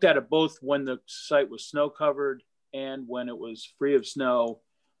 I looked at it both when the site was snow covered and when it was free of snow.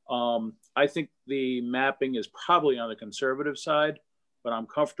 I think the mapping is probably on the conservative side, but I'm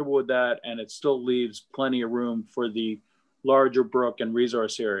comfortable with that. And it still leaves plenty of room for the larger brook and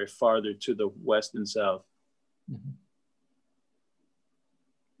resource area farther to the west and south.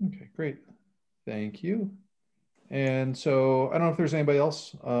 Okay, great. Thank you. And so I don't know if there's anybody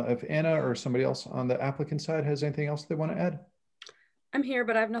else, if Anna or somebody else on the applicant side has anything else they want to add. I'm here,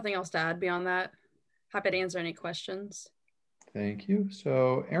 but I have nothing else to add beyond that. Happy to answer any questions. Thank you.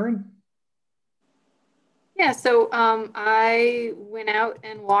 So Aaron? Yeah, so I went out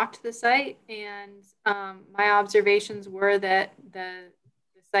and walked the site, and my observations were that the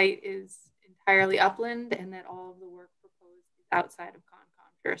site is entirely upland and that all of the work proposed is outside of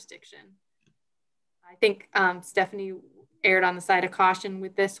CONCOM jurisdiction. I think Stephanie erred on the side of caution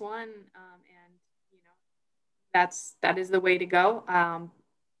with this one, and you know that is the way to go. I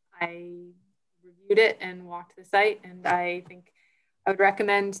reviewed it and walked the site, and I think I would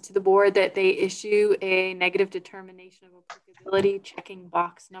recommend to the board that they issue a negative determination of applicability, checking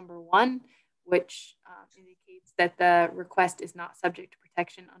box number 1, which indicates that the request is not subject to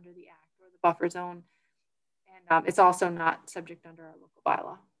protection under the Act or the buffer zone, and it's also not subject under our local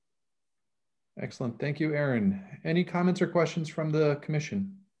bylaw. Excellent. Thank you, Aaron. Any comments or questions from the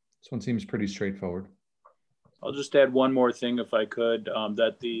commission? This one seems pretty straightforward. I'll just add one more thing if I could,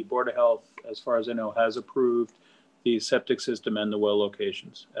 that the Board of Health, as far as I know, has approved the septic system and the well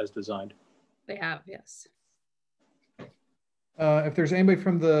locations as designed. They have, yes. If there's anybody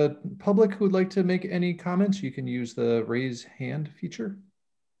from the public who would like to make any comments, you can use the raise hand feature.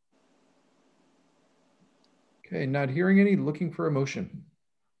 Okay, not hearing any, looking for a motion.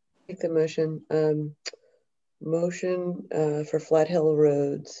 Make the motion. Motion for Flat Hill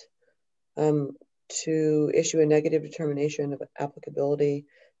Roads to issue a negative determination of applicability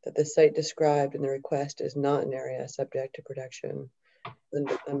that the site described in the request is not an area subject to protection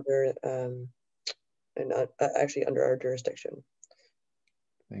under actually under our jurisdiction.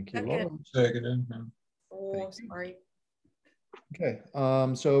 Thank you, Second. Laura. Seconded. Oh, sorry. Okay,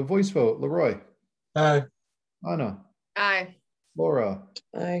 so voice vote, Leroy. Aye. Anna. Aye. Laura.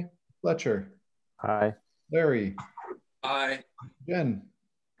 Aye. Fletcher. Aye. Larry. Aye. Jen.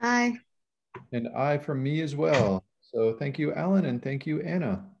 Aye. And aye from me as well. So thank you, Alan, and thank you,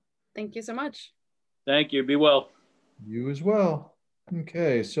 Anna. Thank you so much. Thank you. Be well. You as well.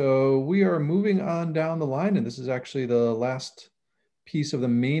 Okay, so we are moving on down the line, and this is actually the last piece of the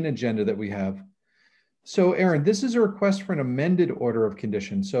main agenda that we have. So Aaron, this is a request for an amended order of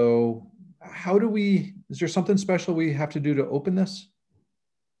condition. So how do we, is there something special we have to do to open this?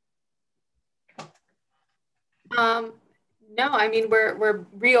 No, I mean, we're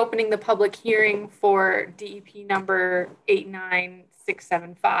reopening the public hearing for DEP number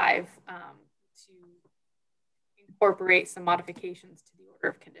 89675 to incorporate some modifications to the order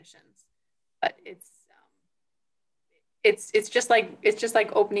of conditions. But it's just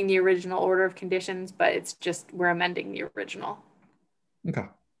like opening the original order of conditions, but it's just we're amending the original. Okay.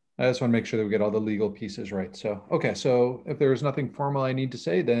 I just want to make sure that we get all the legal pieces right. So, okay. So if there's nothing formal I need to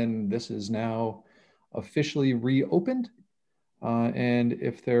say, then this is now officially reopened. And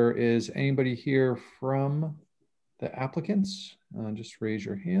if there is anybody here from the applicants, just raise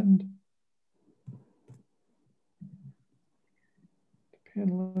your hand. The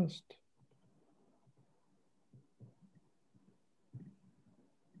panelist.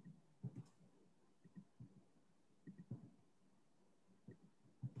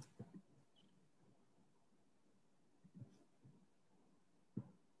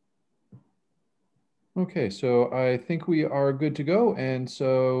 Okay, so I think we are good to go. And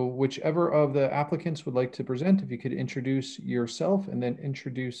so whichever of the applicants would like to present, if you could introduce yourself and then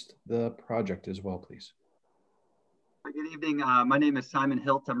introduce the project as well, please. Good evening. My name is Simon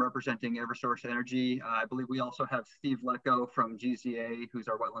Hilt. I'm representing Eversource Energy. I believe we also have Steve Lecko from GZA, who's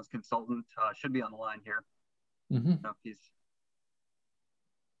our wetlands consultant, should be on the line here. Mm-hmm. No, he's...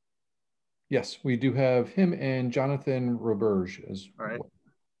 Yes, we do have him and Jonathan Roberge as well.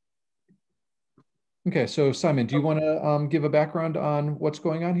 Okay, so Simon, do you want to give a background on what's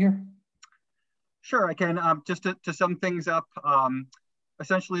going on here? Sure, I can. Just to sum things up,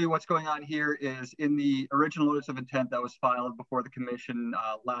 essentially what's going on here is in the original notice of intent that was filed before the commission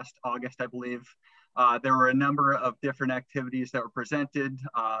last August, I believe, there were a number of different activities that were presented,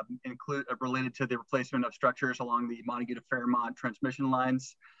 related to the replacement of structures along the Montague to Fairmont transmission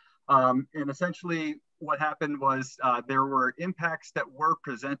lines. And essentially what happened was there were impacts that were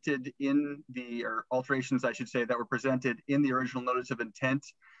presented in the, or alterations, I should say, that were presented in the original notice of intent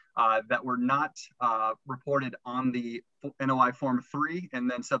that were not reported on the NOI Form 3 and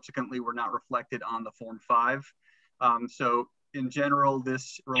then subsequently were not reflected on the Form 5. So in general,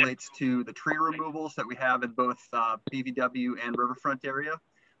 this relates to the tree removals that we have in both BVW and Riverfront area.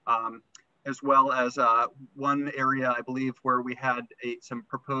 As well as one area, I believe, where we had some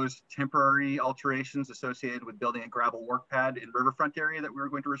proposed temporary alterations associated with building a gravel work pad in Riverfront area that we were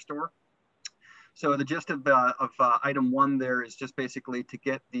going to restore. So the gist of item 1 there is just basically to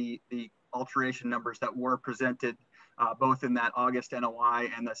get the alteration numbers that were presented both in that August NOI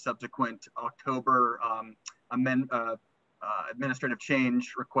and the subsequent October administrative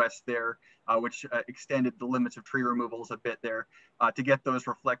change request there, which extended the limits of tree removals a bit there, to get those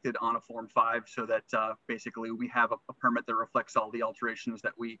reflected on a Form 5 so that basically we have a permit that reflects all the alterations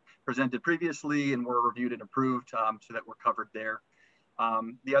that we presented previously and were reviewed and approved, so that we're covered there.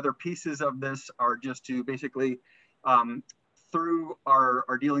 The other pieces of this are just to basically, through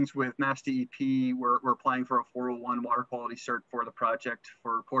our dealings with Mass DEP, we're applying for a 401 water quality cert for the project,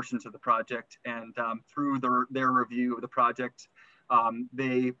 for portions of the project. And through their review of the project,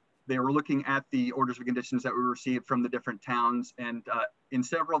 they were looking at the orders of conditions that we received from the different towns. And in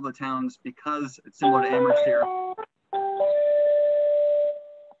several of the towns, because it's similar to Amherst here.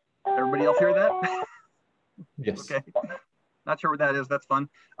 Everybody else hear that? Yes. Okay. Not sure what that is. That's fun.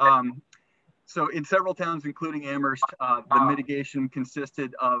 So in several towns, including Amherst, the mitigation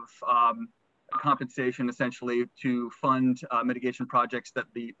consisted of compensation essentially to fund mitigation projects that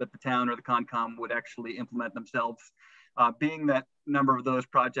the town or the Concom would actually implement themselves. Being that number of those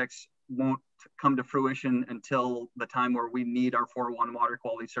projects won't come to fruition until the time where we need our 401 water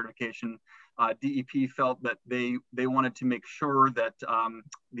quality certification, DEP felt that they wanted to make sure that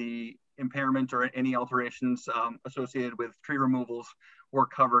the impairment or any alterations associated with tree removals were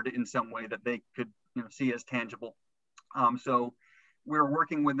covered in some way that they could see as tangible. So we're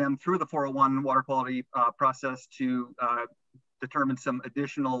working with them through the 401 water quality process to determine some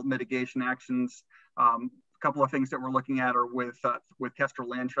additional mitigation actions, couple of things that we're looking at are with Kestrel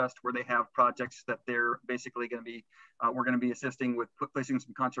Land Trust, where they have projects that they're basically going to be, we're going to be assisting with placing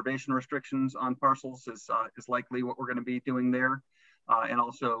some conservation restrictions on parcels is likely what we're going to be doing there. And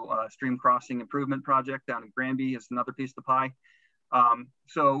also stream crossing improvement project down in Granby is another piece of the pie.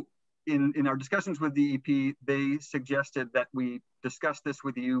 So in our discussions with DEP, they suggested that we discuss this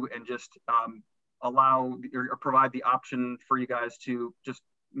with you and just allow or provide the option for you guys to just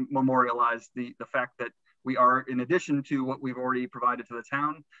memorialize the fact that we are, in addition to what we've already provided to the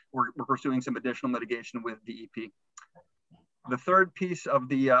town, we're pursuing some additional mitigation with DEP. The third piece of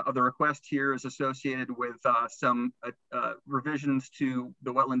the request here is associated with some revisions to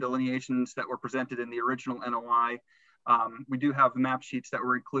the wetland delineations that were presented in the original NOI. We do have map sheets that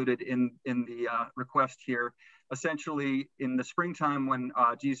were included in the request here. Essentially, in the springtime when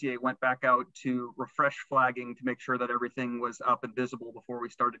GZA went back out to refresh flagging to make sure that everything was up and visible before we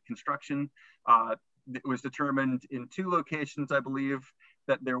started construction, it was determined in 2 locations, I believe,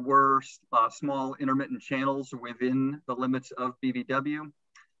 that there were small intermittent channels within the limits of BVW.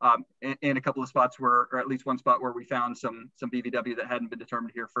 And a couple of spots where, or at least one spot where we found some BVW that hadn't been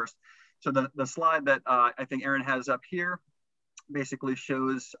determined here first. So the slide that I think Aaron has up here basically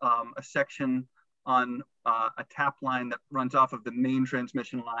shows a section on a tap line that runs off of the main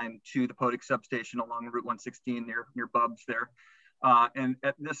transmission line to the Potic substation along Route 116 near Bubs there. And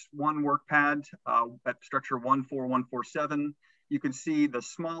at this one work pad at structure 14147, you can see the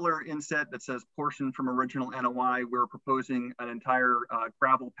smaller inset that says portion from original NOI. We're proposing an entire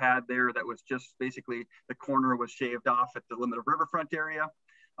gravel pad there that was just basically the corner was shaved off at the limit of riverfront area.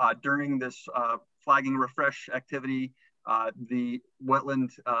 During this flagging refresh activity, the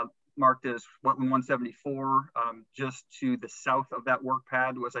wetland marked as wetland 174, just to the south of that work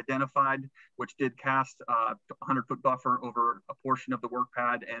pad was identified, which did cast a 100-foot buffer over a portion of the work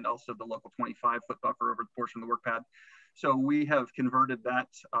pad and also the local 25-foot buffer over the portion of the work pad. So we have converted that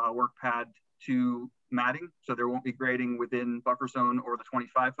work pad to matting, so there won't be grading within buffer zone or the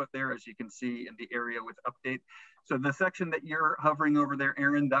 25-foot there, as you can see in the area with update. So the section that you're hovering over there,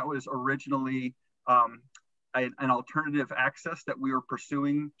 Aaron, that was originally an alternative access that we were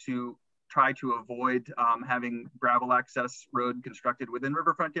pursuing to try to avoid having gravel access road constructed within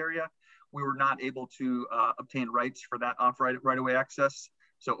riverfront area. We were not able to obtain rights for that off right-of-way access.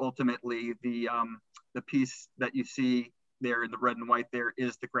 So ultimately, the piece that you see there in the red and white there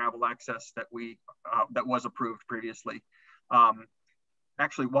is the gravel access that that was approved previously.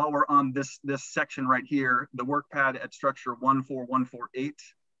 Actually, while we're on this section right here, the work pad at structure 14148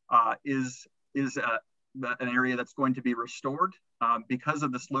 is an area that's going to be restored. Because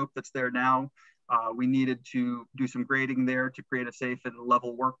of the slope that's there now, we needed to do some grading there to create a safe and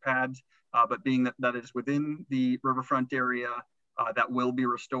level work pad. But being that is within the riverfront area, that will be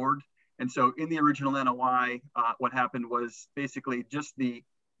restored. And so in the original NOI, what happened was basically just the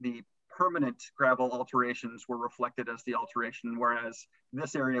permanent gravel alterations were reflected as the alteration, whereas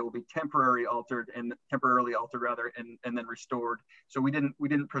this area will be temporarily altered and then restored. So we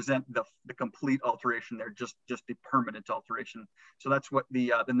didn't present the complete alteration there, just the permanent alteration. So that's what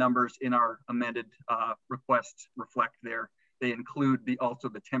the numbers in our amended request reflect there. They include also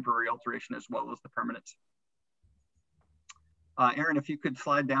the temporary alteration as well as the permanent. Aaron, if you could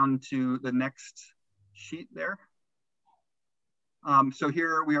slide down to the next sheet there. So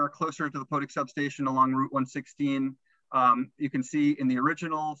here we are closer to the Potic substation along Route 116. You can see in the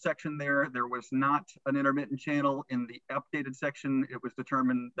original section there was not an intermittent channel. In the updated section, it was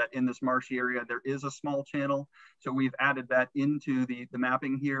determined that in this marshy area, there is a small channel. So we've added that into the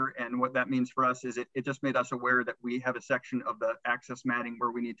mapping here. And what that means for us is it just made us aware that we have a section of the access matting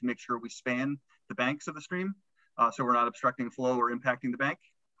where we need to make sure we span the banks of the stream. So we're not obstructing flow or impacting the bank.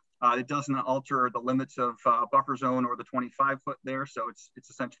 It doesn't alter the limits of buffer zone or the 25-foot there. So it's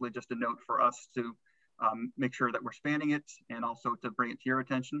essentially just a note for us to make sure that we're spanning it and also to bring it to your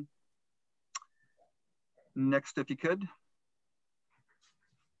attention. Next, if you could.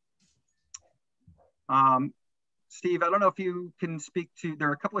 Steve, I don't know if you can speak to, there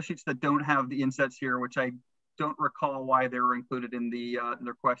are a couple of sheets that don't have the insets here, which I don't recall why they were included in the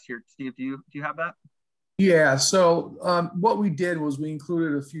request here. Steve, do you have that? Yeah, so what we did was we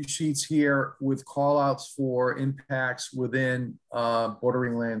included a few sheets here with call outs for impacts within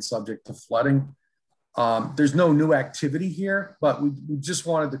bordering land subject to flooding. There's no new activity here, but we just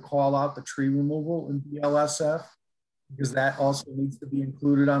wanted to call out the tree removal in BLSF because that also needs to be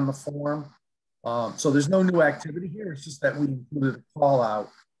included on the form. So there's no new activity here. It's just that we included a call out,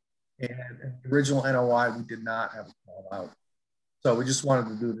 and in the original NOI, we did not have a call out. So we just wanted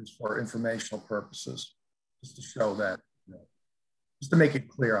to do this for informational purposes, just to show that, just to make it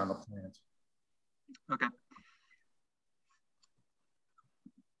clear on the plans. Okay.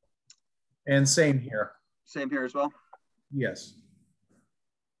 And same here. Same here as well? Yes.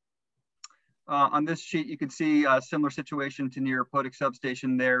 On this sheet, you can see a similar situation to near Potic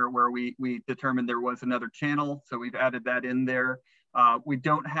substation there, where we determined there was another channel. So we've added that in there. We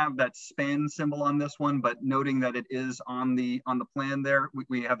don't have that span symbol on this one, but noting that it is on the plan there,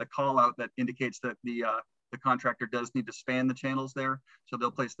 we have the call out that indicates that the contractor does need to span the channels there. So they'll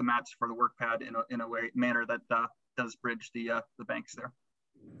place the mats for the work pad in a manner that does bridge the banks there.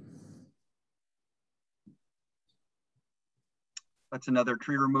 That's another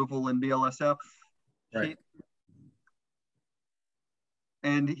tree removal in BLSF sheet. Right.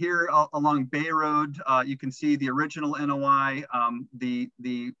 And here along Bay Road, you can see the original NOI. The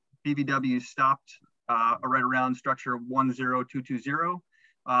BVW stopped right around structure 10220.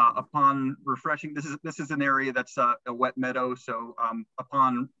 Upon refreshing, this is an area that's a wet meadow. So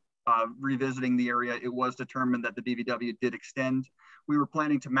upon revisiting the area, it was determined that the BVW did extend. We were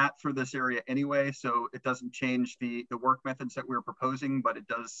planning to mat through this area anyway, so it doesn't change the work methods that we were proposing, but it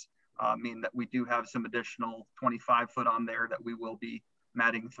does mean that we do have some additional 25 foot on there that we will be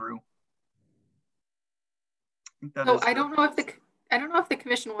matting through. I don't know if the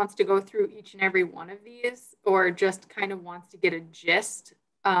commission wants to go through each and every one of these, or just kind of wants to get a gist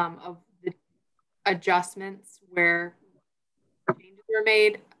of the adjustments where changes were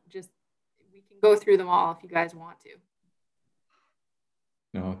made. Just, we can go through them all if you guys want to.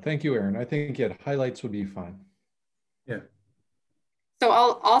 No, thank you, Aaron. I think highlights would be fine. Yeah. So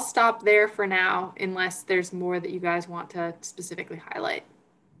I'll stop there for now, unless there's more that you guys want to specifically highlight.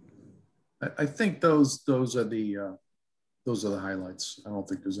 I think those are the highlights. I don't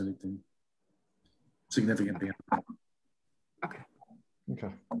think there's anything significant beyond that.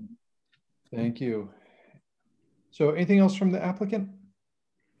 Okay. Thank you. So anything else from the applicant?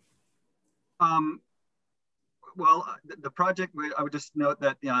 Well, the project, I would just note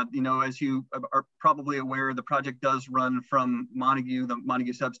that, as you are probably aware, the project does run from Montague, the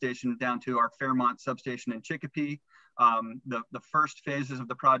Montague substation, down to our Fairmont substation in Chicopee. The first phases of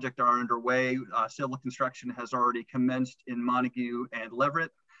the project are underway. Civil construction has already commenced in Montague and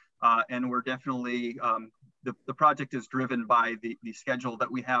Leverett. And we're definitely, the project is driven by the schedule that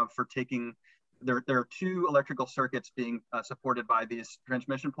we have for taking, there are two electrical circuits being supported by these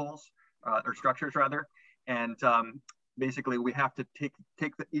transmission poles, or structures rather. And basically we have to take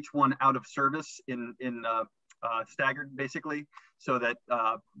each one out of service in staggered, basically, so that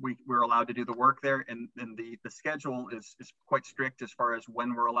we're allowed to do the work there. And the schedule is quite strict as far as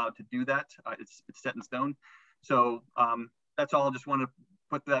when we're allowed to do that. It's set in stone. So that's all. I just want to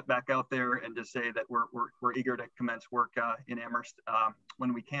put that back out there and just say that we're eager to commence work in Amherst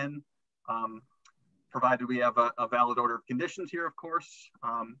when we can, provided we have a valid order of conditions here, of course.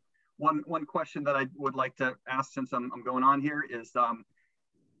 One question that I would like to ask, since I'm going on here, is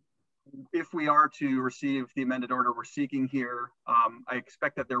if we are to receive the amended order we're seeking here, I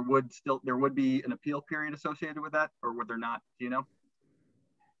expect that there would be an appeal period associated with that, or would there not? Do you know?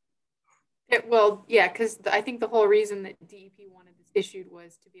 Well, yeah, because I think the whole reason that DEP wanted this issued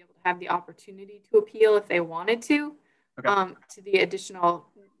was to be able to have the opportunity to appeal if they wanted to, okay, to the additional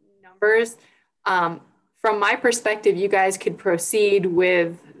numbers. From my perspective, you guys could proceed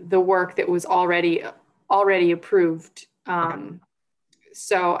with the work that was already approved. Okay.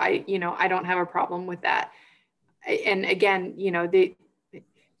 So I don't have a problem with that. And again,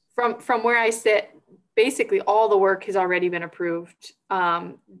 from where I sit, basically all the work has already been approved.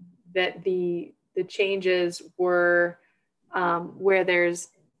 That the changes were where there's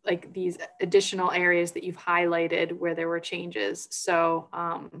like these additional areas that you've highlighted where there were changes. So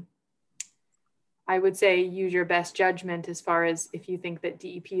I would say use your best judgment as far as if you think that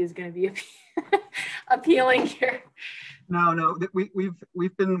DEP is going to be appealing here. No,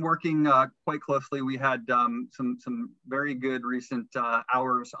 we've been working quite closely. We had some very good recent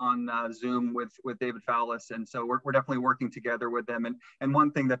hours on Zoom with David Fowlis, and so we're definitely working together with them. And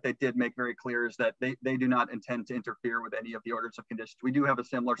one thing that they did make very clear is that they do not intend to interfere with any of the orders of conditions. We do have a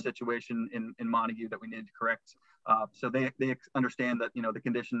similar situation in Montague that we need to correct. So they understand that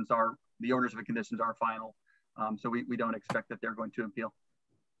the orders of conditions are final. So we don't expect that they're going to appeal.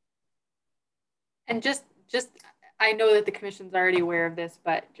 And just I know that the commission's already aware of this,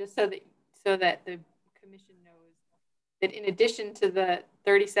 but just so that the commission knows that in addition to the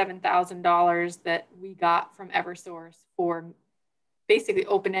 $37,000 that we got from Eversource for basically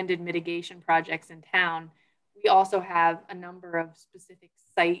open-ended mitigation projects in town, we also have a number of specific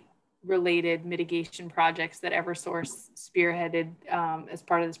site-related mitigation projects that Eversource spearheaded as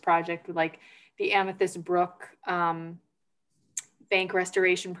part of this project, like the Amethyst Brook bank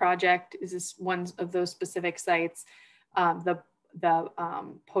restoration project is one of those specific sites. The the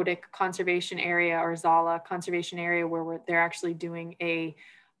Podic Conservation Area or Zala Conservation Area, where they're actually doing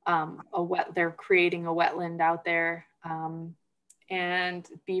they're creating a wetland out there, and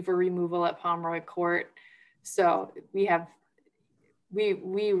beaver removal at Pomeroy Court. So we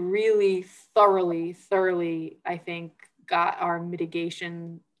really thoroughly, I think, got our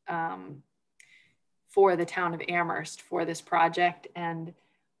mitigation for the town of Amherst for this project. And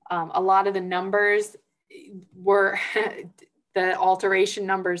a lot of the numbers were the alteration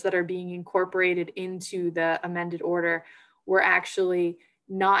numbers that are being incorporated into the amended order were actually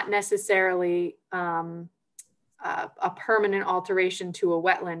not necessarily a permanent alteration to a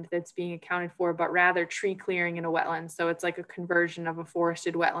wetland that's being accounted for, but rather tree clearing in a wetland. So it's like a conversion of a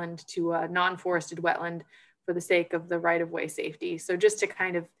forested wetland to a non-forested wetland for the sake of the right-of-way safety. So just to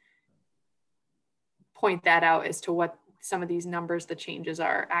kind of point that out as to what some of these numbers, the changes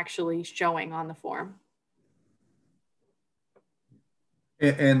are actually showing on the form.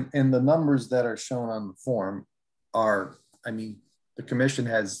 And the numbers that are shown on the form are, I mean, the commission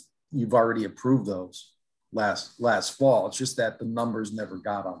you've already approved those last fall. It's just that the numbers never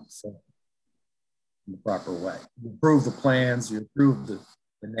got on the form in the proper way. You approve the plans, you approve the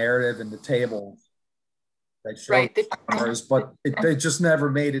narrative and the table that show the numbers, but it just never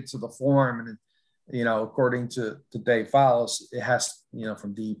made it to the form. And you know, according to Dave Follows, it has, you know,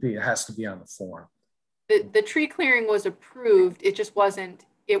 from DEP, it has to be on the form. The tree clearing was approved. It just wasn't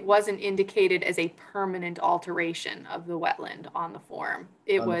indicated as a permanent alteration of the wetland on the form.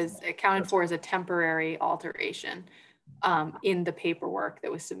 It was accounted for as a temporary alteration in the paperwork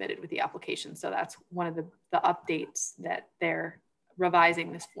that was submitted with the application. So that's one of the updates that they're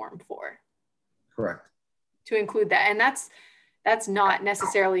revising this form for. Correct. To include that. And that's not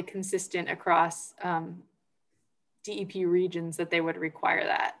necessarily consistent across DEP regions that they would require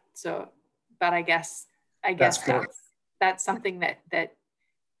that. So, but I guess that's something that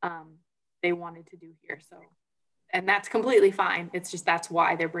they wanted to do here. So, and that's completely fine. It's just, that's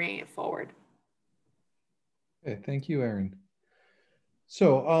why they're bringing it forward. Okay, thank you, Erin.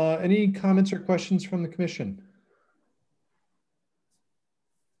 So any comments or questions from the commission?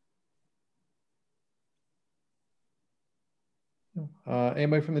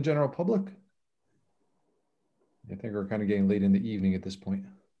 Anybody from the general public? I think we're kind of getting late in the evening at this point.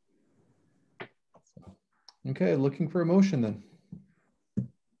 Okay, looking for a motion then.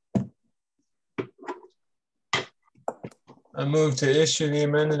 I move to issue the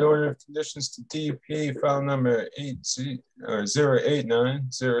amended order of conditions to DEP file number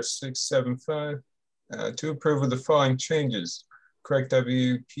 0890675 to approve of the following changes. Correct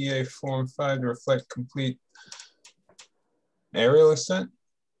WPA Form 5 to reflect complete aerial extent.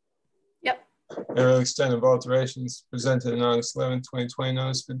 Yep. Aerial extent of alterations presented in August 11, 2020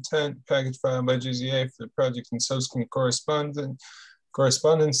 notice of intent, package filed by GZA for the project and subsequent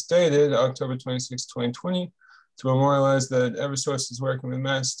correspondence dated October 26, 2020, to memorialize that Eversource is working with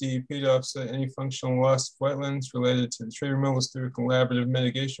Mass DEP to offset any functional loss of wetlands related to the tree removals through a collaborative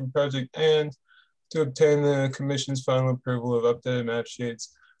mitigation project, and to obtain the Commission's final approval of updated map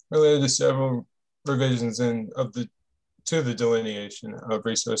sheets related to several revisions to the delineation of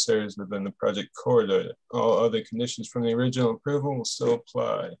resource areas within the project corridor. All other conditions from the original approval will still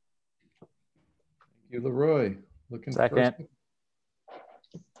apply. Thank you, Leroy. Looking second.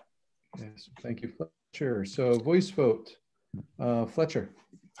 Yes, thank you, Fletcher. So voice vote. Fletcher.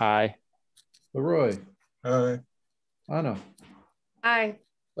 Aye. Leroy. Aye. Anna. Aye.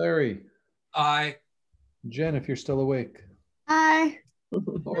 Larry. Aye. Jen, if you're still awake. Hi.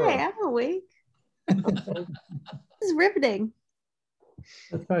 Laura. Hi, I'm awake. This is riveting.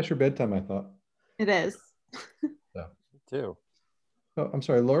 That's past your bedtime, I thought. It is. So. Me too. Oh, I'm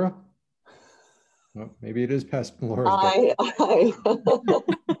sorry, Laura? Well, maybe it is past Laura's Aye.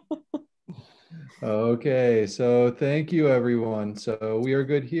 Okay, so thank you, everyone. So we are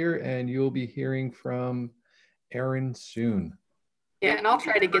good here, and you'll be hearing from Erin soon. Yeah, and I'll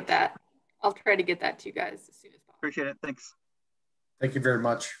try to get that. I'll try to get that to you guys as soon as possible. Appreciate it. Thanks. Thank you very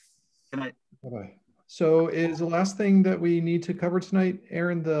much. Good night. Bye-bye. So is the last thing that we need to cover tonight,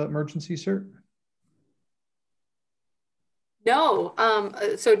 Erin, the emergency cert? No,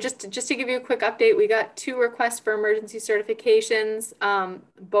 so just to give you a quick update, we got 2 requests for emergency certifications.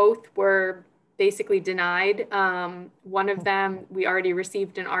 Both were basically denied. One of them, we already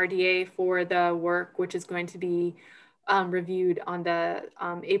received an RDA for the work, which is going to be reviewed on the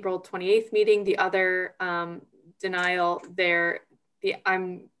April 28th meeting. The other denial there,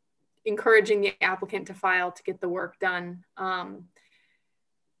 I'm encouraging the applicant to file to get the work done.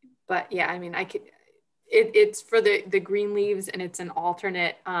 But yeah, I mean, it's for the green leaves, and it's an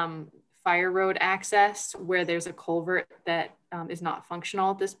alternate fire road access where there's a culvert that is not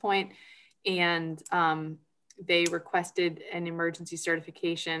functional at this point. And they requested an emergency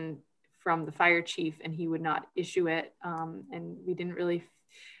certification from the fire chief, and he would not issue it. And we didn't really,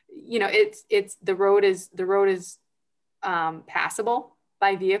 you know, the road is passable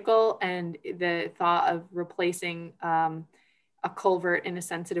by vehicle, and the thought of replacing a culvert in a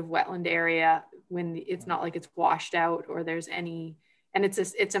sensitive wetland area when it's not like it's washed out or there's any, and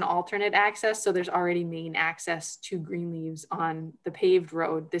it's an alternate access. So there's already main access to Greenleaves on the paved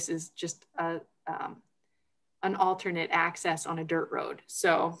road. This is just an alternate access on a dirt road.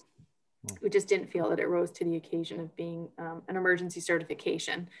 So we just didn't feel that it rose to the occasion of being an emergency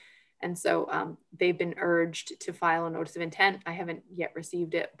certification. And so they've been urged to file a notice of intent. I haven't yet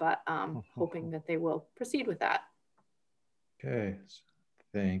received it, but hoping that they will proceed with that. Okay,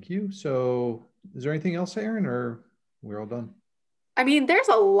 thank you. So is there anything else, Aaron, or we're all done? I mean, there's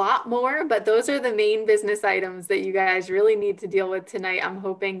a lot more, but those are the main business items that you guys really need to deal with tonight. I'm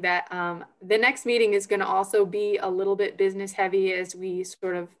hoping that the next meeting is going to also be a little bit business heavy as we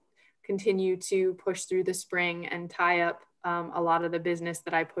sort of continue to push through the spring and tie up a lot of the business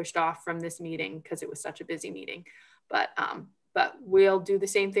that I pushed off from this meeting because it was such a busy meeting. But we'll do the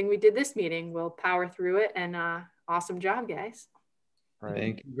same thing we did this meeting. We'll power through it, and awesome job, guys. Right.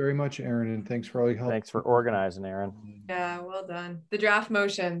 Thank you very much, Aaron, and thanks for all your help. Thanks for organizing, Aaron. Yeah, well done. The draft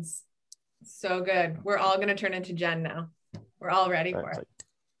motions, so good. We're all going to turn into Jen now. We're all ready for it.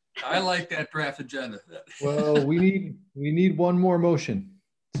 I like that draft agenda. Well, we need one more motion.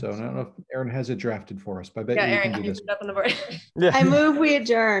 So I don't know if Aaron has it drafted for us, but I bet you Aaron, can do this. Up on the board. Yeah. I move we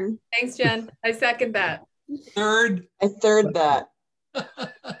adjourn. Thanks, Jen. I second that. Third. I third that.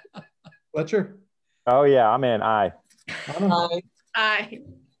 Fletcher? Oh yeah, I'm in. Aye. Aye. Aye.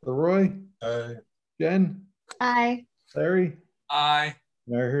 Leroy? Aye. Jen? Aye. Larry? Aye.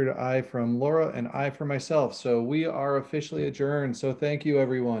 And I heard aye from Laura and aye for myself. So we are officially adjourned. So thank you,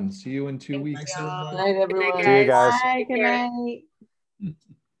 everyone. See you in 2 weeks. Good night, everyone. See you guys. Bye. Good night.